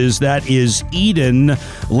spaces. That is Eden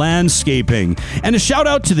Landscaping. And a shout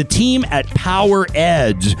out to the team at Power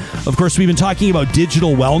Ed. Of course, we've been talking about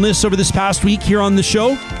digital wellness over this past week here on the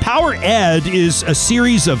show. Power Ed is a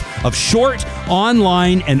series of short,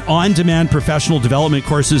 online, and on-demand professional development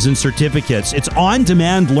courses and certificates. It's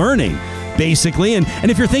on-demand learning, basically. And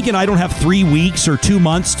if you're thinking, I don't have 3 weeks or 2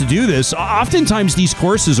 months to do this, oftentimes these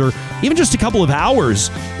courses are even just a couple of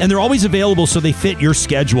hours, and they're always available so they fit your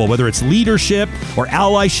schedule, whether it's leadership or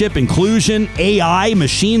allyship, inclusion, AI,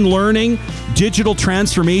 machine learning, digital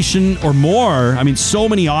transformation, or more. I mean, so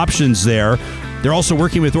many options there. They're also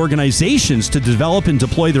working with organizations to develop and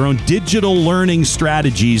deploy their own digital learning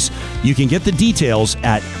strategies. You can get the details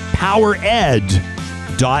at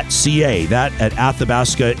powered.ca, that at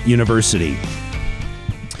Athabasca University.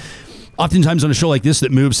 Oftentimes on a show like this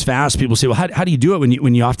that moves fast, people say, well, how do you do it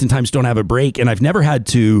when you oftentimes don't have a break? And I've never had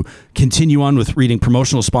to continue on with reading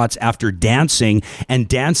promotional spots after dancing in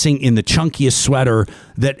the chunkiest sweater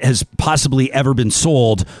that has possibly ever been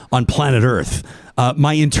sold on planet Earth.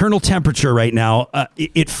 My internal temperature right now,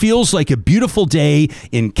 it feels like a beautiful day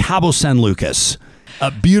in Cabo San Lucas.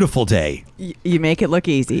 A beautiful day. You make it look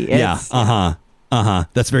easy. That's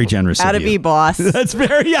very generous of you. Atta be, boss. That's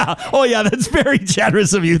very, that's very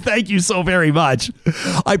generous of you. Thank you so very much.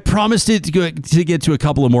 I promised to get to a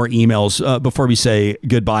couple of more emails before we say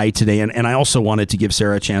goodbye today. And I also wanted to give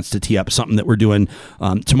Sarah a chance to tee up something that we're doing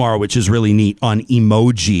tomorrow, which is really neat, on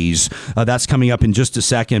emojis. That's coming up in just a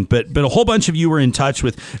second. But a whole bunch of you were in touch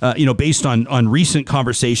with, based on recent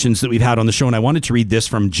conversations that we've had on the show. And I wanted to read this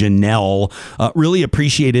from Janelle. Really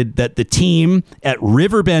appreciated that the team at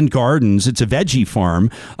Riverbend Gardens, it's a veggie farm,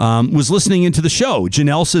 was listening into the show.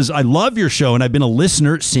 Janelle says, I love your show and I've been a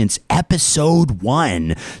listener since episode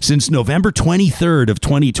 1, since November 23rd of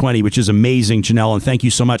 2020, which is amazing, Janelle, and thank you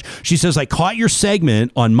so much. She says, I caught your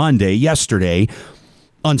segment on yesterday,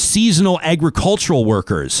 on seasonal agricultural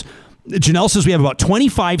workers. Janelle says we have about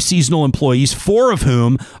 25 seasonal employees, 4 of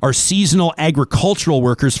whom are seasonal agricultural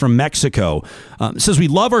workers from Mexico. Says we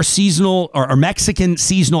love our Mexican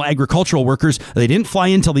seasonal agricultural workers. They didn't fly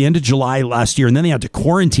in until the end of July last year, and then they had to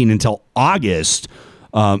quarantine until August.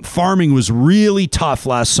 Farming was really tough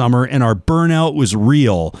last summer, and our burnout was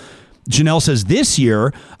real. Janelle says this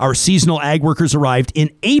year, our seasonal ag workers arrived in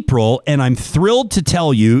April, and I'm thrilled to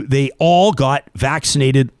tell you they all got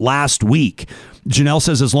vaccinated last week. Janelle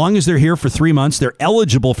says as long as they're here for 3 months, they're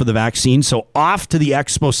eligible for the vaccine, so off to the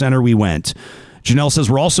expo center we went. Janelle says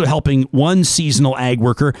we're also helping one seasonal ag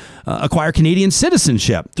worker acquire Canadian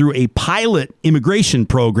citizenship through a pilot immigration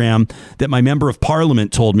program that my member of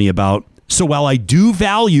parliament told me about. So while I do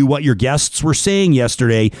value what your guests were saying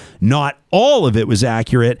yesterday, not all of it was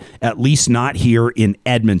accurate, at least not here in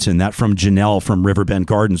Edmonton. That from Janelle from Riverbend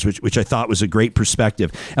Gardens, which I thought was a great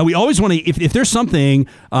perspective. And we always want to, if there's something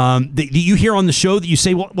that you hear on the show that you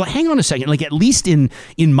say, well, hang on a second, like at least in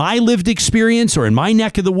my lived experience or in my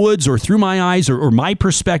neck of the woods or through my eyes or my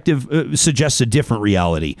perspective suggests a different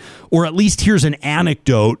reality. Or at least here's an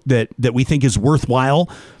anecdote that we think is worthwhile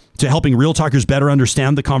to helping Real Talkers better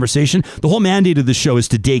understand the conversation. The whole mandate of the show is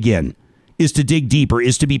to dig in, is to dig deeper,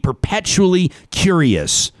 is to be perpetually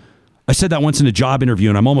curious. I said that once in a job interview,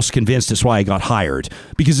 and I'm almost convinced it's why I got hired,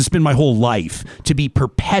 because it's been my whole life to be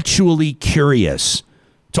perpetually curious,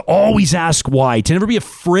 to always ask why, to never be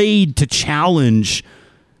afraid to challenge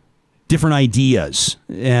different ideas.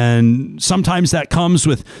 And sometimes that comes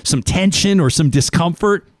with some tension or some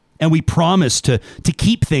discomfort. And we promise to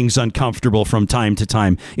keep things uncomfortable from time to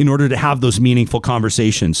time in order to have those meaningful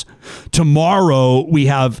conversations. Tomorrow, we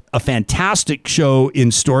have a fantastic show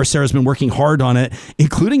in store. Sarah's been working hard on it,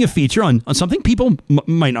 including a feature on something people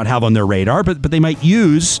might not have on their radar, but they might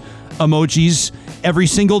use emojis every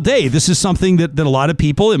single day. This is something that a lot of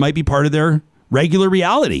people, it might be part of their regular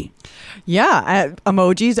reality. Yeah,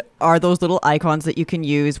 emojis are those little icons that you can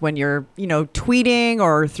use when you're, tweeting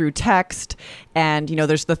or through text. And,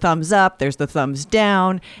 there's the thumbs up, there's the thumbs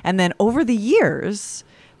down. And then over the years,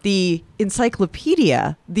 the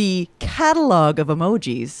encyclopedia, the catalog of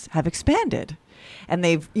emojis have expanded. And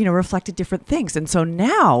they've, reflected different things. And so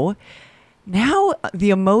now the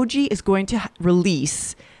emoji is going to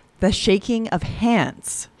release the shaking of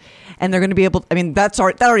hands. And they're going to be able, that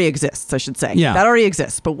already exists, I should say. Yeah. That already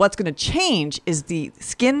exists. But what's going to change is the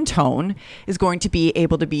skin tone is going to be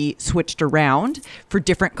able to be switched around for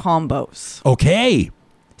different combos. Okay.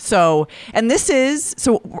 So, and I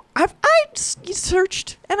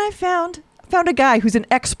searched and I found a guy who's an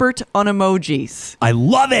expert on emojis. I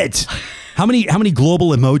love it. How many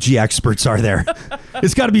global emoji experts are there?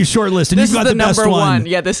 It's got to be a short list, and This you've got is the best number one.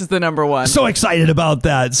 Yeah, this is the number one. So excited about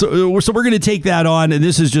that. So we're going to take that on, and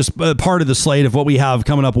this is just part of the slate of what we have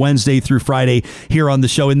coming up Wednesday through Friday here on the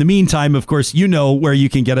show. In the meantime, of course, you know where you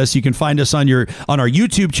can get us. You can find us on our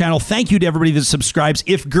YouTube channel. Thank you to everybody that subscribes.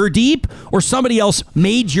 If Gurdeep or somebody else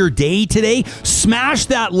made your day today, smash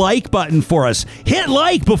that like button for us. Hit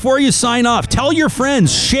like before you sign off. Tell your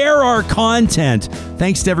friends. Share our content.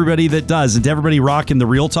 Thanks to everybody that does, and to everybody rocking the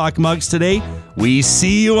Real Talk mugs today. We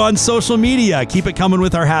see you on social media. Keep it coming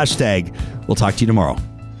with our hashtag. We'll talk to you tomorrow.